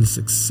in the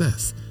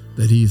success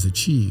that he has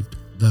achieved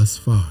thus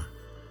far.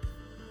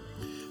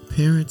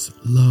 Parents,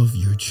 love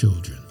your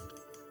children.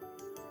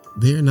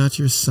 They are not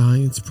your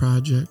science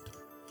project.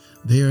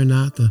 They are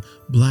not the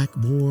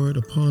blackboard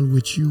upon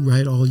which you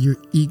write all your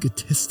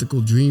egotistical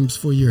dreams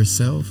for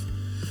yourself.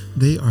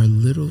 They are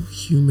little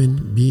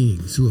human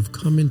beings who have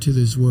come into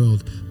this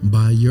world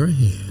by your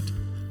hand,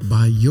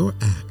 by your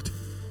act,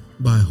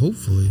 by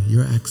hopefully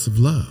your acts of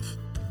love.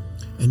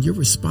 And your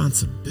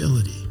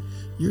responsibility,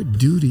 your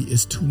duty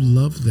is to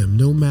love them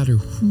no matter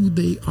who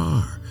they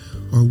are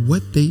or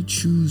what they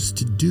choose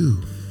to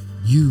do.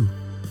 You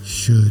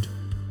should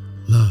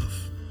love.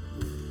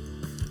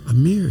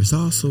 Amir is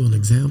also an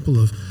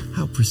example of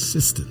how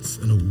persistence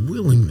and a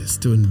willingness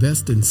to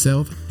invest in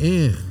self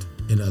and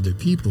in other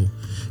people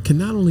can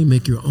not only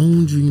make your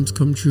own dreams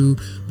come true,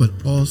 but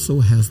also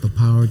has the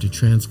power to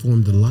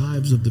transform the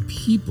lives of the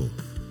people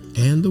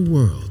and the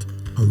world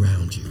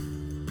around you.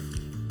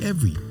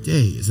 Every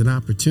day is an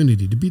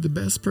opportunity to be the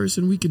best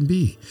person we can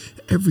be.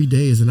 Every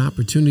day is an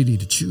opportunity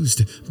to choose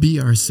to be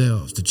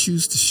ourselves, to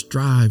choose to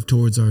strive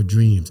towards our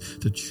dreams,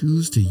 to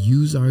choose to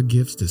use our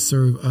gifts to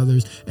serve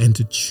others, and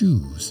to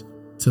choose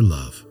to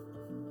love.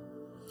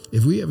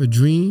 If we have a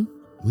dream,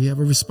 we have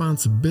a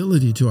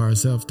responsibility to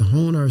ourselves to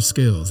hone our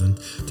skills and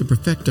to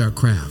perfect our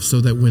craft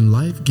so that when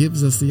life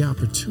gives us the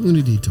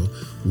opportunity to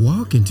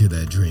walk into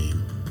that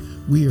dream,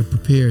 we are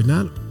prepared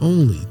not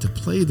only to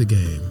play the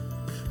game,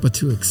 but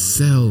to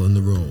excel in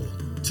the role,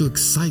 to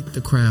excite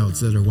the crowds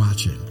that are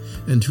watching,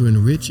 and to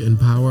enrich and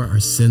empower our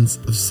sense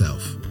of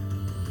self.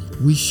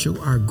 We show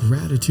our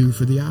gratitude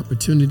for the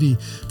opportunity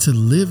to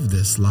live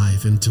this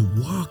life and to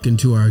walk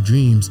into our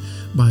dreams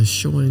by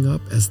showing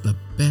up as the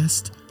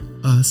best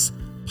us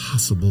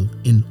possible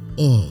in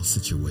all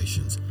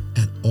situations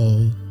at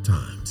all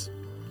times.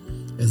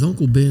 As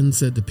Uncle Ben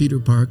said to Peter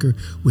Parker,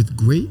 with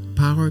great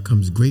power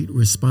comes great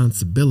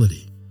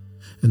responsibility.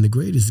 And the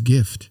greatest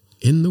gift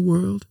in the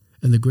world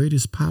and the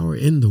greatest power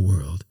in the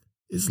world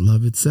is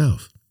love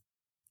itself.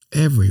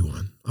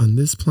 Everyone on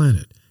this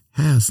planet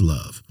has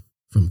love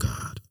from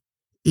God,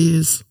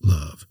 is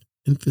love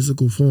in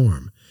physical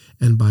form,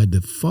 and by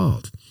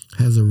default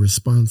has a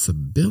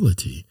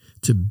responsibility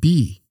to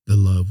be the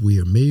love we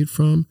are made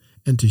from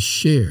and to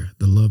share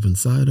the love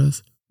inside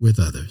us with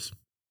others.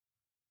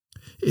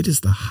 It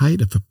is the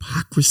height of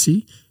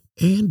hypocrisy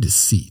and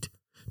deceit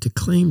to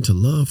claim to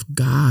love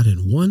God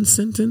in one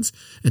sentence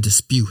and to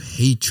spew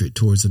hatred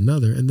towards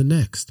another in the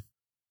next.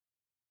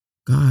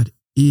 God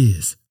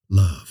is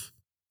love.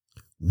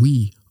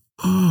 We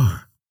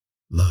are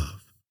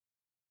love.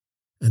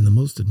 And the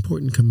most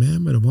important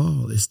commandment of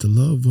all is to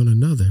love one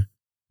another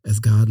as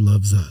God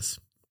loves us.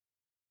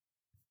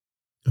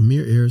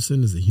 Amir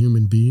Arison is a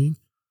human being,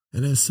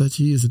 and as such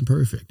he is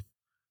imperfect.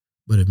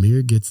 But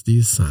Amir gets the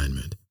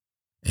assignment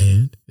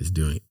and is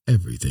doing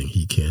everything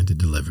he can to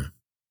deliver.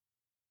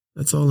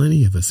 That's all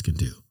any of us can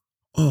do.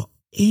 All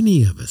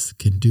any of us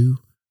can do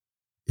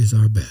is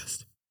our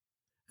best.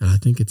 And I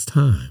think it's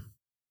time,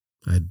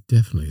 I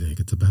definitely think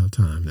it's about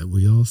time that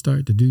we all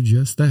start to do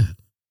just that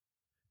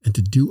and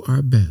to do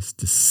our best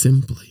to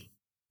simply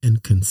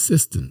and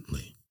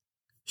consistently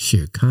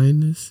share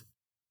kindness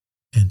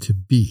and to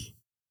be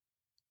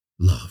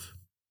love.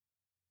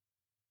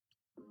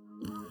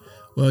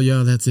 Well,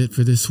 y'all, that's it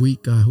for this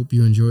week. I hope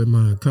you enjoyed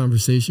my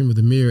conversation with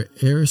Amir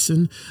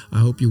Arison. I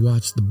hope you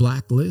watched The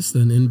Blacklist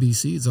on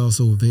NBC. It's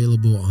also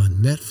available on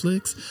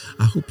Netflix.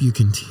 I hope you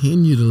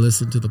continue to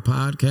listen to the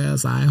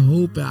podcast. I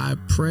hope, I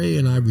pray,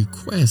 and I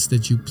request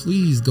that you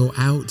please go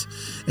out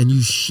and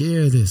you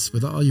share this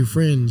with all your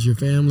friends, your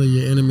family,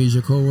 your enemies,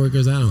 your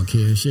coworkers. I don't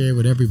care. Share it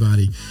with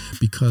everybody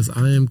because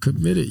I am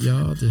committed,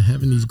 y'all, to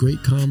having these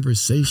great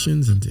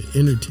conversations and to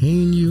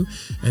entertain you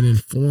and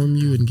inform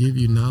you and give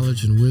you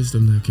knowledge and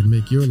wisdom that can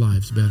make your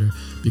lives better,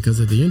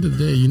 because at the end of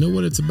the day, you know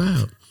what it's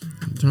about.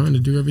 I'm trying to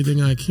do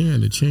everything I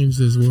can to change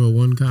this world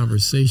one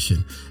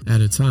conversation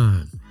at a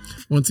time.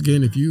 Once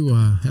again, if you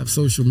have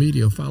social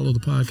media, follow the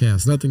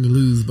podcast, Nothing to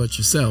Lose But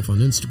Yourself, on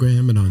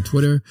Instagram and on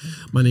Twitter.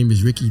 My name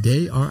is Ricky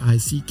Day,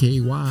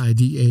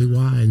 RICKYDAY,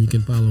 and you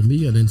can follow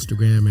me on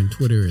Instagram and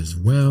Twitter as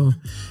well.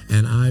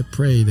 And I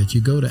pray that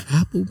you go to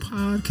Apple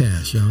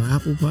Podcasts, y'all,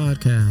 Apple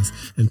Podcasts,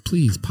 and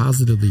please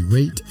positively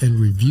rate and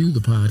review the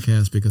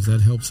podcast because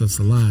that helps us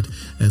a lot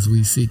as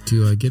we seek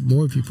to get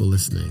more people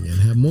listening and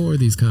have more of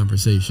these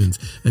conversations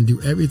and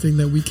do everything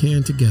that we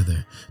can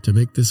together to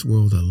make this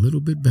world a little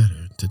bit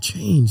better, to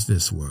change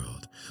this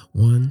world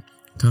one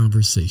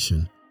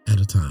conversation at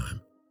a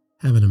time.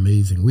 Have an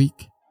amazing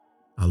week.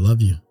 I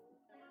love you.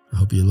 I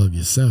hope you love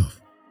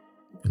yourself.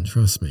 And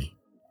trust me,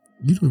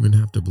 you don't even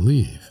have to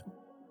believe,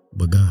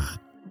 but God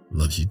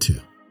loves you too.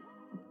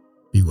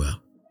 Be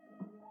well.